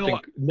 and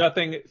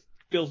Nothing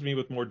fills me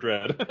with more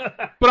dread.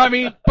 But I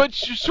mean,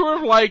 but you sort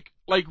of like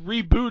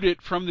reboot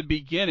it from the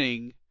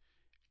beginning,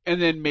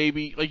 and then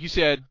maybe, like you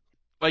said,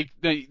 like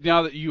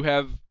now that you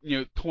have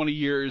 20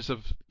 years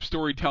of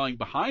storytelling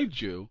behind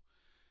you,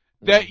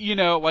 that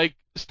like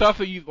stuff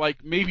that you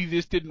like, maybe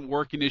this didn't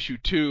work in issue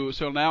 2,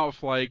 so now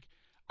if like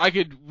I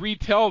could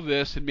retell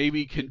this and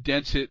maybe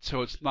condense it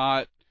so it's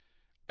not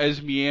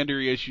as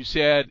meandering as you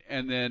said,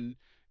 and then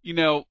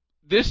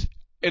this,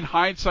 in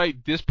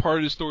hindsight, this part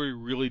of the story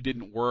really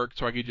didn't work,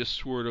 so I could just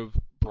sort of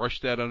brush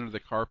that under the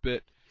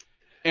carpet.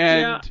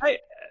 Yeah, And I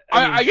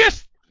I mean,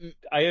 guess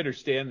I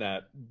understand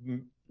that,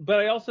 but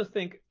I also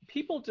think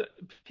people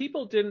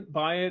didn't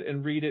buy it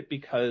and read it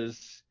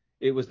because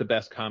it was the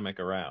best comic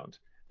around.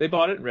 They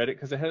bought it and read it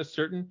because it had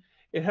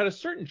a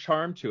certain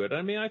charm to it.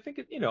 I mean, I think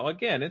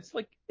again, it's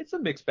like it's a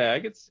mixed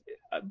bag.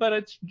 But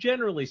it's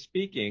generally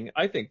speaking,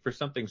 I think for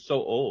something so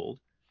old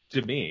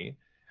to me,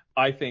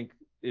 I think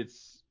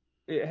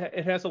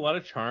it has a lot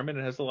of charm and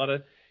it has a lot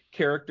of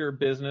character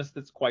business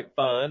that's quite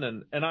fun,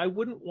 and I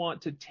wouldn't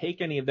want to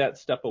take any of that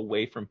stuff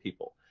away from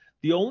people.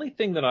 The only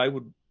thing that I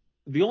would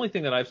the only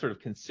thing that I've sort of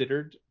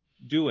considered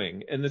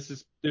doing, and there's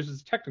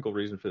this technical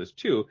reason for this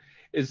too,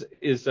 is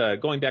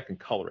going back and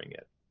coloring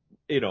it.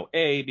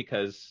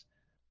 Because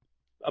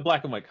a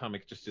black and white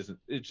comic just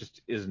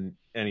isn't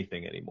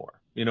anything anymore.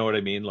 You know what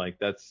I mean? Like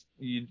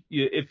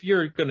if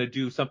you're going to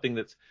do something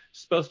that's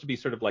supposed to be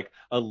sort of like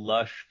a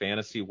lush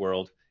fantasy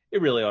world,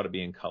 it really ought to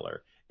be in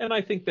color. And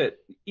I think that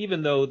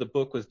even though the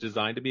book was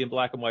designed to be in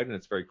black and white and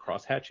it's very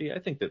crosshatchy, I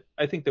think that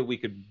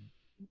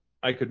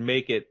I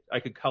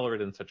could color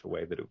it in such a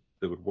way that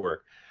would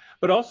work.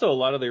 But also a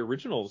lot of the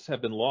originals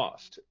have been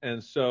lost,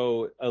 and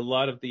so a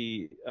lot of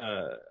the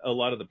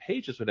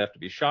pages would have to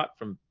be shot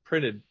from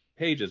printed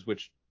pages,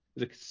 which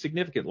is a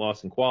significant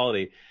loss in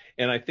quality.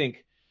 And I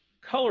think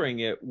coloring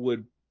it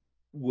would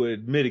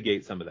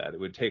mitigate some of that. It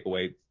would take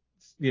away,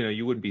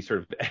 you wouldn't be sort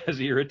of as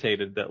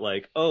irritated that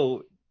like,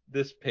 oh,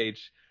 this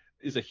page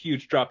is a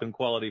huge drop in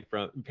quality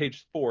from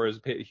page 4 is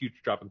a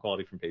huge drop in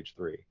quality from page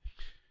 3.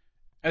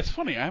 that's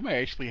funny. I might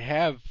actually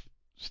have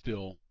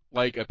still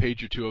like a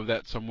page or two of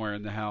that somewhere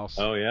in the house.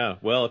 Oh yeah.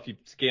 Well, if you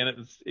scan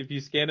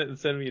it and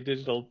send me a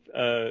digital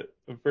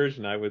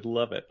version, I would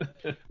love it.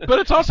 But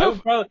it's I also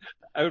would probably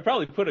I would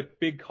probably put a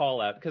big call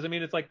out because I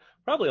mean it's like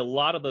probably a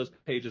lot of those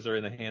pages are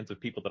in the hands of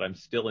people that I'm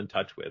still in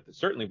touch with,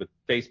 certainly with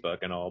Facebook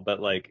and all, but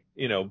like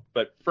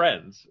but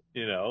friends,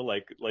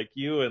 like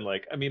you and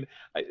like I mean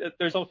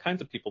there's all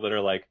kinds of people that are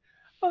like,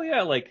 oh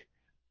yeah, like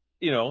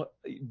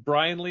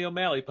Brian Lee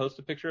O'Malley posts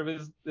a picture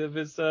of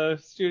his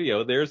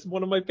studio. There's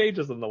one of my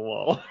pages on the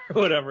wall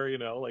or whatever.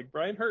 Like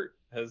Brian Hurt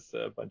has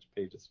a bunch of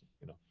pages.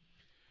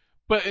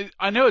 But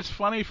I know it's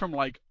funny from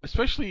like,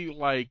 especially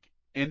like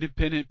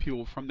independent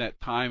people from that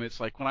time. It's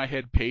like when I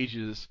had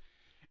pages,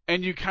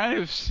 and you kind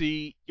of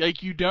see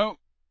like you don't.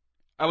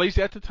 At least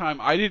at the time,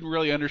 I didn't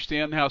really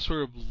understand how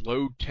sort of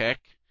low tech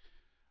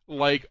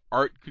like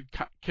art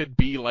could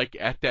be like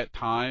at that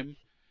time.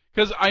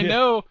 Yeah.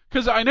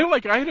 Because I know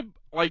like I had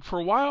like for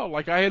a while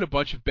like I had a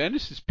bunch of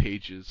Bendis's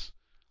pages,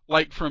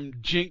 like from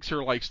Jinx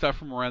or like stuff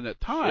from around that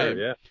Sure. time,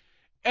 Yeah.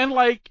 and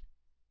like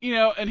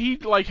and he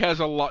like has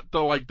a lot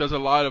though, like does a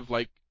lot of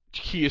like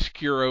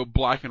chiaroscuro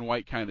black and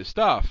white kind of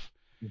stuff,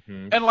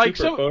 and like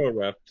Super some, photo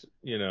repped.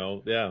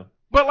 Yeah.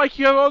 but like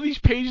you have all these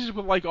pages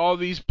with like all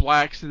these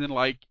blacks and then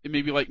like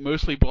maybe like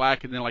mostly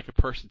black and then like a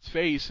person's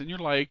face, and you're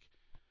like,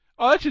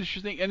 oh, that's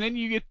interesting, and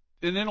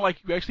then like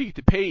you actually get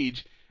the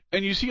page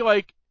and you see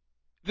like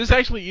this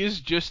actually is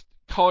just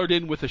colored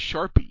in with a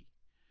Sharpie.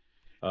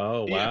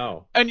 Oh Yeah.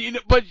 wow. And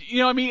but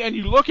what I mean, and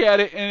you look at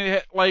it,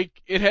 and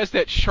it has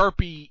that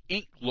Sharpie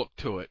ink look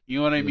to it. You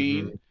know what I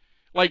mean? hmm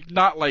Like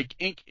not like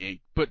ink,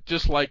 but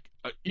just like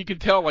you can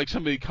tell like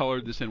somebody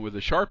colored this in with a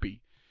Sharpie.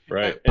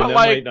 Right. And But that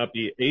might like not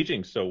be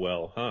aging so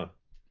well, huh?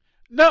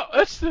 no,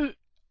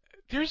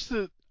 there's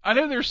the I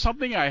know there's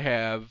something I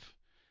have.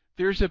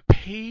 There's a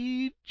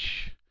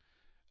page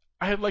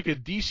I have like a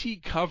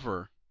DC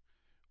cover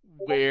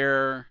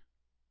where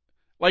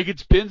like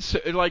it's been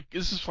like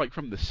this is like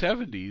from the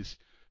 70s,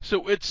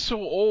 so it's so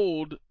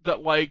old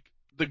that like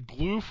the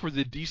glue for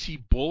the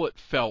DC bullet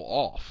fell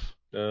off.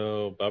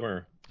 Oh,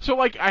 bummer. So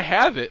like I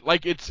have it,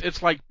 like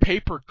it's like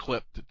paper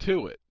clipped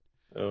to it.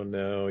 Oh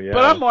no. But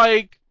Yeah.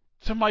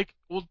 I'm like,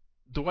 well,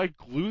 do I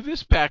glue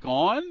this back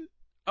on?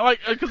 I'm like,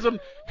 because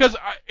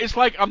it's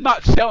like I'm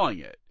not selling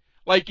it.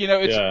 Like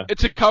Yeah.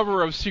 it's a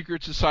cover of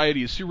Secret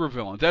Society of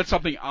Supervillains. That's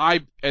something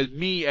I as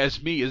me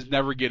is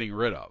never getting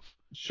rid of.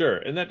 Sure.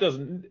 And that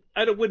doesn't.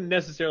 Wouldn't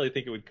necessarily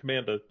think it would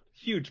command a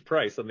huge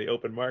price on the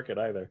open market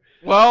either.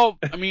 Well,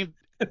 I mean,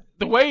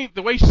 the way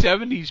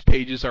 70s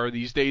pages are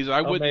these days, I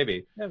Oh, wouldn't.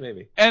 maybe. Yeah,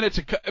 maybe. And it's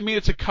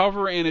a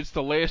cover, and it's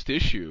the last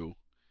issue,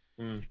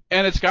 Mm.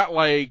 and it's got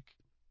like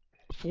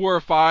 4 or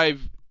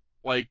 5,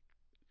 like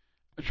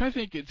I'm trying to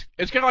think.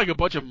 It's got like a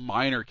bunch of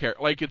minor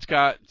characters. Like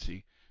let's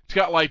see, it's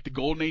got like the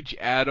Golden Age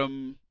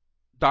Atom,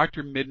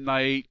 Doctor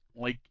Midnight,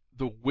 like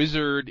the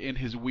Wizard in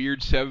his weird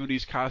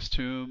 70s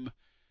costume,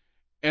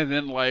 and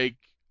then like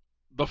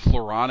the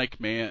Floronic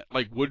Man,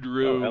 like Oh, hell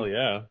Woodrue,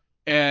 yeah.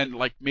 and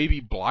like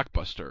maybe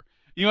Blockbuster.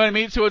 You know what I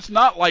mean? So it's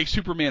not like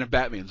Superman and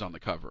Batman's on the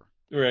cover.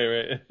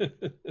 Right.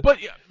 But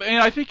and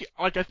I think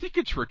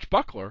it's Rich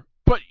Buckler.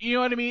 But you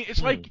know what I mean? It's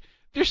Hmm. like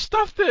there's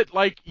stuff that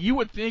like you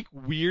would think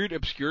weird,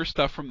 obscure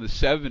stuff from the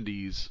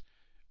 '70s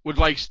would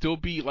like still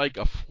be like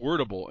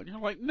affordable, and you're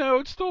like, no,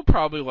 it's still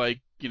probably like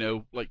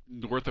like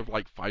north of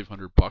like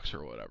 $500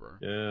 or whatever.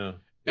 Yeah.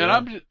 And Yeah.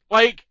 I'm just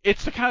like,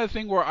 it's the kind of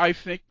thing where I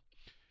think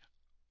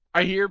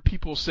I hear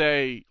people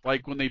say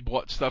like when they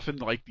bought stuff in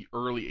like the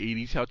early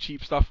 '80s how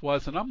cheap stuff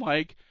was, and I'm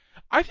like,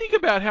 I think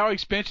about how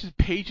expensive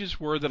pages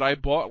were that I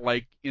bought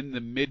like in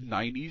the mid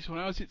 '90s when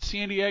I was at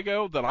San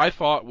Diego that I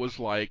thought was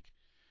like,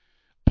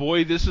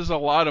 boy, this is a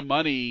lot of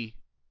money,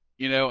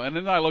 and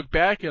then I look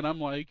back and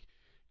I'm like,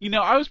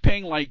 I was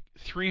paying like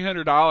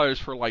 $300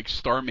 for like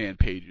Starman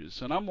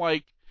pages, and I'm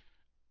like,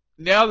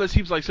 now that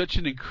seems like such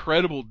an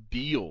incredible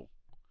deal.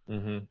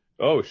 Hmm.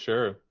 Oh,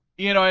 sure.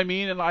 You know what I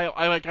mean? And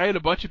I had a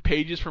bunch of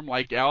pages from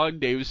like Alan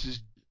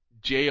Davis's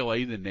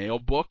JLA the Nail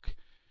book,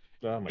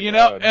 Oh my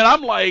God. and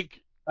I'm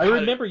like, I God,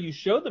 remember you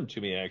showed them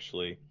to me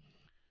actually.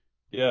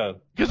 Yeah.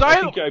 because I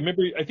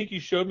remember I think you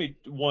showed me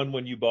one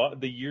when you bought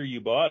the year you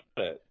bought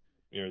it.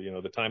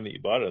 The time that you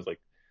bought it. I was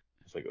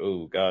like,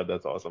 "Oh God,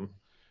 that's awesome."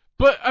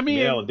 but I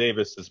mean, Alan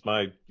Davis is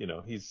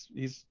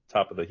he's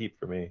top of the heap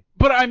for me.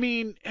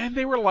 and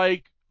they were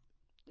like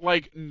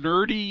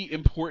nerdy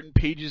important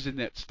pages in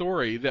that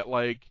story that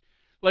like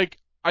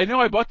I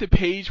know I bought the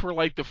page where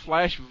like the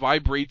Flash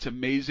vibrates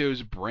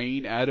Amazo's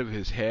brain out of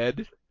his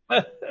head.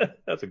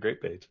 That's a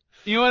great page.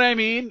 You know what I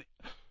mean?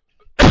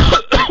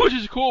 Which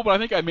is cool, but I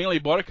think I mainly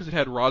bought it because it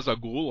had Ra's al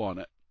Ghul on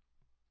it.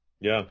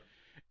 Yeah.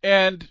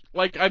 And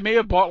like I may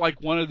have bought like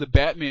one of the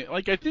Batman.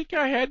 Like I think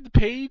I had the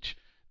page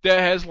that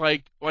has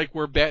like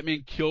where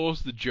Batman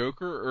kills the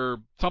Joker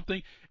or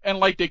something, and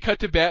like they cut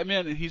to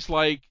Batman and he's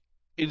like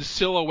in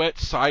silhouette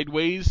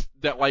sideways.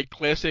 That like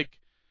classic,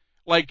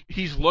 like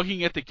he's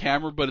looking at the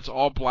camera, but it's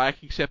all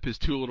black except his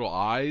two little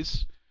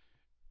eyes.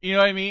 You know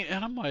what I mean?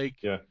 And I'm like,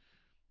 Yeah.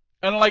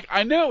 and like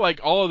I know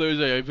like all of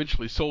those I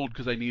eventually sold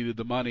because I needed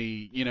the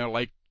money.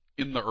 Like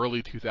in the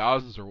early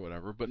 2000s or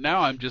whatever. But now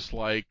I'm just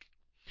like,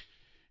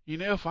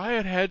 if I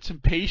had had some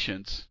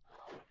patience,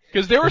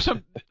 because there were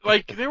some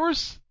like there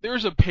was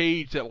a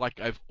page that like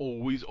I've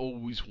always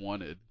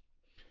wanted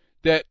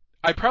that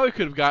I probably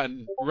could have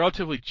gotten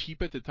relatively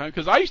cheap at the time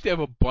because I used to have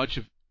a bunch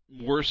of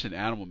Morrison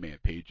and Animal Man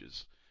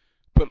pages,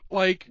 but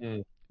like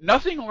Mm.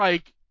 nothing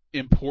like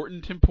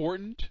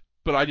important,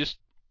 but I just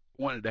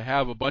wanted to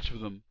have a bunch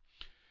of them.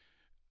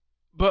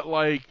 But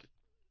like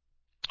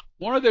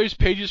one of those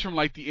pages from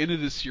like the end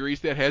of the series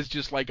that has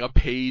just like a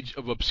page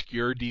of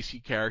obscure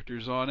DC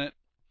characters on it,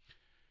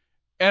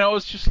 and I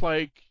was just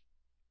like,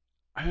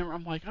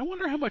 I'm like, I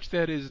wonder how much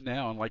that is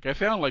now. And like, I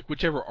found like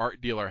whichever art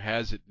dealer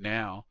has it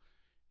now,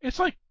 it's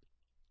like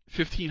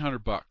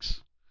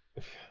 $1,500.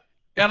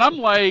 And I'm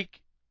like,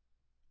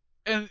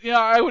 and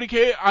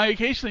I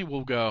occasionally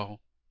will go,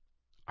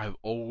 I've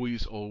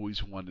always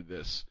wanted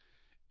this.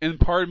 And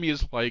part of me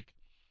is like,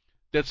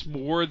 that's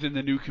more than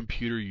the new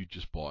computer you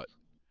just bought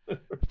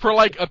for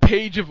like a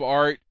page of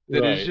art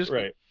that is Right, just.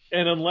 right.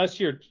 And unless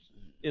you're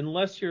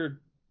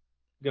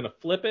gonna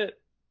flip it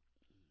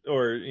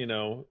or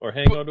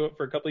hang But on to it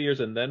for a couple of years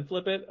and then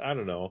flip it, I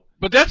don't know.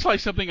 but that's like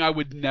something I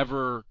would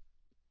never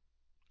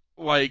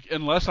like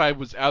unless I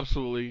was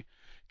absolutely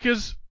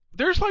because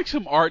there's like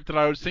some art that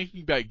I was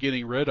thinking about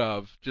getting rid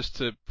of just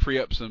to free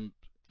up some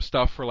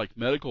stuff for like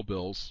medical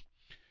bills,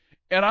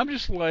 and I'm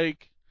just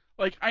like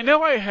I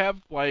know I have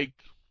like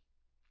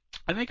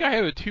I think I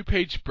have a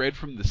 2-page spread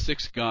from the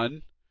Sixth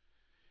Gun,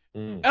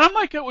 Mm. and I'm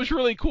like it was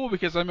really cool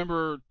because I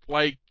remember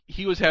like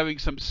he was having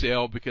some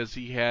sale because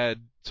he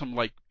had some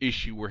like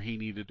issue where he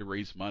needed to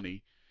raise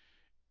money.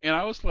 And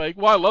I was like,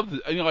 well, I love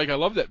like I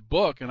love that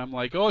book, and I'm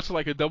like, oh, it's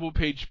like a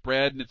double-page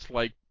spread, and it's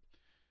like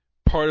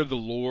part of the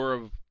lore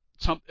of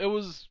some. It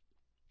was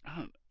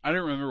I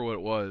don't remember what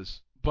it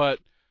was, but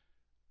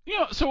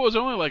so it was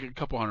only like a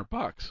couple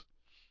 $100.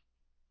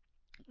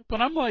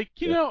 But I'm like,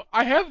 Yeah.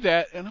 I have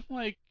that, and I'm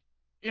like,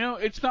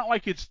 it's not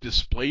like it's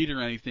displayed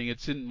or anything.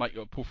 It's in like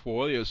a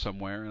portfolio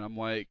somewhere, and I'm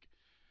like,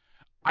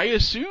 I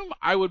assume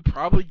I would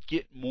probably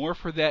get more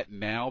for that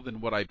now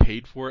than what I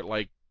paid for it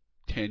like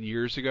 10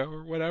 years ago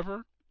or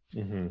whatever.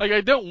 Hmm. Like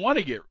I don't want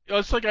to get.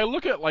 It's like I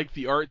look at like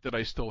the art that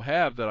I still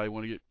have that I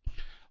want to get.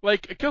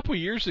 Like a couple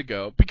years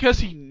ago, because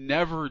he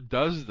never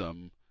does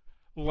them.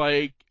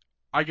 Like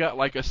I got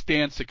like a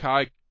Stan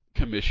Sakai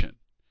commission.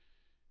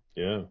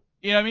 Yeah.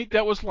 You know what I mean?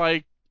 That was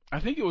like I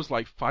think it was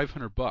like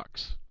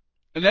 $500,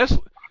 and that's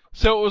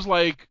so it was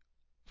like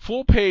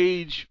full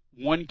page,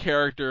 one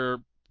character,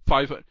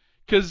 500.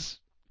 Because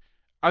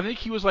I think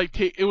he was like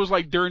it was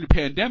like during the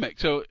pandemic,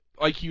 so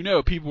like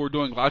people were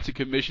doing lots of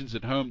commissions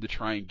at home to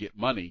try and get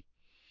money,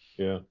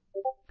 Yeah.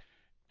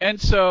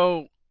 and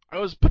so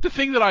But the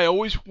thing that I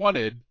always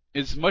wanted,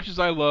 as much as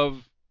I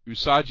love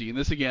Usagi, and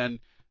this again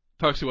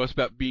talks to us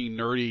about being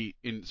nerdy,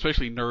 and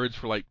especially nerds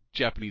for like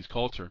Japanese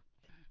culture.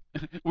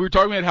 We were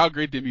talking about how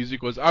great the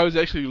music was. I was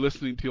actually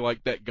listening to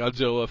like that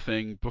Godzilla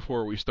thing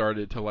before we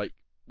started to like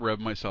rev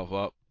myself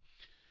up.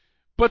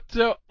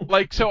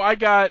 But so I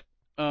got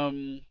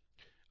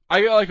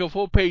like a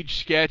full page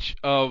sketch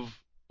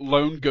of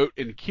Lone Goat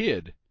and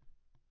Kid.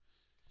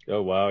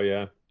 Oh wow,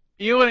 yeah.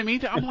 You know what I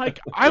mean? I'm like,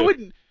 I Yeah.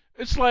 wouldn't.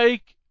 It's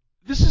like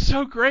this is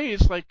so great.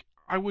 It's like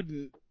I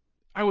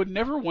would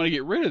never want to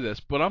get rid of this.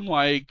 But I'm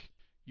like,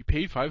 you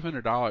paid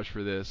 $500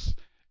 for this.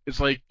 It's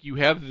like you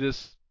have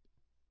this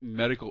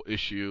medical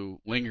issue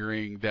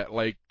lingering that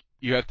like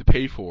you have to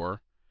pay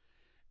for,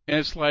 and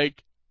it's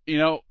like,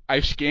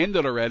 I've scanned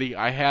it already.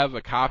 I have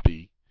a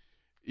copy.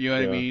 You know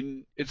what I Yeah.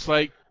 mean? It's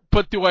like,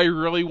 but do I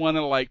really want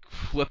to like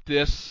flip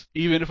this?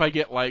 Even if I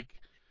get like,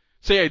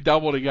 say I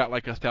doubled and got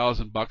like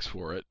 $1,000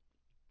 for it,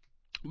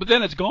 but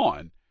then it's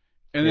gone,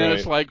 and then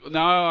it's Right. like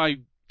now I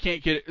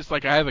can't get it. It's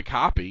like I have a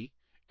copy,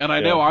 and I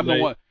Yeah. know I'm the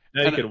Now, one,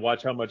 now you and can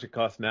watch how much it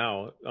costs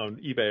now on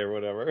eBay or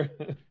whatever.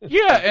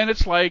 yeah, And and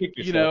it's like kick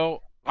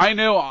yourself. I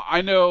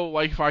know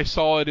like if I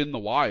saw it in the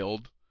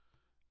wild,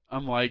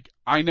 I'm like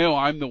I know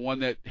I'm the one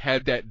that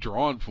had that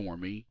drawn for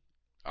me.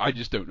 I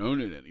just don't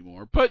own it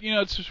anymore. But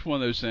it's just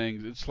one of those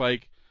things. It's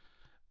like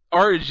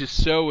art is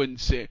just so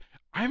insane.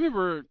 I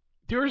remember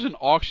there was an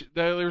auction.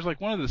 There was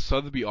like one of the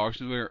Sotheby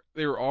auctions where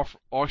they were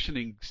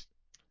auctioning.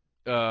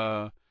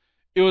 Uh,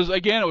 it was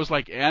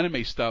like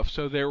anime stuff.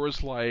 So there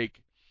was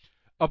like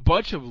a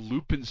bunch of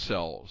Lupin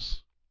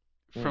cells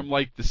Mm, from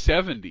like the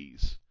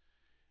 70s,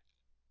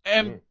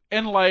 mm.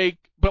 and like,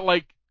 but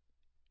like,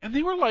 and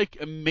they were like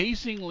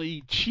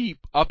amazingly cheap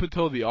up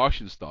until the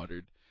auction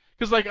started.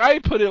 Because like I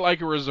put it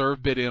like a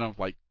reserve bid in of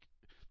like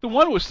the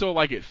one was still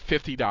like at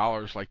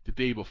 $50 like the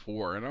day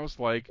before, and I was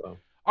like, So,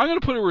 I'm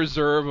gonna put a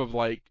reserve of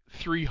like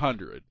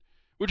 300,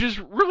 which is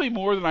really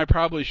more than I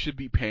probably should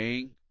be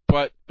paying.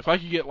 But if I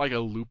could get like a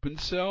Lupin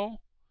cell,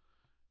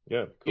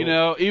 yeah,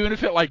 cool. even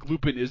if it like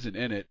Lupin isn't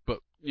in it, but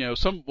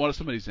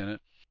somebody's in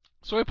it.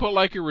 So I put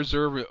like a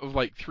reserve of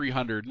like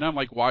 300, and I'm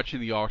like watching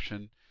the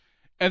auction,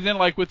 and then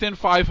like within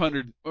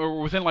 500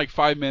 or within like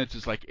 5 minutes,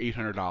 it's like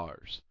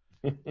 $800,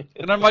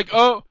 and I'm like,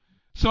 oh,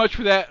 so much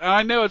for that. And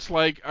I know it's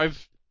like I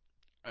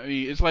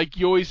mean, it's like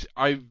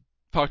I've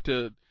talked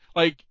to,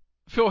 like,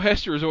 Phil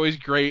Hester is always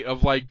great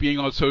of, like, being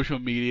on social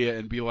media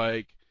and be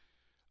like,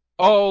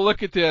 oh,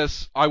 look at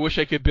this. I wish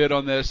I could bid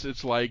on this.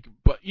 It's like,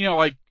 but,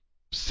 like,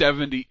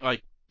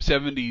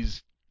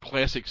 70s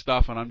classic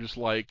stuff. And I'm just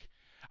like,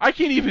 I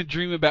can't even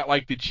dream about,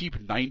 like, the cheap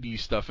 90s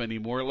stuff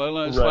anymore. Let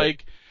alone, it's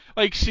Right.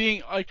 like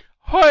seeing, like,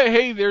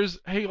 hey,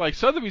 like,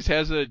 Sotheby's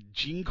has a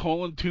Gene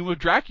Colan Tomb of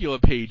Dracula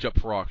page up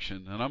for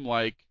auction. And I'm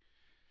like,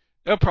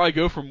 that'll probably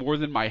go for more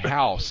than my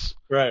house.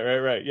 Right, right,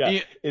 right. Yeah.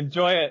 Yeah,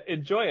 Enjoy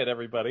it,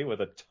 everybody,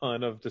 with a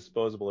ton of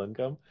disposable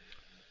income.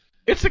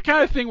 it's the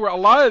kind of thing where a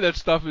lot of that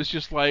stuff is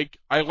just like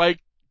I like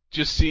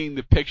just seeing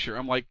the picture.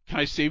 I'm like, can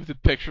I save the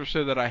picture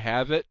so that I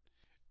have it?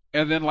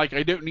 And then like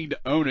I don't need to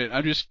own it.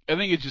 I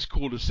think it's just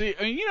cool to see.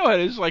 I mean, you know how it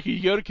is. Like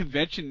you go to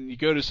convention and you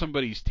go to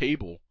somebody's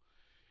table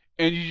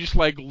and you just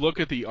like look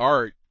at the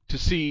art to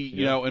see,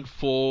 Yeah. in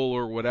full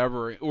or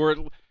whatever. Or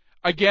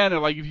again,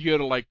 like if you go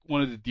to like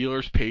one of the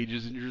dealers'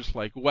 pages and you're just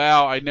like,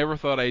 wow, I never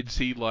thought I'd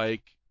see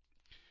like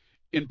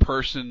in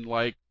person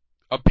like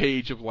a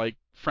page of like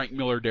Frank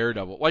Miller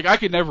Daredevil. Like I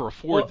could never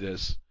afford Well,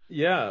 this.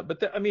 yeah,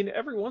 but I mean,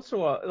 every once in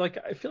a while, like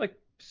I feel like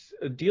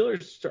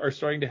dealers are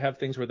starting to have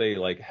things where they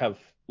like have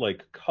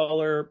like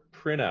color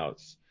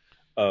printouts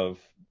of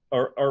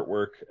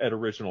artwork at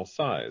original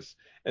size.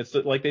 And so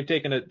like they've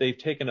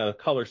taken a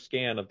color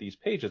scan of these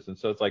pages, and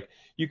so it's like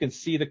you can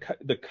see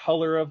the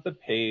color of the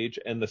page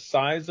and the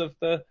size of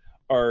the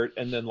art,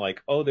 and then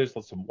like, oh, there's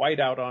some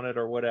whiteout on it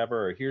or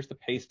whatever, or here's the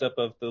paste up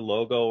of the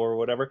logo or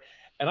whatever.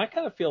 And I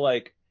kind of feel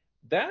like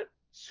that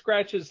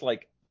scratches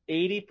like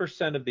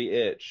 80% of the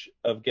itch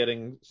of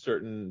getting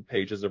certain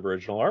pages of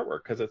original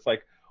artwork, because it's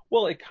like,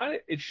 well,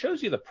 it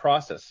shows you the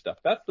process stuff.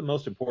 That's the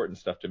most important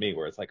stuff to me,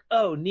 where it's like,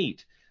 oh,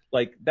 neat.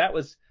 Like that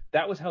was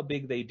how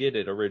big they did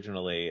it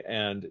originally,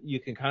 and you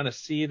can kind of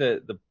see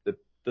the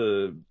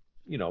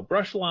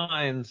brush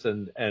lines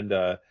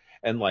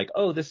and like,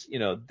 oh,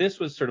 this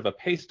was sort of a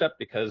paste up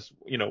because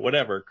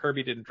whatever,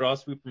 Kirby didn't draw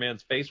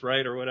Superman's face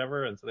right or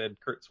whatever, and so they had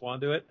Kurt Swan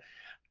do it.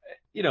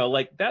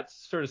 Like that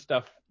sort of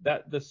stuff,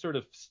 that the sort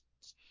of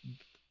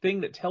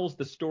thing that tells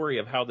the story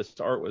of how this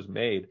art was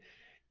made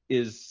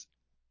is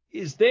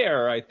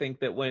there. I think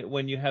that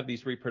when you have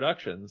these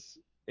reproductions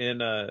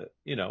and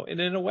in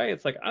a way,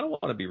 it's like, I don't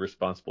want to be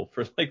responsible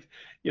for like,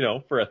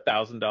 for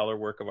 $1,000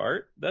 work of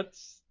art.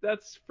 That's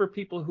for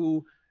people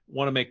who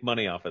want to make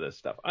money off of this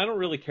stuff. I don't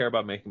really care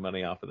about making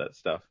money off of that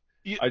stuff.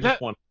 Yeah, I just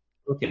want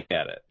to look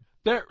at it.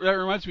 that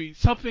reminds me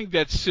something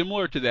that's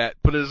similar to that,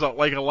 but is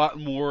like a lot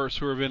more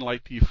sort of in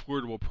like the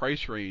affordable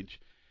price range.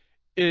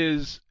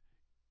 Is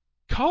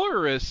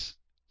colorists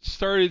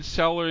started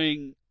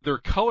selling their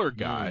color Mm.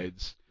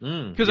 guides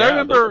because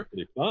Yeah, those are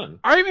pretty fun.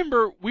 I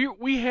remember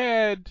we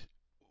had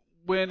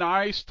when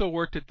I still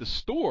worked at the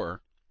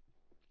store,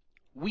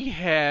 we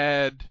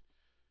had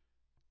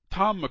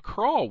Tom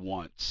McCraw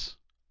once.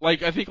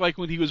 Like I think like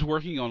when he was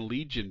working on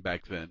Legion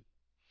back then.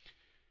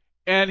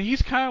 And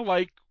he's kind of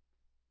like,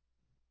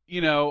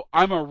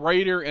 I'm a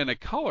writer and a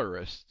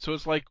colorist. So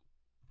it's like,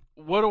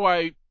 what do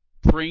I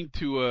bring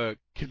to a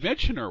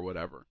convention or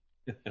whatever.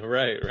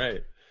 Right,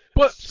 right.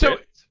 But so,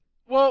 Script.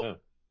 well, Oh,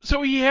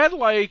 so he had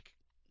like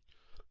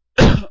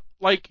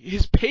like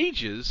his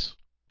pages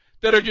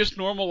that are just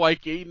normal,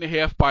 like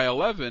 8.5 by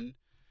 11,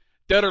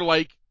 that are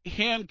like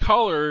hand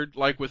colored,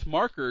 like with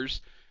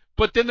markers,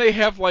 but then they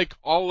have like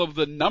all of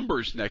the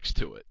numbers next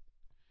to it.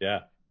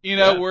 yeah,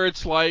 yeah. Where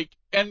it's like,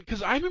 and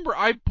because I remember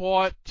I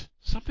bought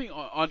something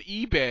on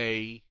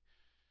eBay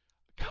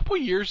a couple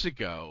years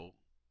ago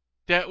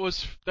that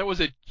was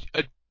a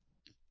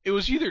it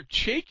was either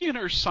Chaikin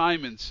or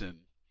Simonson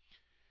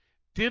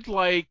did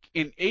like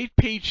an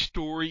 8-page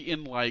story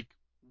in like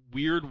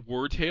Weird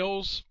War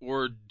Tales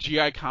or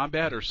GI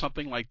Combat or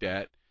something like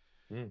that.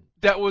 Mm,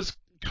 That was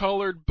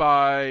colored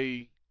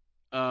by,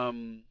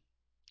 um,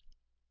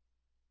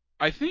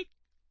 I think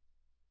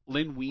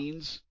Lynn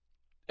Weens'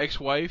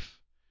 ex-wife,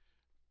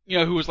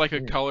 who was like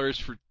a mm,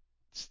 colorist for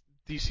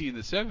DC in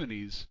the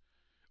 70s,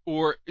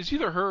 or it's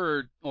either her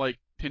or like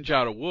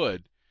Tinjata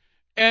Wood.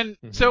 And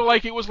hmm. so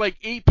like it was like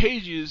 8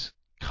 pages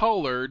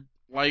colored,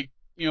 like,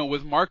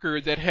 with marker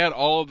that had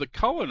all of the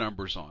color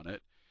numbers on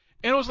it.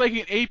 And it was like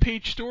an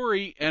 8-page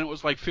story, and it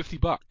was like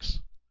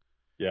 $50.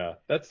 Yeah,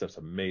 that stuff's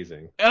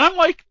amazing. And I'm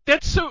like,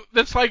 that's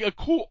like a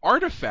cool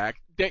artifact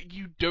that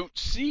you don't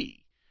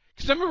see.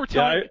 Because I remember Yeah,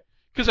 telling,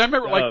 because I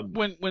remember like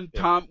when yeah.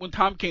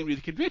 Tom came to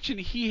the convention,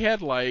 he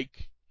had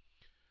like,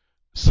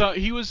 so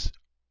he was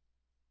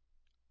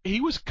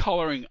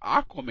coloring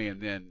Aquaman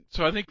then.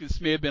 So I think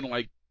this may have been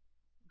like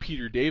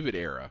Peter David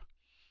era.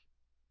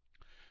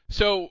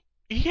 So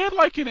he had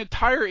like an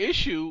entire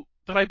issue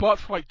that I bought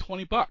for like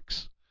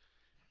 $20.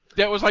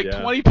 That was like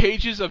Yeah. 20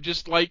 pages of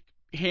just like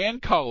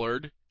hand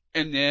colored,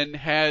 and then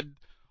had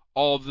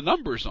all of the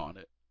numbers on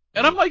it.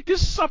 And I'm Mm, like,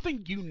 this is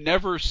something you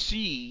never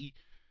see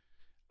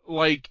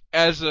like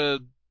as a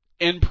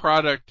end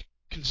product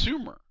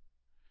consumer.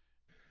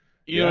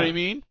 You know what I yeah,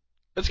 mean?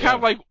 It's kind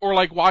of yeah, like, or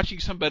like watching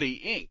somebody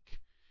ink.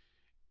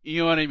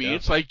 You know what I mean? yeah,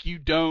 It's like you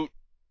don't,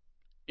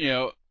 you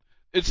know,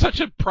 it's such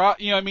a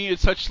you know what I mean?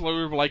 It's such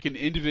sort of like an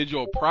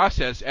individual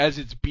process as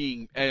it's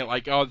being,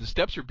 like all the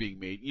steps are being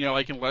made.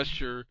 Like unless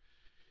you're,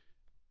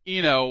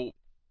 you know,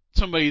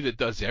 somebody that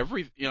does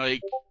everything,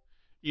 like,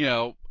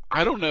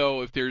 I don't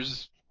know if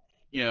there's,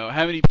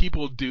 how many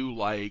people do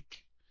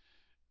like,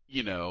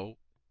 you know,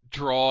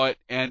 draw it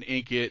and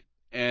ink it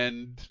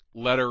and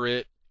letter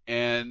it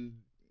and,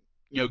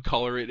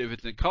 color it if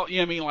it's in color.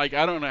 I mean, like,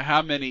 I don't know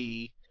how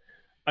many.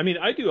 I mean,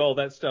 I do all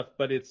that stuff,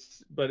 but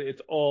it's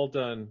all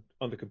done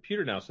on the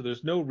computer now, so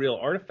there's no real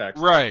artifacts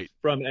Right.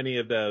 from any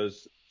of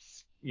those,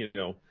 you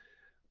know,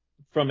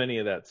 from any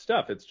of that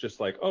stuff. It's just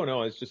like, oh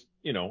no, it's just,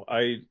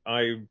 I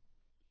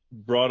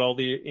brought all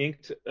the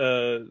inked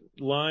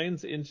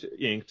lines into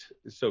inked,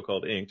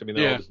 so-called inked. I mean,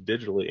 they're all Yeah. just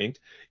digitally inked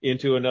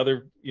into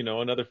another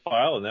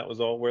file, and that was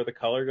all where the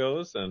color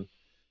goes. And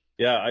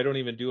yeah, I don't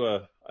even do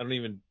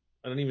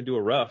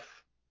a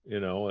rough,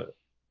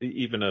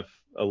 even a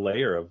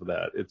layer of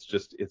that.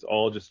 It's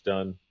all just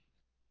done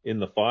in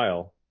the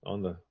file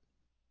on the.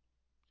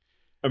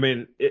 I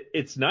mean,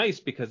 it's nice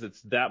because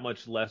it's that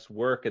much less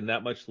work and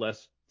that much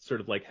less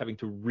sort of like having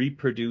to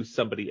reproduce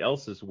somebody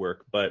else's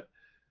work. But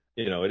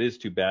it is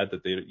too bad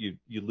that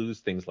you lose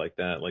things like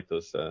that, like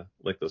those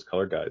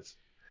color guides.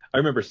 I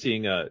remember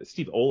seeing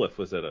Steve Oliff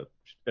was at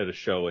a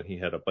show, and he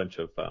had a bunch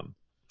of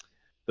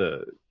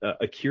the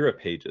Akira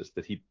pages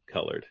that he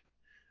colored.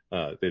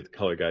 They had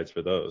color guides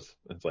for those.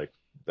 It's like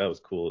that was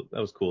cool.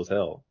 That was cool as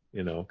hell,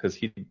 because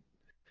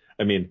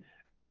I mean,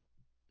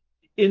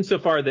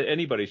 insofar that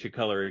anybody should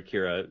color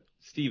Akira,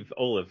 Steve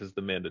Oliff is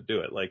the man to do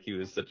it. Like he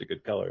was such a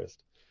good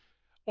colorist.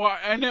 Well,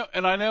 I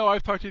know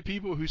I've talked to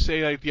people who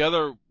say like the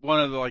other one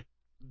of the like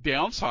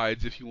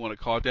downsides, if you want to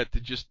call it that, to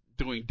just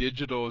doing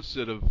digital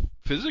instead of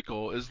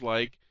physical is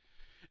like,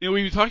 we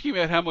were talking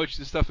about how much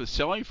this stuff is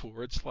selling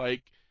for. It's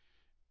like,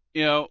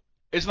 you know,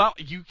 it's not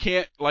like you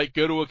can't like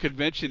go to a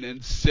convention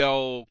and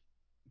sell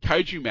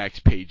Kaiju Max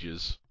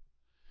pages.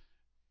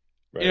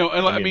 Right.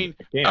 And I I mean, mean,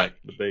 I can't,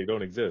 but they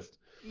don't exist.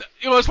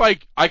 it's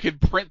like I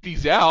could print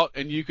these out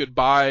and you could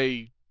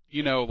buy,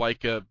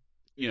 like a,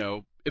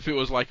 if it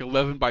was like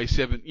 11 by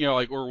 7,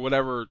 like, or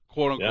whatever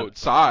quote Yeah. unquote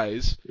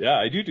size. Yeah,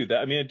 I do that.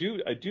 I mean,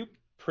 I do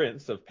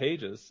prints of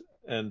pages,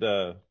 and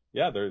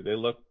yeah, they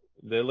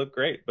look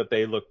great, but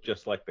they look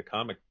just like the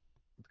comic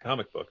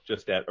book,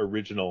 just at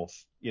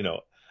originals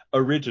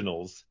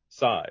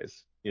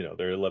size.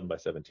 They're 11 by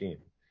 17.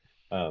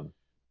 Um,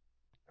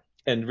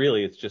 and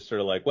really, it's just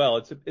sort of like, well,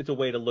 it's a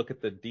way to look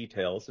at the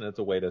details, and it's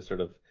a way to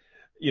sort of,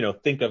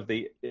 think of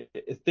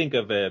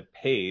a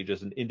page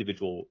as an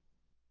individual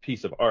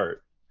piece of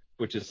art,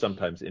 which is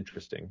sometimes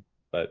interesting.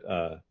 But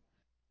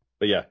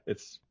yeah,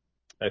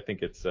 I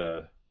think it's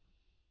um,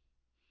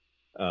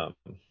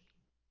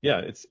 yeah,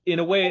 it's in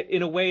a way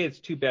it's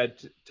too bad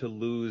to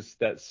lose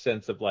that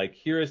sense of like,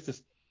 here is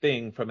this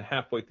thing from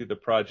halfway through the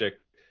project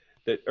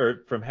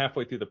or from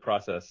halfway through the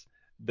process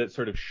that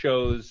sort of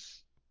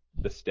shows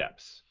the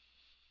steps,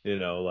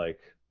 like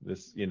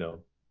this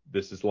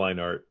is line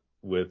art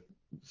with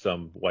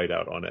some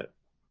whiteout on it.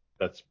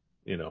 That's,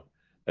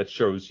 that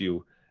shows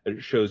you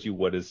It shows you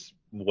what is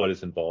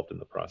involved in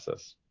the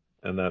process,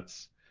 and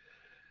that's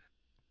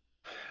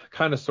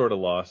kind of sort of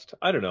lost.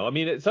 I don't know. I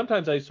mean,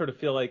 sometimes I sort of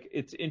feel like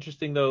it's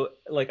interesting though.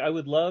 Like I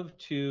would love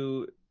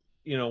to,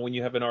 when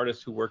you have an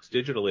artist who works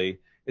digitally,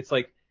 it's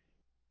like,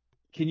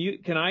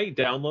 can I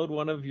download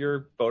one of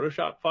your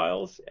Photoshop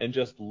files and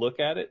just look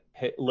at it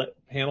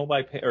panel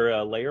by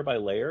or layer by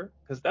layer?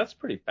 Because that's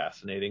pretty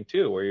fascinating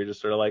too, where you're just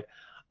sort of like,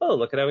 oh,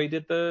 look at how he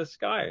did the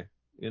sky,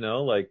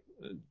 like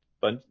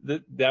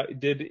that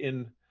did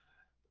in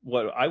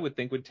what I would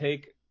think would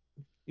take,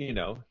 you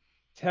know,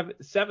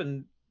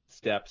 7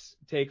 steps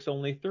takes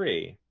only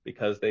 3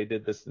 because they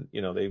did this,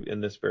 they in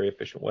this very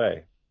efficient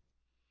way.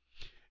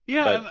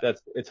 Yeah, But and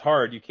it's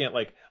hard. You can't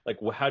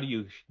how do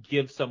you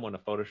give someone a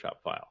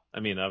Photoshop file?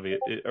 I mean,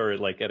 or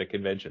like at a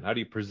convention, how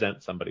do you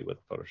present somebody with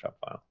a Photoshop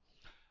file?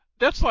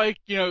 that's like,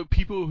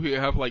 people who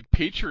have like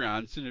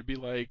Patreons and it'd be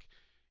like,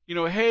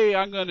 hey,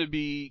 I'm going to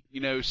be,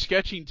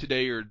 sketching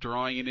today or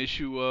drawing an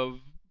issue of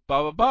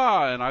blah blah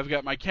blah, and I've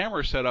got my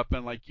camera set up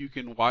and like you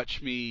can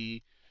watch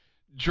me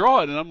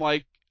draw it, and I'm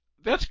like,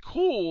 that's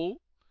cool.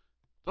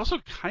 It's also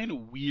kind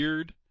of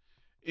weird.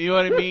 You know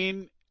what I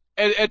mean?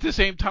 At the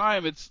same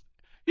time, it's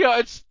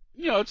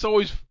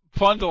always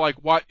fun to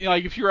like watch.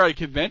 Like if you're at a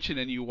convention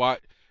and you watch,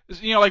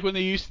 like when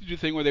they used to do the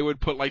thing where they would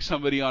put like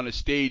somebody on a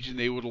stage and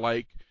they would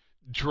like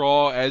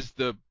draw as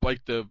the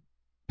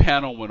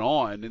panel went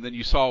on, and then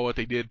you saw what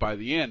they did by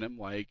the end. I'm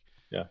like,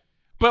 Yeah.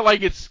 but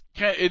like I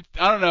don't know.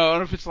 I don't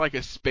know if it's like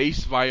a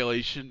space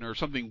violation or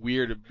something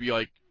weird. It'd be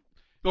like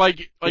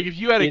It if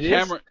you had a it is.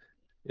 camera.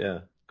 Yeah.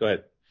 Go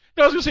ahead.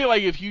 No, I was gonna say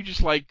like if you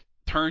just like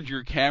turned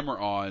your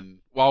camera on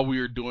while we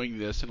were doing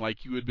this and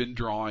like you had been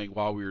drawing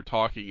while we were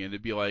talking, and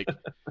it'd be like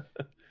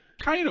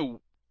kind of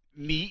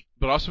neat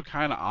but also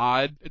kind of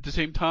odd at the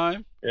same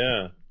time.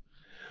 Yeah.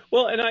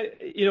 Well,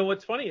 and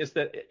what's funny is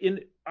that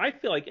I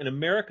feel like in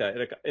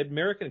America, at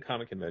American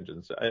comic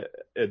conventions,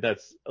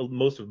 that's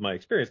most of my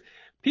experience.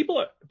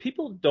 People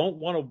don't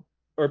want to,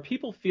 or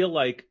people feel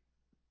like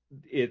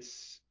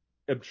it's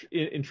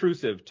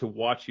intrusive to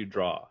watch you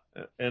draw.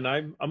 And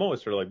I'm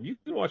always sort of like, you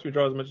can watch me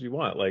draw as much as you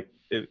want. Like,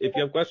 if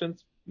you have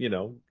questions,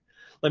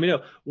 let me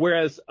know.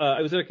 Whereas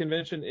I was at a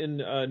convention in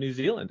New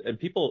Zealand, and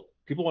people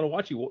want to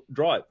watch you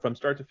draw it from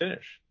start to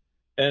finish.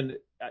 And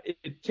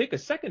it took a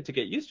second to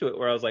get used to it,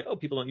 where I was like, oh,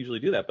 people don't usually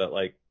do that, but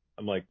like,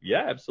 I'm like,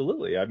 yeah,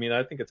 absolutely. I mean,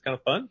 I think it's kind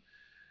of fun,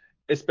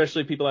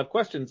 especially if people have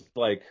questions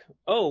like,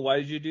 oh, why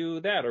did you do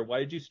that, or why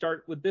did you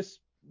start with this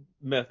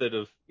method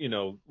of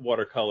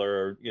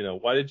watercolor, or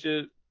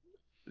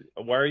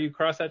why are you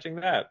cross hatching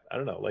that? I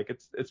don't know. Like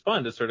it's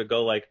fun to sort of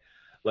go like,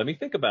 let me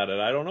think about it.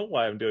 I don't know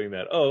why I'm doing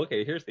that. Oh,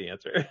 okay, here's the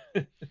answer.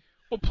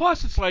 Well,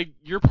 plus it's like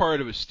you're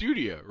part of a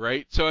studio,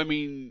 right? So I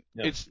mean,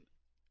 Yeah. it's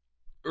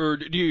or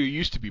do you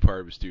used to be part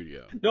of a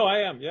studio? No, I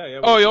am. Yeah, yeah.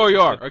 Oh, you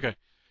are. Okay.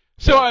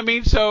 So Yeah, I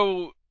mean,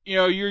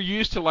 you're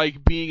used to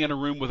like being in a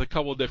room with a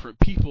couple different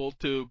people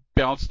to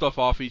bounce stuff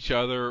off each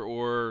other,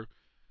 or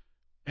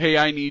hey,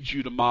 I need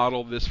you to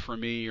model this for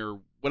me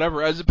or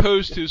whatever, as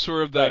opposed to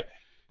sort of the right.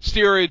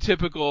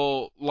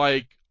 stereotypical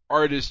like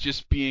artist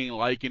just being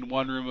like in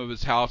one room of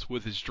his house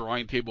with his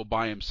drawing table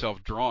by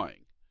himself drawing.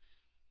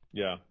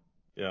 Yeah,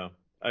 yeah.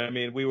 I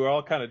mean, we were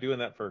all kind of doing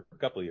that for a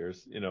couple of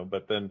years,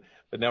 but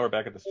now we're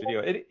back at the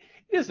studio. It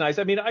is nice.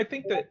 I mean, I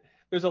think that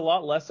there's a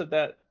lot less of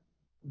that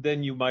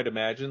than you might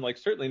imagine. Like,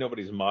 certainly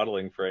nobody's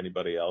modeling for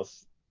anybody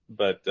else,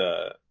 but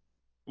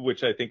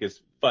which I think is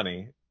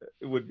funny.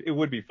 It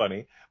would be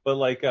funny, but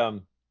like,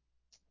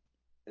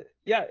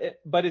 yeah.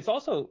 But it's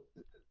also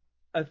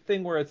a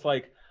thing where it's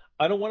like,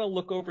 I don't want to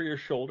look over your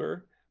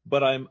shoulder,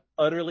 but I'm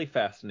utterly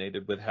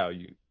fascinated with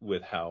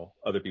how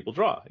other people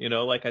draw.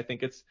 Like I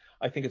think it's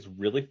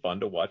really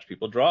fun to watch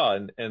people draw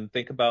and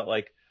think about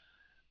like,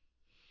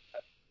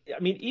 I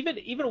mean,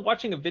 even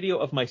watching a video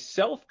of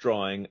myself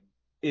drawing,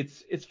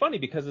 it's funny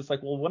because it's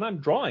like, well, when I'm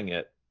drawing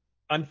it,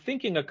 I'm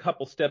thinking a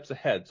couple steps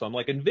ahead. So I'm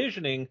like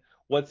envisioning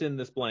what's in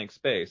this blank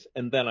space,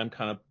 and then I'm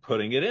kind of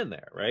putting it in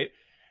there, right?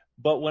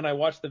 But when I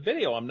watch the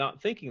video, I'm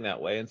not thinking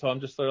that way. And so I'm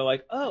just sort of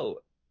like, oh,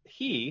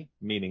 he,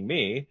 meaning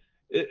me,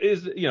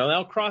 is,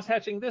 now cross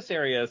hatching this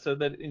area so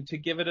that to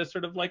give it a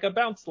sort of like a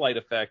bounce light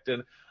effect.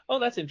 And oh,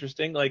 that's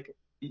interesting. Like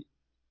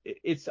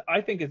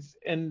I think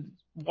and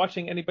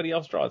watching anybody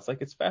else draw, it's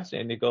like, it's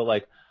fascinating to go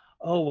like,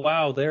 oh,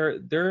 wow,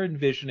 they're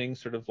envisioning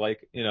sort of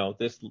like,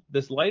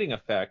 this lighting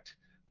effect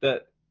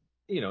that,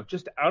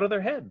 just out of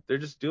their head. They're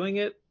just doing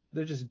it.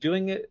 They're just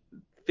doing it,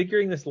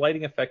 figuring this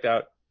lighting effect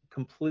out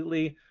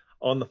completely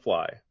on the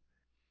fly.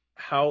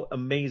 How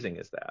amazing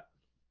is that?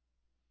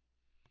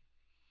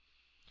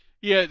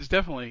 Yeah, it's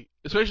definitely,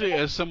 especially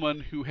as someone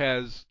who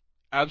has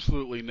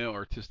absolutely no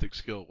artistic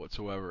skill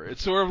whatsoever.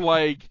 It's sort of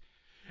like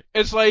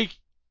it's like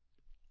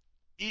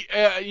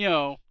you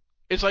know,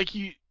 it's like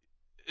you.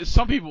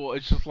 Some people,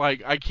 it's just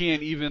like I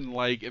can't even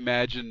like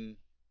imagine,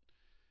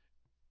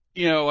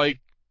 like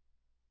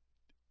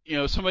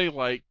somebody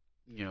like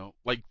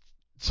like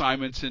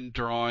Simonson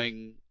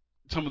drawing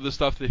some of the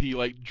stuff that he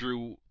like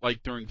drew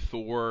like during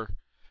Thor,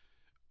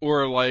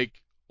 or like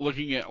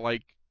looking at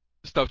like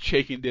stuff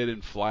Chaykin did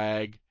in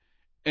Flag,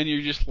 and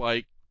you're just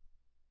like,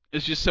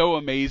 it's just so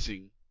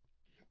amazing.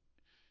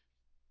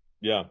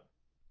 Yeah.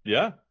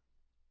 Yeah.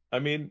 I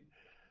mean,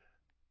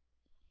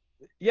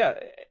 yeah,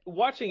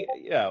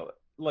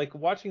 like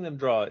watching them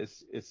draw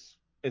is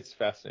it's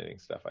fascinating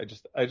stuff. I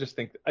just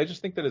think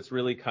that it's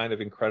really kind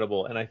of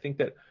incredible, and I think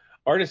that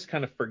artists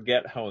kind of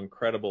forget how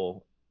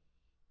incredible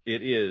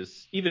it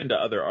is, even to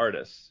other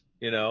artists.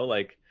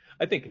 Like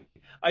I think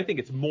I think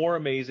it's more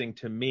amazing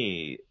to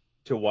me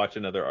to watch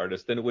another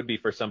artist than it would be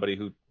for somebody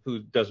who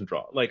doesn't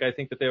draw. Like I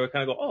think that they would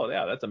kind of go, "Oh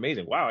yeah, that's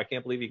amazing! Wow, I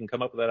can't believe he can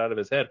come up with that out of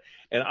his head."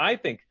 And I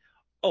think,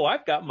 "Oh,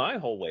 I've got my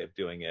whole way of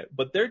doing it,"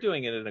 but they're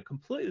doing it in a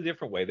completely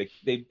different way.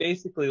 They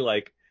basically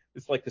like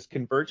it's like this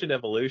convergent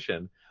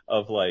evolution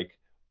of like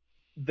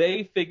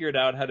they figured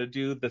out how to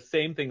do the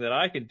same thing that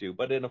I can do,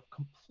 but in a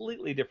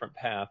completely different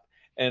path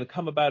and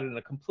come about it in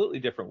a completely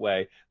different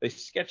way. They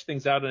sketch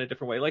things out in a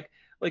different way. Like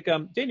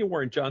Daniel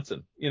Warren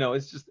Johnson,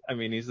 it's just I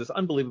mean, he's this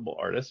unbelievable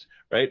artist,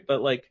 right?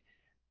 But like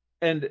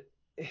and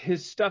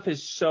his stuff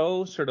is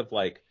so sort of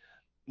like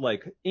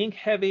ink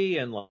heavy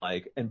and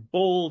like and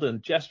bold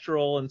and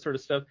gestural and sort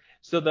of stuff.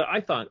 So that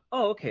I thought,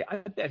 oh, okay, I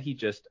bet he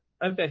just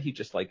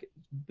like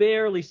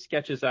barely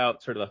sketches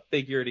out sort of a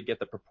figure to get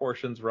the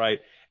proportions right,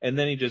 and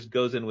then he just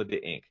goes in with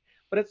the ink.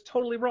 But it's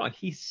totally wrong.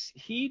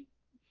 He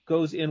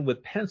goes in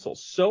with pencil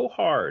so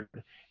hard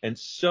and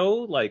so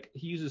like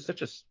he uses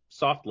such a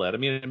soft lead. I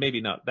mean,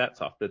 maybe not that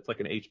soft, but it's like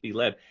an HB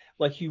lead.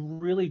 Like he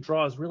really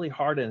draws really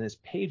hard, and his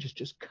page is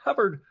just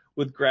covered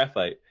with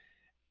graphite.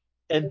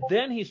 And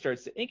then he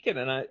starts to ink it,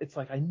 and it's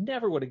like I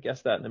never would have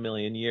guessed that in a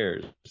million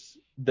years.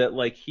 That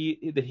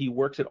he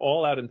works it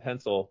all out in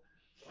pencil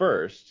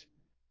first,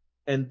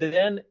 and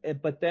then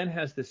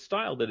has this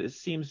style that it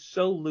seems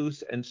so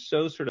loose and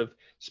so sort of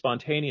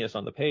spontaneous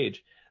on the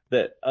page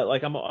that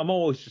like I'm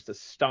always just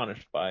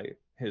astonished by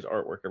his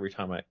artwork every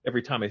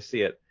time I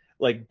see it.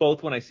 Like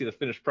both when I see the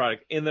finished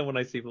product and then when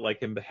I see like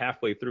him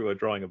halfway through a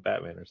drawing of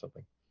Batman or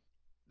something.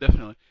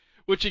 Definitely.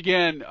 Which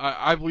again,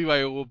 I believe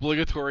I will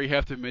obligatory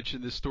have to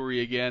mention this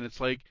story again.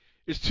 It's like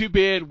it's too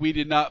bad we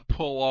did not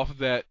pull off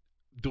that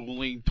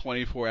dueling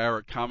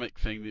 24-hour comic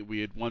thing that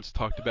we had once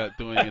talked about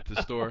doing at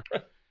the store.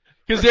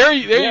 Because Yeah,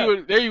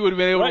 there you would have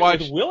been able to right,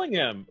 with watch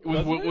Willingham,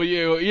 with wasn't well,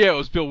 it? yeah, it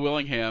was Bill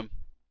Willingham.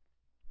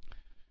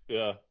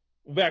 Yeah.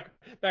 Back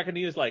when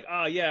he was like,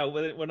 yeah,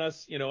 when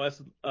us,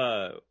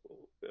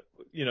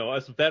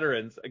 us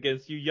veterans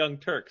against you young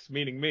Turks,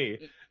 meaning me.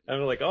 And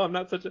I'm like, oh, I'm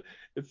not such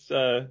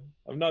a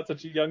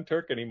young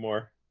Turk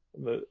anymore.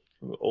 I'm the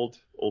old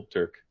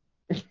Turk.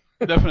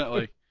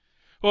 Definitely.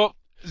 Well,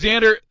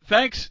 Xander,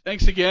 thanks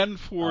again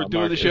for doing the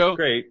Mark, it's show.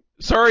 great.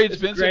 Sorry it's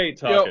It's been so. great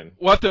talking.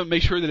 We'll have to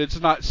make sure that it's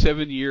not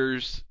 7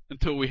 years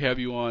until we have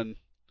you on.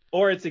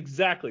 Or it's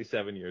exactly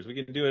 7 years. We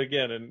can do it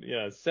again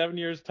in 7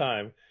 years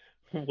time.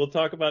 We'll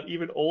talk about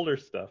even older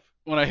stuff.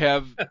 When I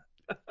have,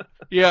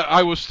 yeah,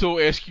 I will still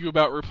ask you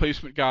about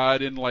Replacement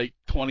God in like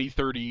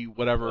 2030,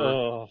 whatever.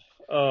 Oh,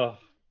 oh,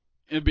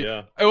 It'd be,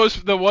 yeah. that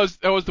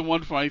was the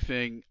one funny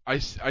thing. I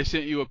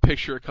sent you a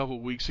picture a couple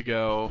of weeks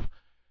ago.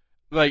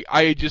 Like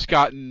I had just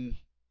gotten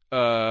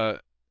a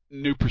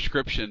new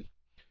prescription,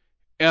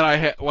 and I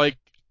had like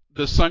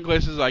the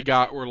sunglasses I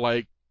got were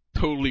like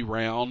totally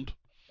round,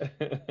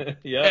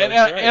 Yeah, and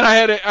that's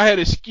and right. I had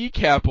a ski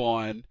cap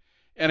on,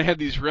 and I had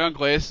these round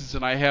glasses,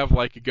 and I have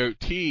like a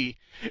goatee,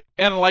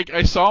 and like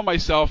I saw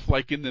myself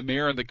like in the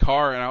mirror in the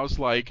car, and I was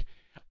like,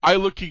 I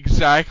look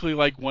exactly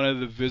like one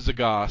of the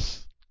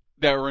Visigoths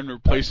that were in That's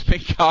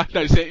Replacement God. And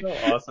I sent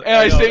so awesome. and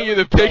I I know sent that you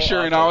was the so picture,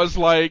 and I awesome. was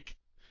like,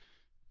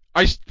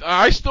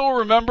 I still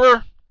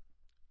remember.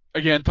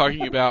 Again,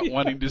 talking about Yeah,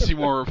 wanting to see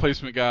more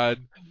Replacement God.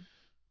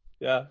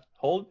 yeah.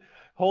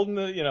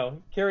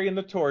 Holding carrying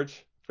the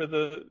torch for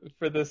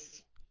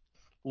this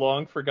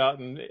long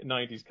forgotten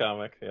 '90s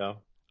comic. Yeah.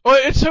 Well,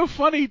 it's so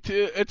funny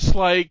to. It's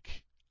like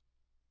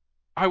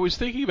I was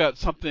thinking about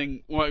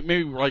something. Well,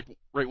 maybe like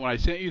right when I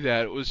sent you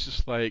that, it was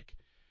just like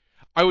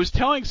I was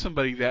telling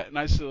somebody that, and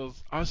I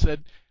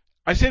said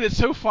it's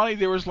so funny.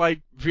 There was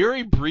like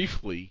very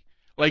briefly,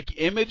 like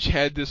Image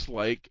had this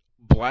like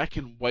black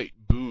and white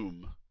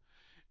boom,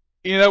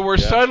 where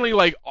Yeah. suddenly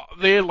like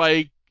they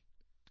like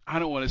I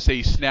don't want to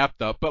say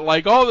snapped up, but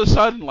like all of a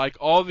sudden, like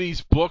all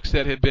these books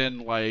that had been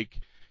like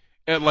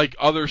at like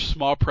other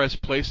small press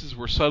places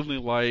were suddenly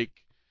like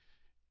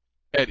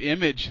at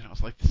Image, and I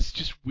was like, this is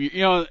just weird,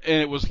 and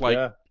it was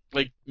Yeah.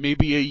 like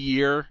maybe a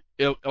year,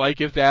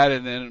 like if that,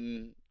 and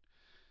then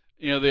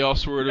they all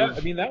sort Yeah. of,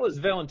 I mean, that was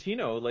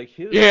Valentino. Like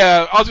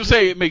yeah, I was gonna he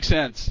say was it makes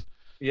sense.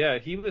 yeah,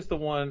 he was the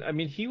one. I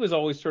mean, he was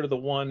always sort of the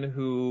one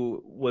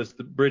who was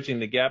bridging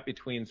the gap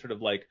between sort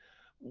of like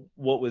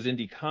what was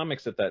indie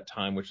comics at that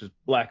time, which was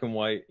black and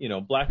white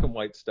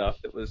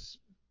stuff that was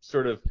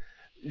sort of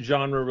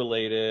genre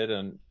related.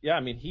 And yeah,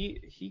 I mean,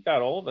 he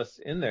got all of us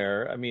in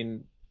there. I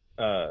mean,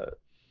 uh,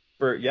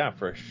 for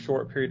a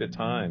short period of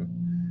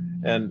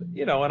time. And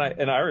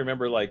and I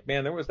remember like,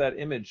 man, there was that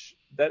image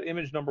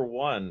number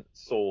one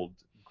sold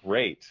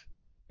great.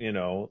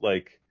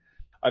 Like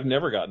I've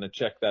never gotten a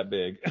check that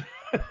big.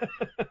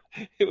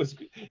 It was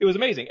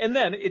amazing. And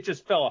then it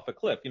just fell off a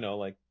cliff,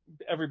 like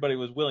everybody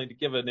was willing to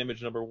give an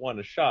image number one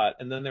a shot,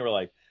 and then they were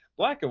like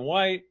black and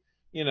white,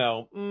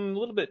 a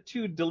little bit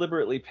too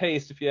deliberately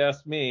paced, if you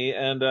ask me,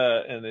 and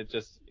it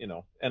just,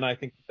 and I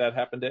think that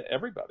happened to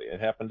everybody. It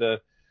happened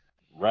to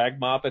Rag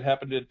Mop, it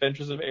happened to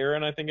Adventures of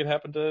Aaron, I think it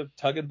happened to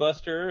Tug and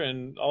Buster,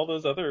 and all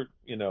those other,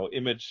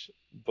 image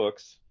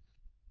books.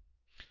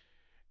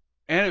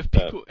 And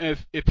That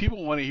if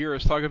people want to hear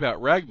us talk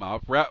about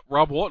Ragmop,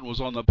 Rob Walton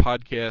was on the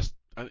podcast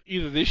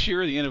either this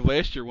year or the end of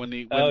last year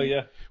Oh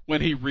yeah,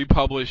 when he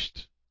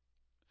republished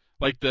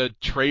like the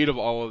trade of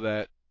all of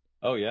that.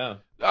 oh yeah.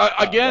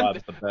 Again,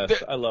 Rob's the best.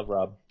 th- I love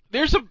Rob.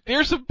 there's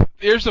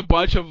a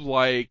bunch of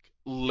like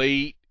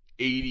late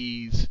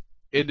 '80s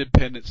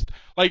independents,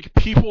 like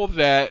people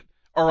that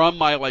are on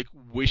my like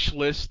wish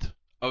list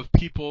of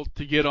people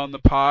to get on the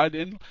pod,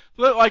 and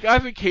like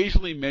I've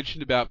occasionally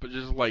mentioned about, but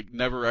just like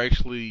never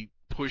actually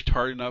pushed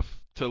hard enough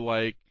to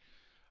like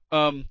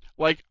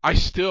I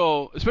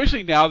still,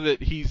 especially now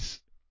that he's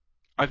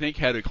I think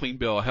had a clean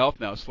bill of health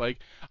now. It's like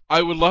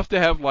I would love to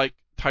have like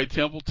Ty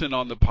Templeton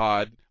on the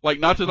pod, like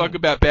not to talk Mm.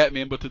 about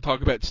Batman, but to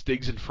talk about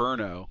Stig's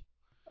Inferno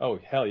Oh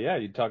hell yeah,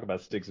 you talk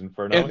about Stig's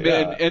Inferno. and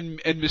Yeah.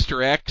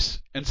 Mr.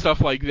 X and stuff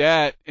like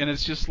that. And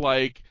it's just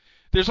like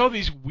there's all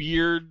these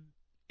weird,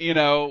 you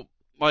know,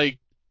 like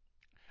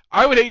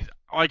I would hate.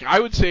 Like I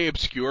would say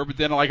obscure, but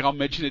then like I'll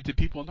mention it to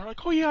people and they're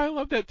like, "Oh yeah, I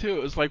love that too."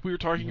 It was like Hmm. we were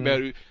talking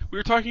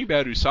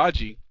about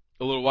Usagi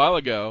a little while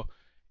ago,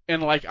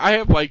 and like I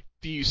have like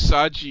the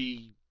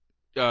Usagi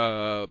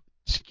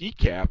ski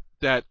cap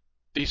that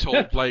they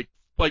sold like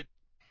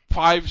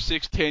 5,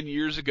 6, 10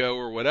 years ago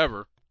or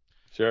whatever.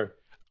 Sure.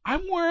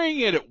 I'm wearing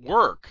it at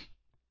work,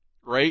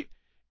 right?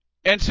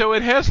 And so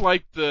it has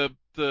like the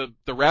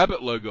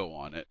rabbit logo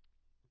on it.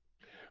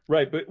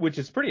 Right, but which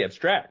is pretty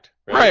abstract,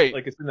 right? Right.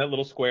 Like it's in that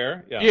little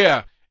square. Yeah.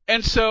 Yeah.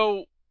 And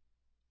so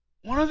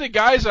one of the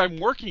guys I'm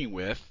working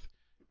with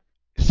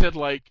said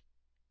like,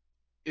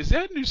 "Is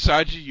that an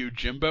Usagi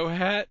Yojimbo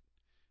hat?"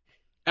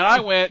 And I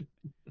went,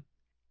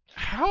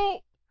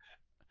 "How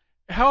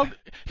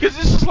because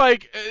this is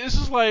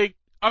like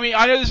I mean,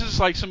 I know this is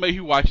like somebody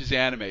who watches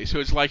anime, so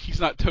it's like he's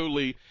not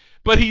totally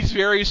but he's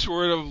very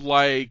sort of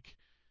like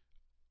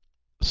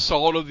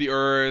salt of the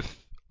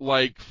earth,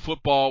 like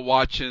football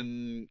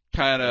watching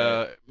kind Right.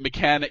 of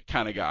mechanic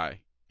kind of guy,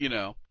 you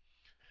know.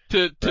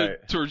 Right.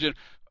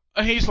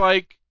 And he's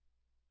like,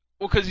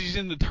 well, because he's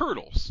in the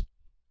Turtles,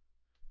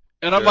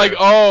 and I'm like, Sure.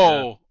 Yeah.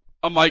 oh,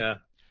 I'm like, Yeah.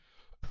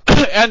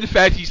 and in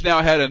fact, he's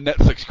now had a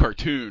Netflix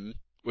cartoon,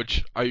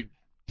 which I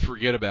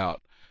forget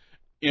about.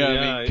 You know what I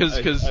Yeah. mean? I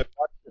Because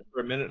watched it for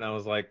a minute and I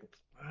was like,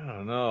 I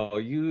don't know.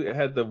 You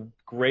had the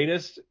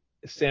greatest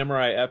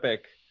samurai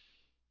epic,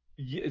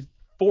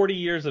 40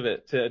 years of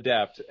it to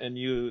adapt, and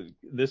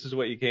this is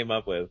what you came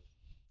up with.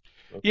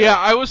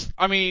 yeah, Okay.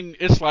 I mean,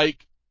 it's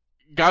like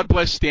God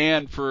bless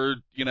Stan for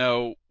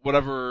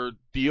whatever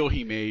deal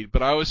he made,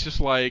 but I was just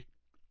like,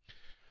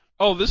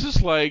 oh, this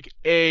is like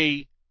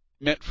A,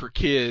 meant for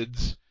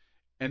kids,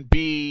 and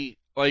B,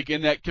 like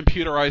in that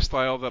computerized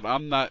style that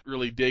I'm not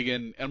really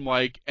digging, and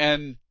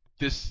and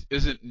this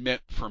isn't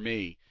meant for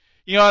me.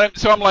 You know what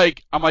so I'm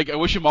like, I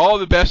wish him all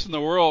the best in the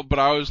world, but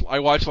I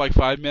watched like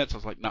 5 minutes, I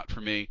was like, not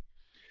for me,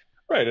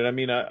 Right. And I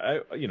mean, and I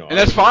that's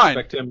wouldn't fine.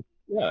 expect him.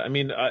 Yeah. I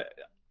mean,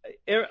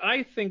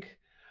 I think,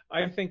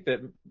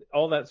 that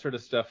all that sort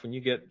of stuff, when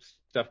you get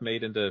stuff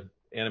made into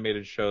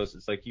animated shows,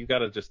 it's like you got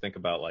to just think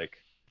about like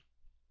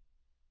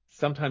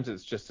sometimes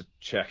it's just a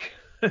check.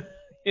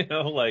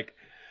 Like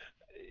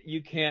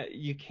you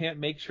can't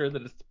make sure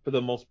that it's for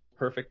the most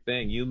perfect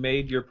thing. You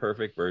made your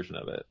perfect version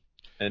of it,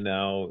 and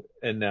now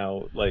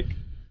like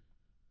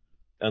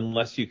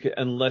unless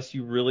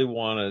you really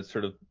want to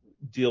sort of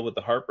deal with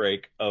the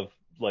heartbreak of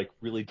like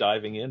really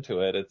diving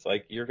into it, it's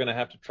like you're gonna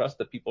have to trust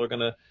that people are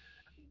gonna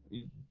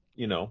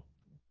you know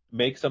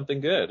make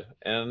something good,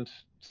 and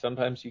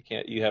sometimes you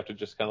can't. You have to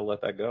just kind of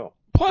let that go.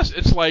 Plus,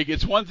 it's like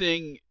it's one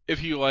thing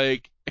if you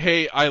like,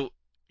 hey, I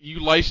you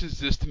license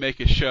this to make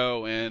a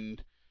show,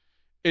 and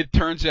it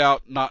turns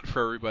out not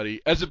for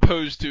everybody, as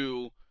opposed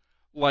to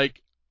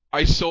like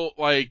I sold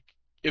like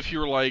if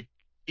you're like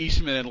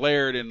Eastman and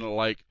Laird and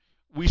like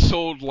we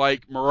sold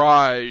like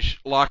Mirage,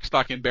 Lock,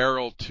 Stock and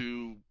Barrel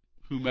to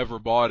whomever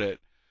bought it.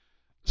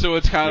 So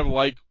it's kind Yeah, of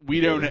like we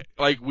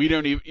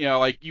don't even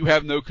like you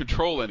have no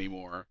control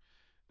anymore.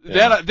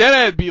 yeah, Then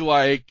I'd be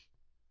like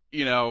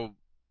you know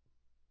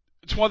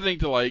it's one thing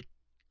to like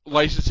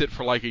license it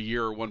for like a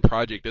year or one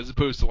project as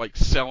opposed to like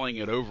selling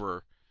it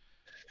over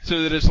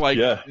so that it's like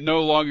yeah.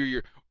 no longer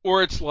your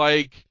or it's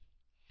like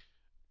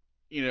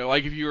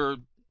like if you're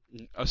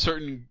a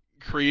certain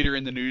creator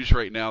in the news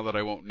right now that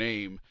I won't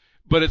name,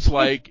 but it's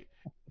like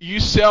you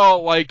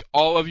sell like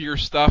all of your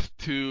stuff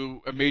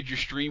to a major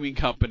streaming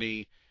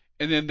company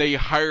and then they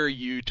hire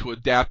you to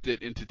adapt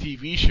it into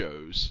TV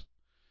shows.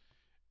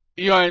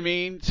 You know what I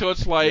mean? So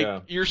it's like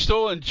Yeah. you're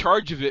still in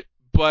charge of it,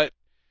 but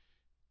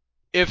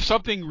if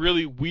something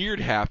really weird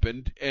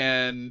happened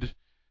and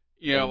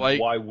And like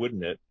why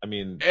wouldn't it? I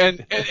mean,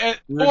 and weird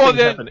well things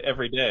then happen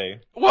every day.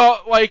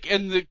 well like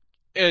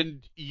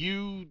and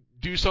you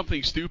do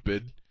something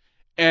stupid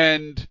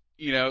And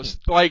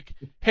like,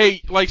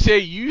 hey, like say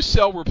you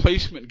sell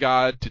Replacement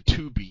God to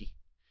Tubi,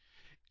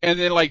 and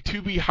then like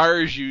Tubi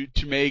hires you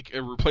to make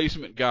a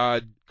Replacement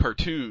God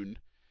cartoon,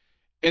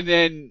 and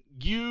then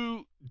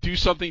you do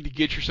something to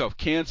get yourself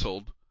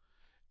canceled,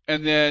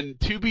 and then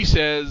Tubi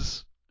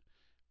says,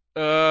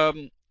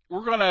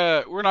 we're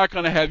not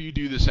gonna have you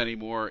do this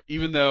anymore,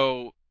 even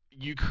though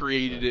you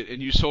created it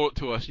and you sold it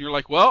to us. And you're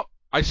like, well,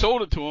 I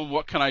sold it to him.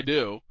 What can I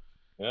do?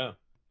 Yeah.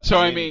 So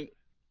I I mean, mean,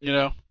 you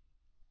know,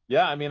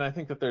 yeah, I mean, I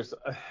think that there's,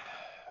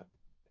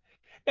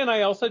 and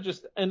I also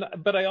just,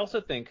 but I also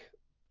think,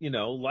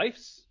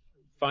 life's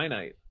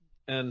finite.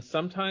 And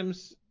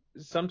sometimes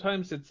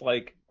it's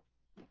like,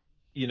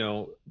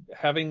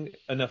 having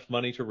enough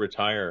money to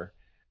retire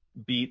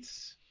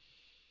beats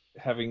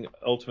having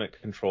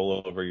ultimate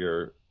control over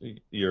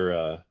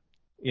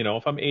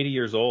if I'm 80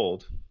 years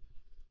old,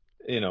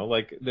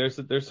 like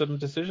there's some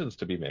decisions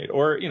to be made.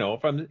 Or,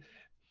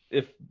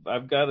 if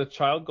I've got a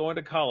child going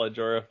to college,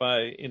 or if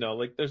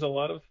like there's a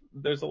lot of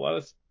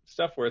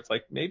stuff where it's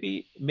like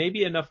maybe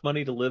enough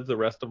money to live the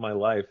rest of my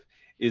life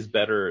is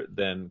better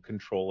than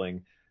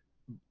controlling,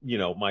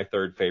 my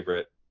third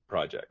favorite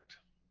project.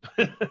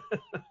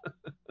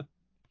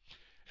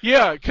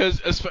 yeah,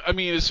 because I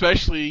mean,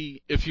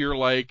 especially if you're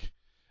like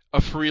a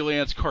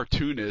freelance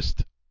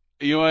cartoonist,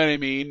 you know what I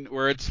mean?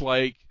 Where it's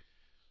like,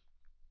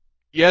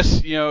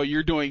 yes,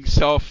 you're doing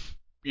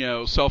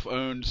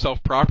self-owned,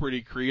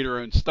 self-property,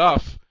 creator-owned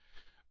stuff,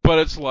 but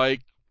it's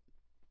like,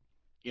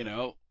 you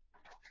know,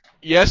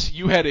 yes,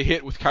 you had a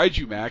hit with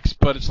Kaiju Max,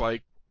 but it's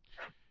like,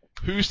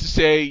 who's to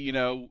say,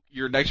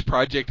 your next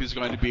project is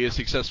going to be as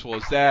successful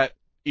as that,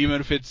 even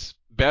if it's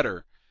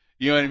better?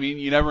 You know what I mean?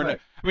 You never know. Right.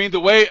 I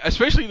mean,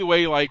 especially the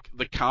way like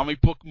the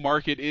comic book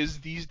market is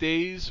these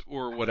days,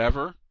 or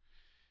whatever.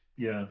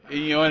 Yeah.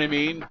 You know what I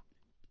mean?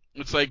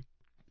 It's like,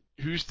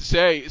 who's to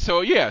say?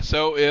 So yeah,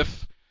 so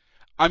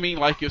I mean,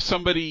 like if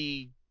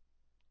somebody,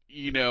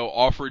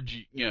 offered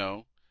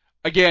you,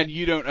 again,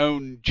 you don't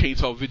own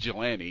Chainsaw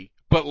Vigilante,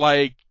 but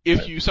like if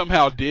Right. you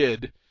somehow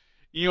did,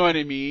 you know what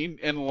I mean?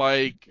 And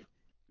like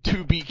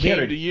Tubi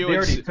came to you They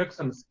and already took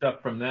some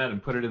stuff from that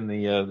and put it in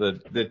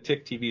the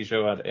Tick TV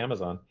show on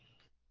Amazon.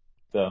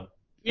 So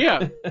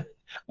yeah,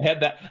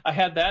 I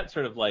had that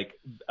sort of like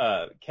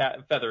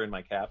cat feather in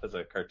my cap as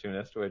a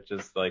cartoonist, which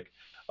is like,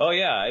 oh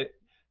yeah,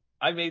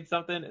 I made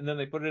something and then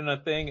they put it in a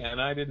thing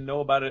and I didn't know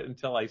about it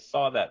until I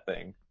saw that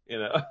thing.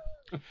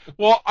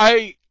 well,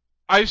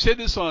 I've said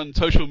this on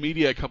social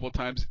media a couple of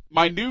times.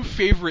 My new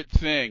favorite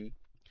thing,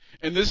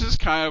 and this is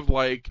kind of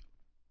like,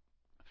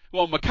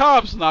 well,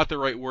 macabre's not the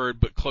right word,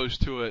 but close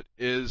to it,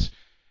 is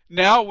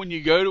now when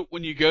you go to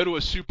a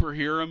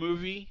superhero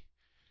movie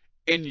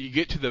and you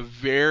get to the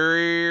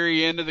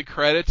very end of the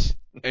credits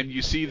and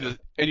you see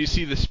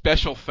the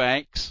special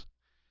thanks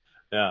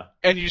Yeah.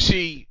 and you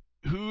see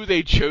who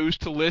they chose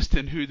to list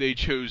and who they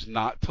chose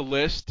not to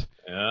list,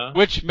 Yeah.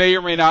 which may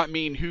or may not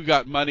mean who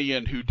got money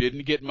and who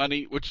didn't get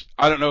money, which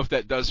I don't know if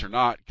that does or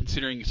not,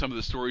 considering some of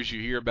the stories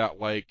you hear about,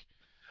 like,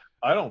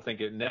 I don't think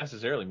it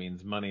necessarily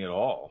means money at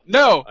all.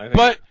 no, I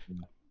think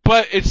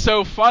but it's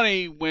so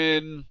funny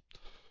when,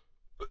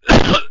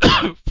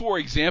 for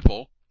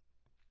example,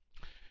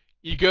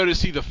 you go to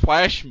see the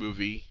Flash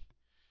movie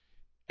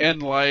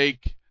and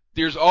like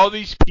there's all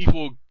these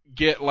people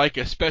get like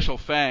a special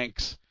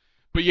thanks,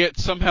 but yet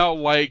somehow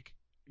like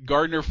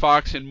Gardner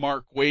Fox and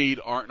Mark Waid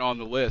aren't on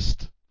the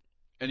list,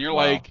 and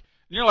wow.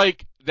 you're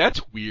like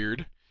that's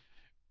weird.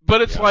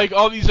 But it's Yeah. like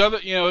all these other,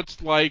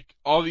 it's like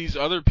all these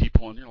other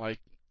people, and you're like,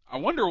 I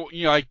wonder,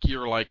 like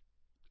you're like,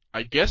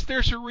 I guess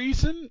there's a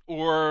reason,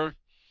 or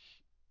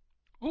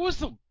what was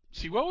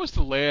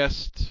the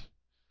last?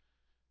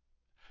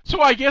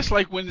 So I guess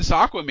like when this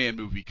Aquaman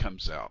movie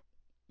comes out,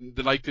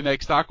 the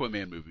next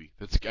Aquaman movie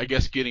that's I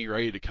guess getting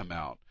ready to come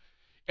out,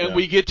 and Yeah.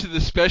 we get to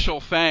the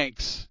special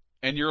thanks,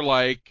 and you're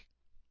like,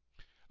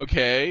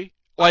 okay,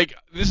 like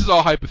this is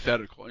all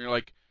hypothetical, and you're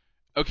like,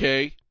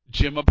 okay,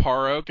 Jim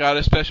Aparo got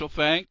a special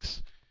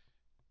thanks,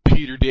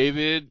 Peter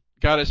David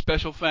got a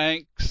special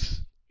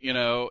thanks,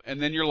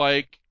 and then you're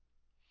like,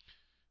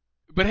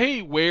 but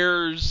hey,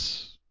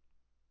 where's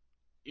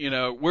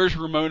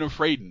Ramona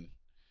Fradon?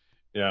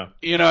 Yeah.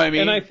 You know what I And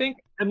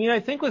mean? I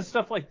think with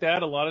stuff like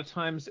that, a lot of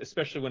times,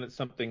 especially when it's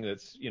something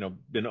that's,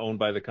 been owned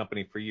by the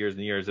company for years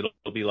and years, it'll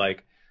be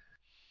like,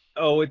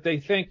 oh, they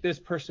thank this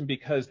person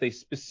because they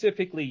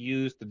specifically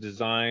used the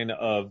design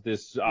of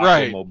this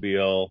Right.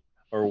 Aquamobile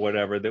or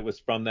whatever that was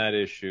from that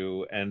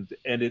issue,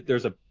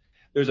 there's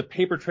a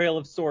paper trail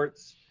of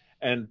sorts,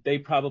 and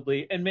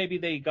maybe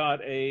they got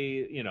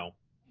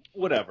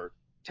whatever,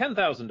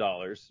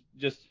 $10,000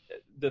 just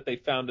that they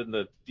found in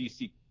the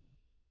DC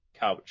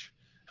couch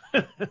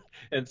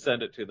and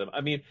send it to them.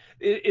 I mean,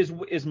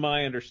 is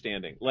my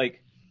understanding,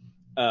 like,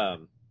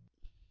 um,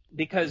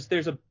 because there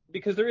is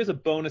a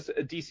bonus,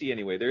 a DC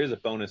anyway. There is a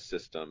bonus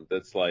system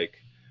that's like,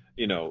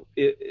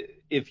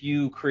 if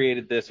you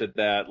created this or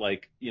that,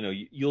 like,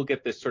 you'll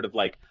get this sort of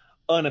like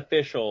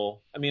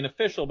unofficial, I mean,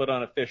 official but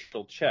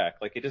unofficial check.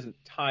 Like it isn't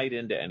tied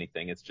into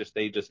anything. It's just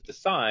they just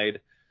decide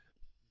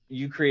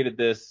you created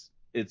this.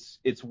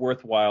 it's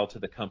worthwhile to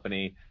the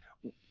company.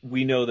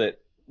 We know that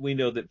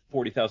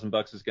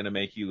 $40,000 is going to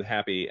make you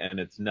happy, and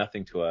it's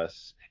nothing to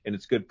us, and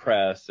it's good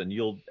press, and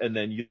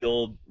then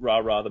you'll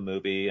rah the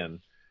movie, and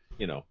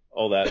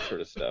all that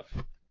sort of stuff.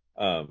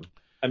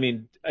 I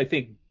mean, I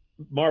think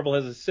Marvel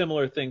has a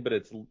similar thing, but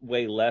it's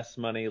way less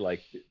money.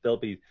 Like they'll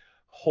be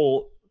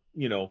full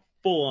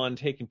on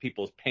taking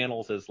people's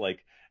panels as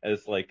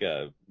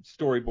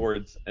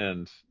storyboards,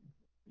 and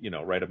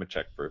write them a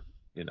check for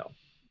Well,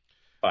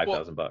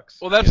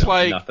 $5,000. well, that's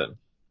like, Nothing.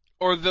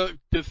 or the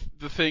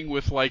thing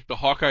with like the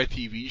Hawkeye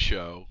TV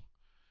show,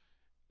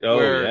 Oh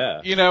where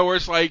yeah, where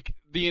it's like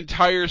the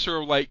entire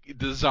sort of like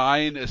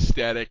design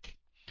aesthetic,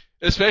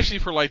 especially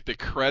for like the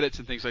credits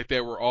and things like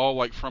that, were all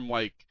like from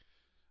like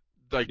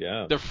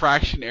yeah. the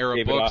Fraction era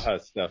David books. Aja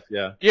stuff.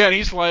 Yeah, Yeah, and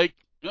he's like,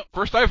 "No,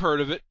 first I've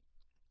heard of it,"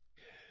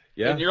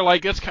 and yeah, you're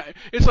like, it's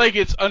like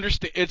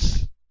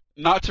it's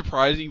not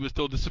surprising but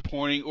still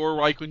disappointing. Or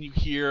like when you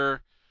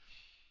hear,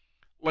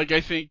 like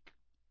I think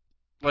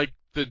like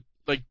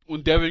like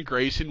when Devin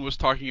Grayson was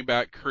talking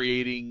about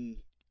creating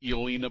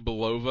Yelena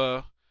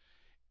Belova,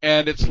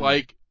 and it's mm,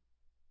 like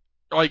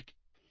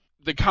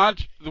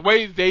the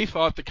way they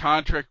thought the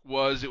contract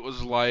was, it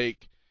was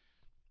like,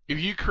 if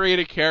you create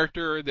a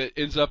character that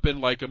ends up in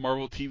like a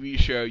Marvel TV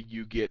show,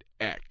 you get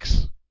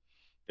X.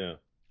 yeah,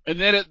 And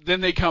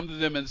then they come to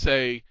them and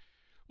say,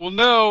 well,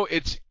 no,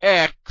 it's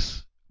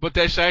X, but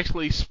that's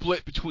actually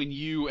split between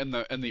you and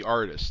the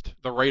artist,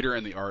 the writer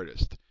and the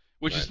artist,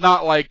 which right. is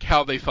not like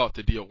how they thought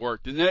the deal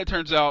worked. And then it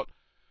turns out,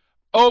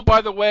 oh,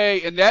 by the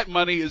way, and that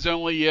money is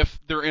only if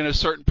they're in a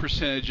certain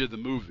percentage of the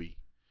movie.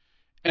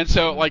 And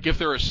so, like, if Hmm.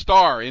 they're a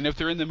star, and if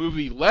they're in the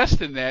movie less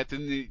than that,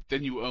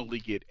 then you only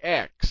get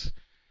X.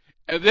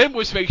 And then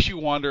what makes you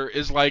wonder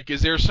is like,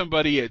 is there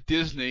somebody at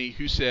Disney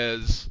who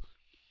says,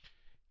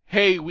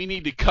 hey, we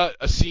need to cut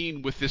a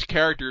scene with this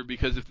character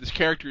because if this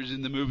character is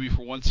in the movie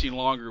for one scene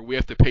longer, we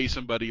have to pay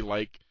somebody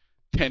like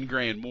 10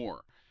 grand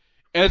more.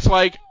 And it's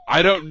like,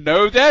 I don't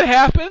know that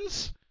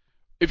happens.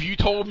 If you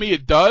told me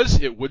it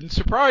does, it wouldn't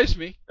surprise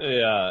me.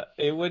 Yeah,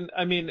 it wouldn't.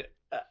 I mean,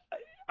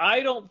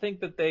 I don't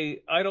think that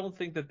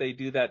they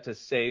do that to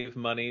save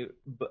money.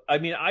 But I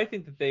mean, I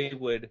think that they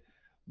would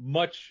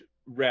much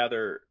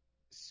rather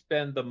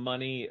spend the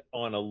money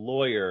on a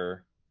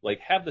lawyer, like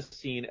have the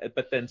scene,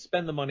 but then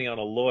spend the money on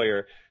a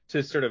lawyer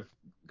to sort of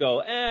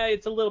go,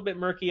 it's a little bit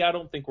murky. I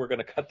don't think we're going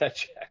to cut that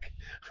check.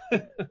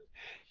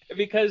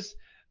 Because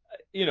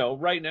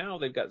right now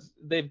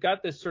they've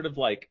got this sort of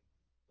like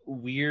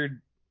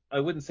weird, I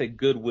wouldn't say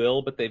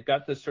goodwill, but they've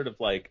got this sort of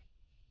like,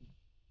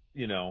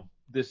 you know,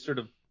 this sort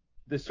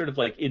of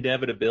like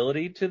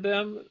inevitability to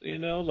them,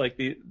 like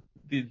the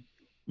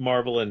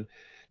Marvel and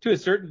to a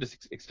certain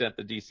extent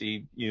the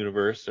DC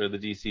universe or the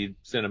DC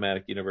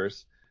cinematic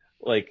universe,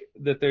 like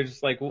that they're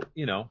just like, well,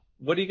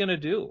 what are you gonna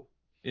do?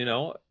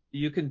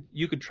 You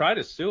could try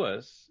to sue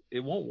us, it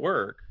won't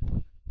work.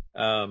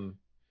 Um,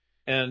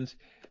 and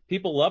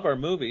people love our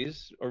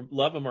movies, or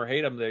love them or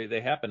hate them.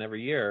 They happen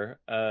every year.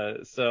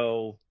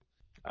 So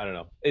I don't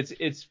know.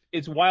 It's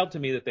wild to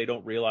me that they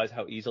don't realize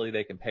how easily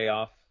they can pay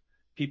off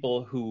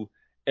people who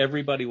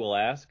everybody will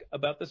ask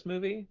about this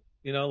movie.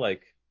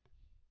 Like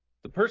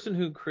the person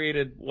who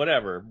created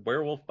whatever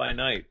Werewolf by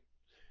Night.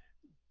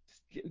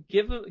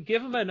 Give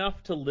him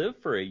enough to live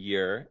for a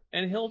year,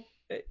 and he'll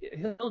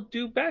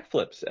do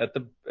backflips at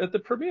the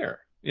premiere.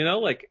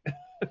 Like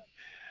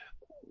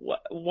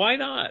why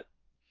not?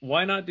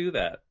 Why not do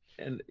that?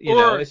 And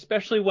Or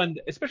especially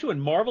when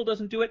Marvel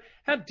doesn't do it,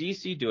 have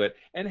DC do it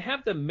and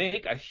have them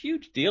make a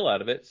huge deal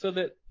out of it, so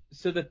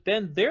that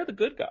then they're the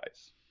good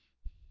guys.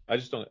 I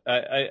just don't.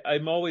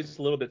 I'm always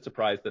a little bit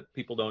surprised that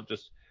people aren't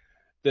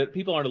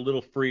a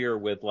little freer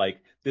with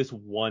like this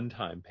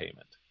one-time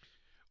payment.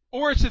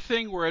 or it's a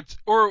thing where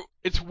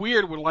it's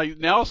weird when like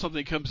now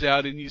something comes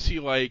out and you see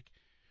like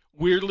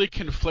weirdly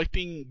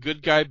conflicting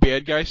good guy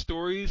bad guy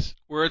stories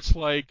where it's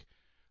like,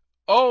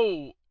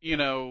 oh,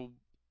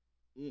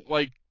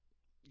 like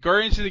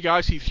Guardians of the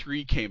Galaxy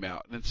 3 came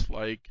out, and it's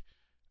like,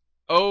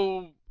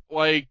 oh,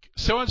 like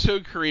so and so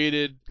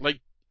created, like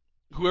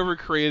whoever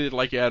created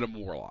like Adam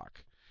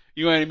Warlock,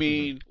 you know what I Hmm.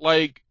 mean?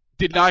 Like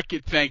did not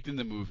get thanked in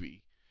the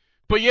movie,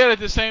 but yet at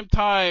the same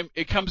time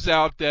it comes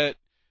out that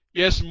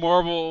yes,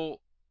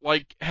 Marvel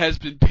like has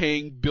been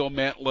paying Bill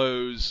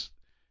Mantlow's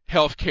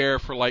health care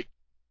for like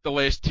the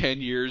last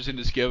 10 years and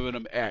has given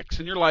him X,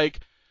 and you're like,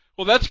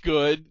 well that's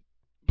good,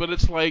 but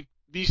it's like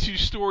these two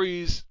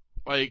stories,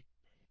 like,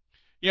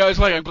 it's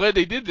like I'm glad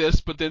they did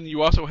this, but then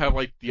you also have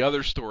like the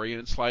other story,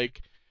 and it's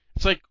like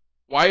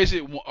why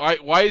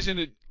isn't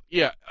it?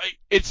 Yeah,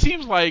 it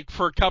seems like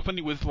for a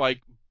company with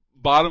like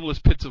bottomless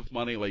pits of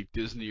money like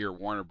Disney or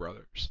Warner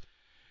Brothers,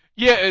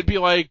 yeah, it'd be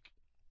like,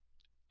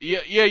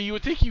 yeah, you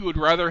would think you would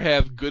rather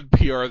have good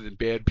PR than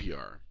bad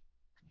PR.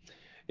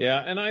 Yeah,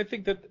 and I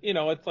think that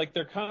it's like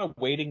they're kind of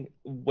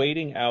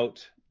waiting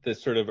out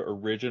this sort of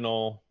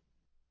original.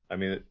 I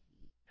mean,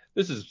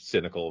 this is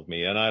cynical of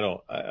me, and I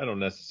don't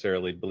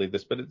necessarily believe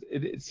this, but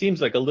it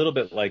seems like a little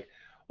bit like,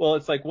 well,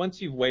 it's like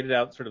once you've waited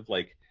out sort of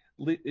like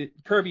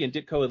Kirby and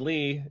Ditko and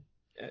Lee,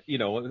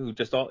 who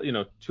just all,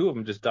 two of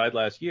them just died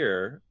last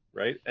year,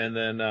 right? And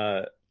then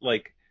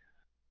like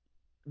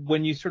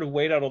when you sort of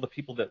weighed out all the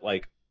people that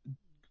like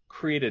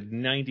created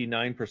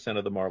 99%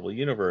 of the Marvel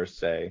universe,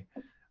 say,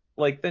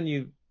 like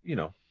then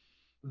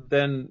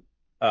then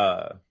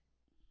uh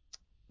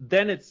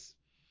then it's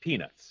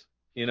peanuts,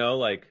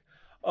 like,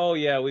 oh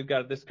yeah, we've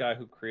got this guy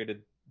who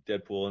created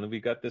Deadpool, and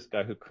we've got this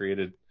guy who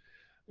created,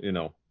 you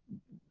know,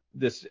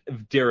 this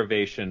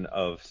derivation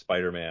of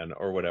Spider-Man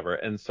or whatever.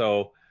 And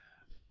so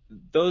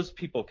those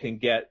people can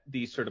get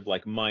these sort of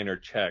like minor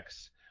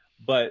checks.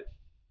 But,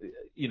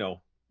 you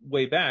know,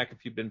 way back,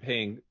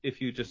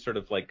 if you just sort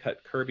of like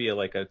cut Kirby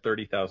like a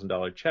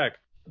 $30,000 check,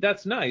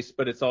 that's nice,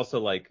 but it's also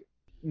like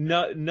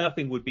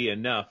nothing would be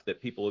enough that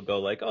people would go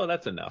like, oh,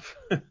 that's enough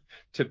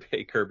to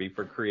pay Kirby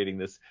for creating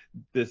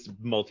this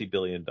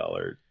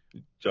multi-billion-dollar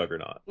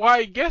juggernaut. Well,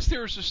 I guess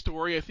there was a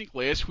story I think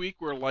last week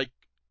where like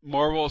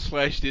Marvel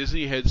slash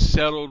Disney had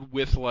settled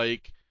with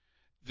like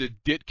the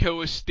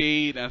Ditko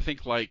estate, and I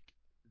think like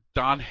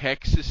Don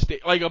Heck's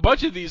estate, like a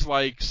bunch of these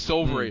like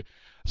Silver Mm. Age.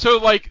 So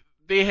like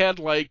they had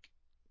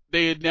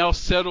now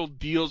settled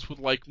deals with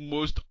like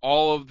most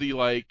all of the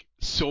like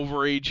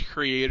Silver Age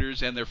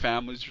creators and their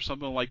families or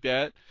something like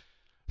that.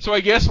 So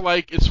I guess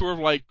like it's sort of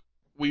like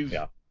we've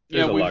Yeah, yeah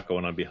there's a we've lot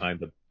going on behind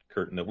the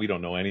curtain that we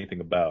don't know anything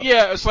about.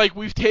 yeah it's like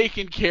we've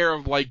taken care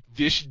of like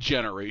this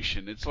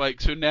generation. It's like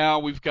so now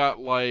we've got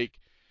like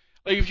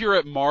if you're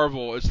at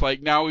Marvel, it's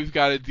like now we've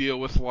got to deal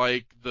with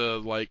like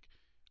the like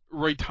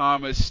Roy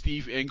Thomas,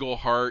 Steve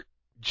Englehart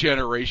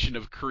generation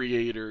of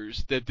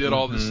creators that did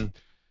all this Hmm.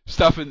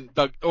 stuff in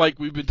like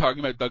we've been talking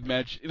about Doug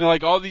Match,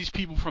 like all these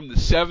people from the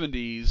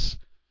 70s,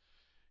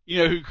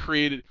 who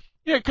created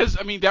because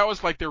I mean that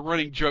was like their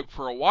running joke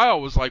for a while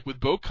was like with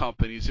both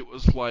companies it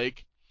was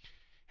like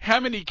how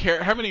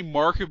many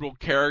marketable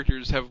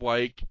characters have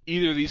like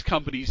either of these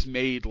companies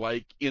made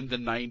like in the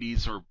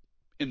 90s or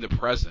in the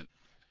present.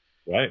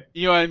 Right.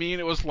 You know what I mean?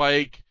 It was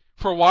like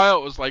for a while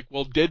it was like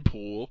well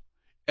Deadpool,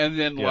 and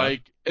then Yeah.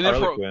 like and then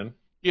Harley for Quinn.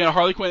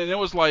 Harley Quinn, and then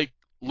it was like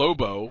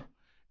Lobo.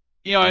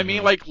 You know what I mean?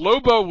 Hmm. Like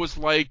Lobo was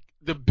like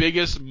the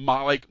biggest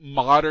like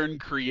modern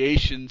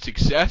creation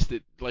success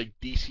that like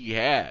DC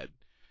had.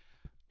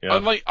 Yeah.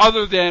 Unlike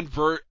other than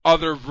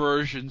other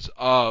versions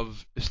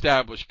of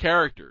established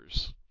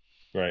characters.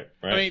 Right.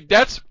 I Right. mean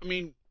I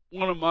mean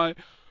one of my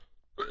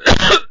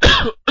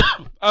I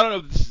don't know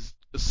if this is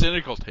a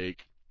cynical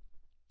take.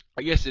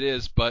 I guess it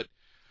is, but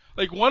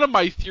like one of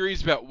my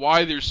theories about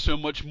why there's so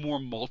much more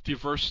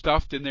multiverse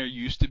stuff than there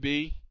used to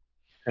be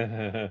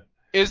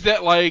is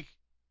that like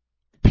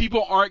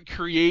people aren't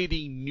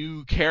creating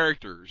new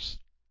characters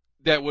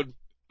that would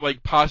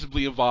like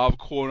possibly involve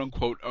quote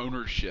unquote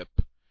ownership.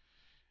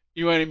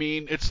 You know what I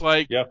mean? It's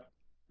like Yeah.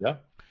 Yeah.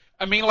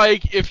 I mean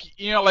like if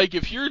like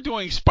if you're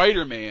doing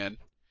Spider-Man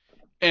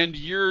and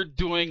you're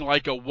doing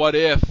like a what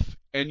if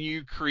and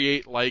you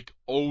create like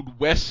old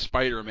West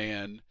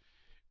Spider-Man,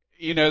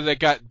 that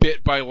got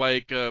bit by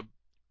like a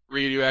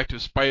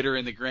radioactive spider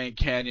in the Grand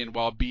Canyon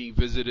while being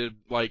visited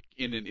like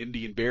in an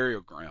Indian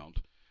burial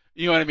ground.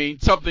 You know what I mean?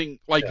 Something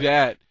like Yeah.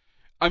 that.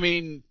 I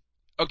mean,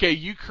 okay,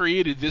 you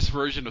created this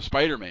version of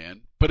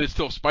Spider-Man, but it's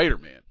still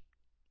Spider-Man.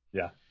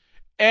 Yeah.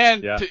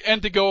 And Yeah.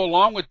 to go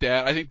along with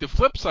that, I think the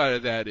flip side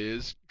of that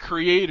is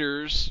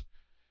creators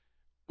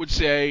would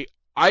say,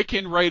 I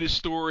can write a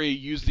story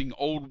using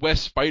Old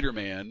West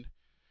Spider-Man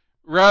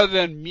rather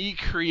than me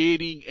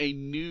creating a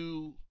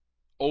new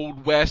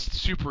Old West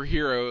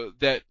superhero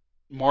that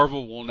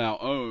Marvel will now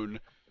own,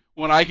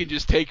 when I can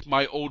just take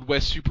my Old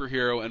West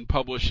superhero and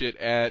publish it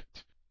at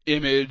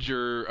Image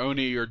or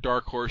Oni or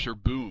Dark Horse or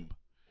Boom.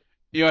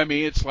 You know what I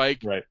mean? It's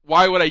like, Right.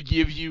 why would I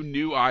give you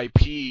new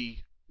IP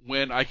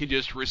when I can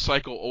just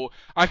recycle old?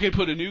 I can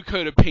put a new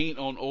coat of paint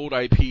on old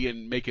IP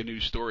and make a new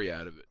story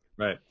out of it.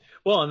 Right.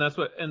 Well, and that's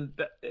what, and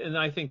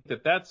I think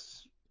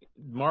that's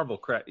Marvel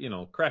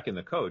cracking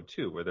the code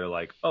too, where they're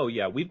like, oh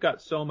yeah, we've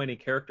got so many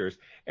characters,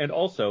 and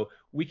also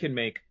we can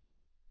make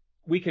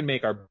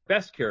our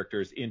best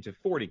characters into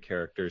 40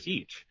 characters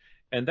each.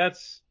 And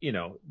that's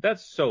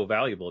so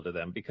valuable to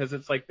them because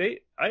it's like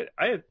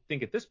I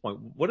think at this point,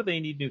 what do they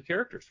need new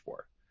characters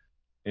for?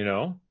 You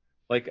know,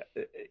 like,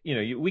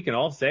 we can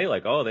all say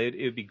like, oh, it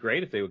would be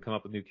great if they would come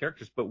up with new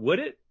characters, but would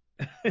it?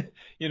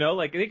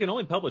 Like they can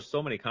only publish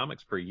so many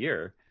comics per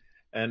year,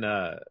 and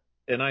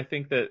I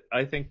think that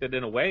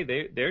in a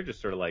way they're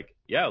just sort of like,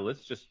 yeah,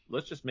 let's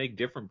just make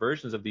different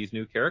versions of these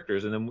new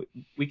characters, and then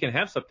we can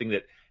have something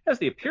that has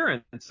the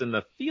appearance and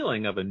the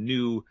feeling of a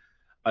new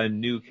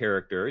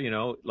character,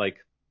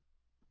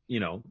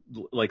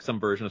 like some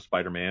version of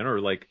Spider-Man or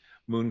like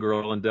Moon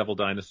Girl and Devil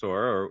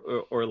Dinosaur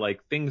or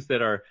like things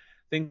that are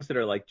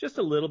like just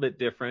a little bit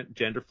different,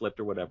 gender flipped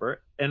or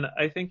whatever. And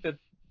I think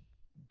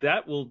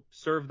that will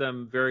serve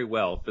them very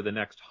well for the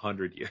next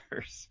 100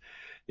 years.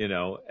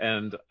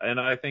 And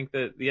I think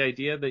that the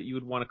idea that you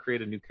would want to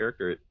create a new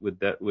character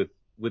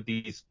with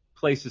these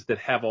places that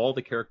have all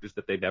the characters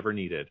that they've ever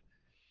needed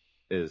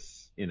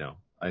is,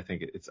 I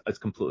think it's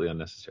completely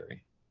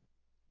unnecessary.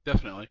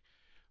 Definitely.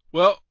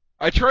 Well,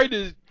 I tried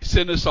to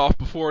send us off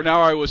before.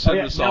 Now I will Oh send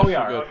yeah, us now off we for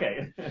are. good.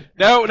 Okay.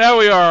 Now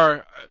we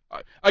are.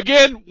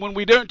 Again, when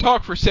we don't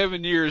talk for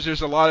 7 years,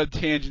 there's a lot of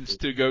tangents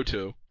to go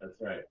to. That's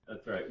right.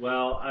 That's right.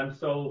 Well, I'm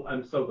so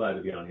glad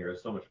to be on here.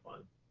 It's so much fun.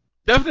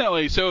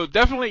 Definitely. So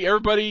definitely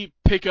everybody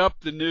pick up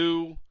the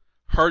new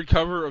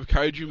hardcover of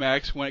Kaiju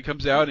Max when it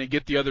comes out and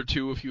get the other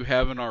two if you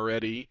haven't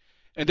already.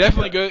 And Yeah,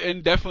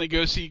 definitely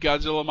go see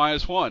Godzilla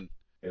Minus One.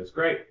 it was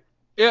great.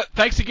 Yeah,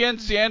 thanks again,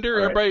 Xander,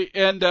 All right. everybody,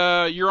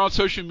 and you're on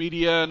social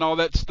media and all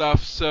that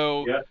stuff.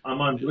 So Yeah, I'm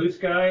on Blue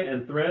Sky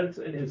and Threads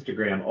and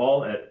Instagram,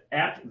 all at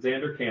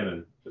Xander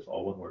Cannon, just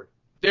all one word.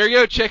 there you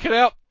go. Check it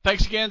out.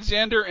 Thanks again,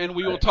 Xander, and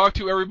we All will right. talk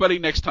to everybody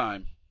next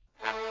time.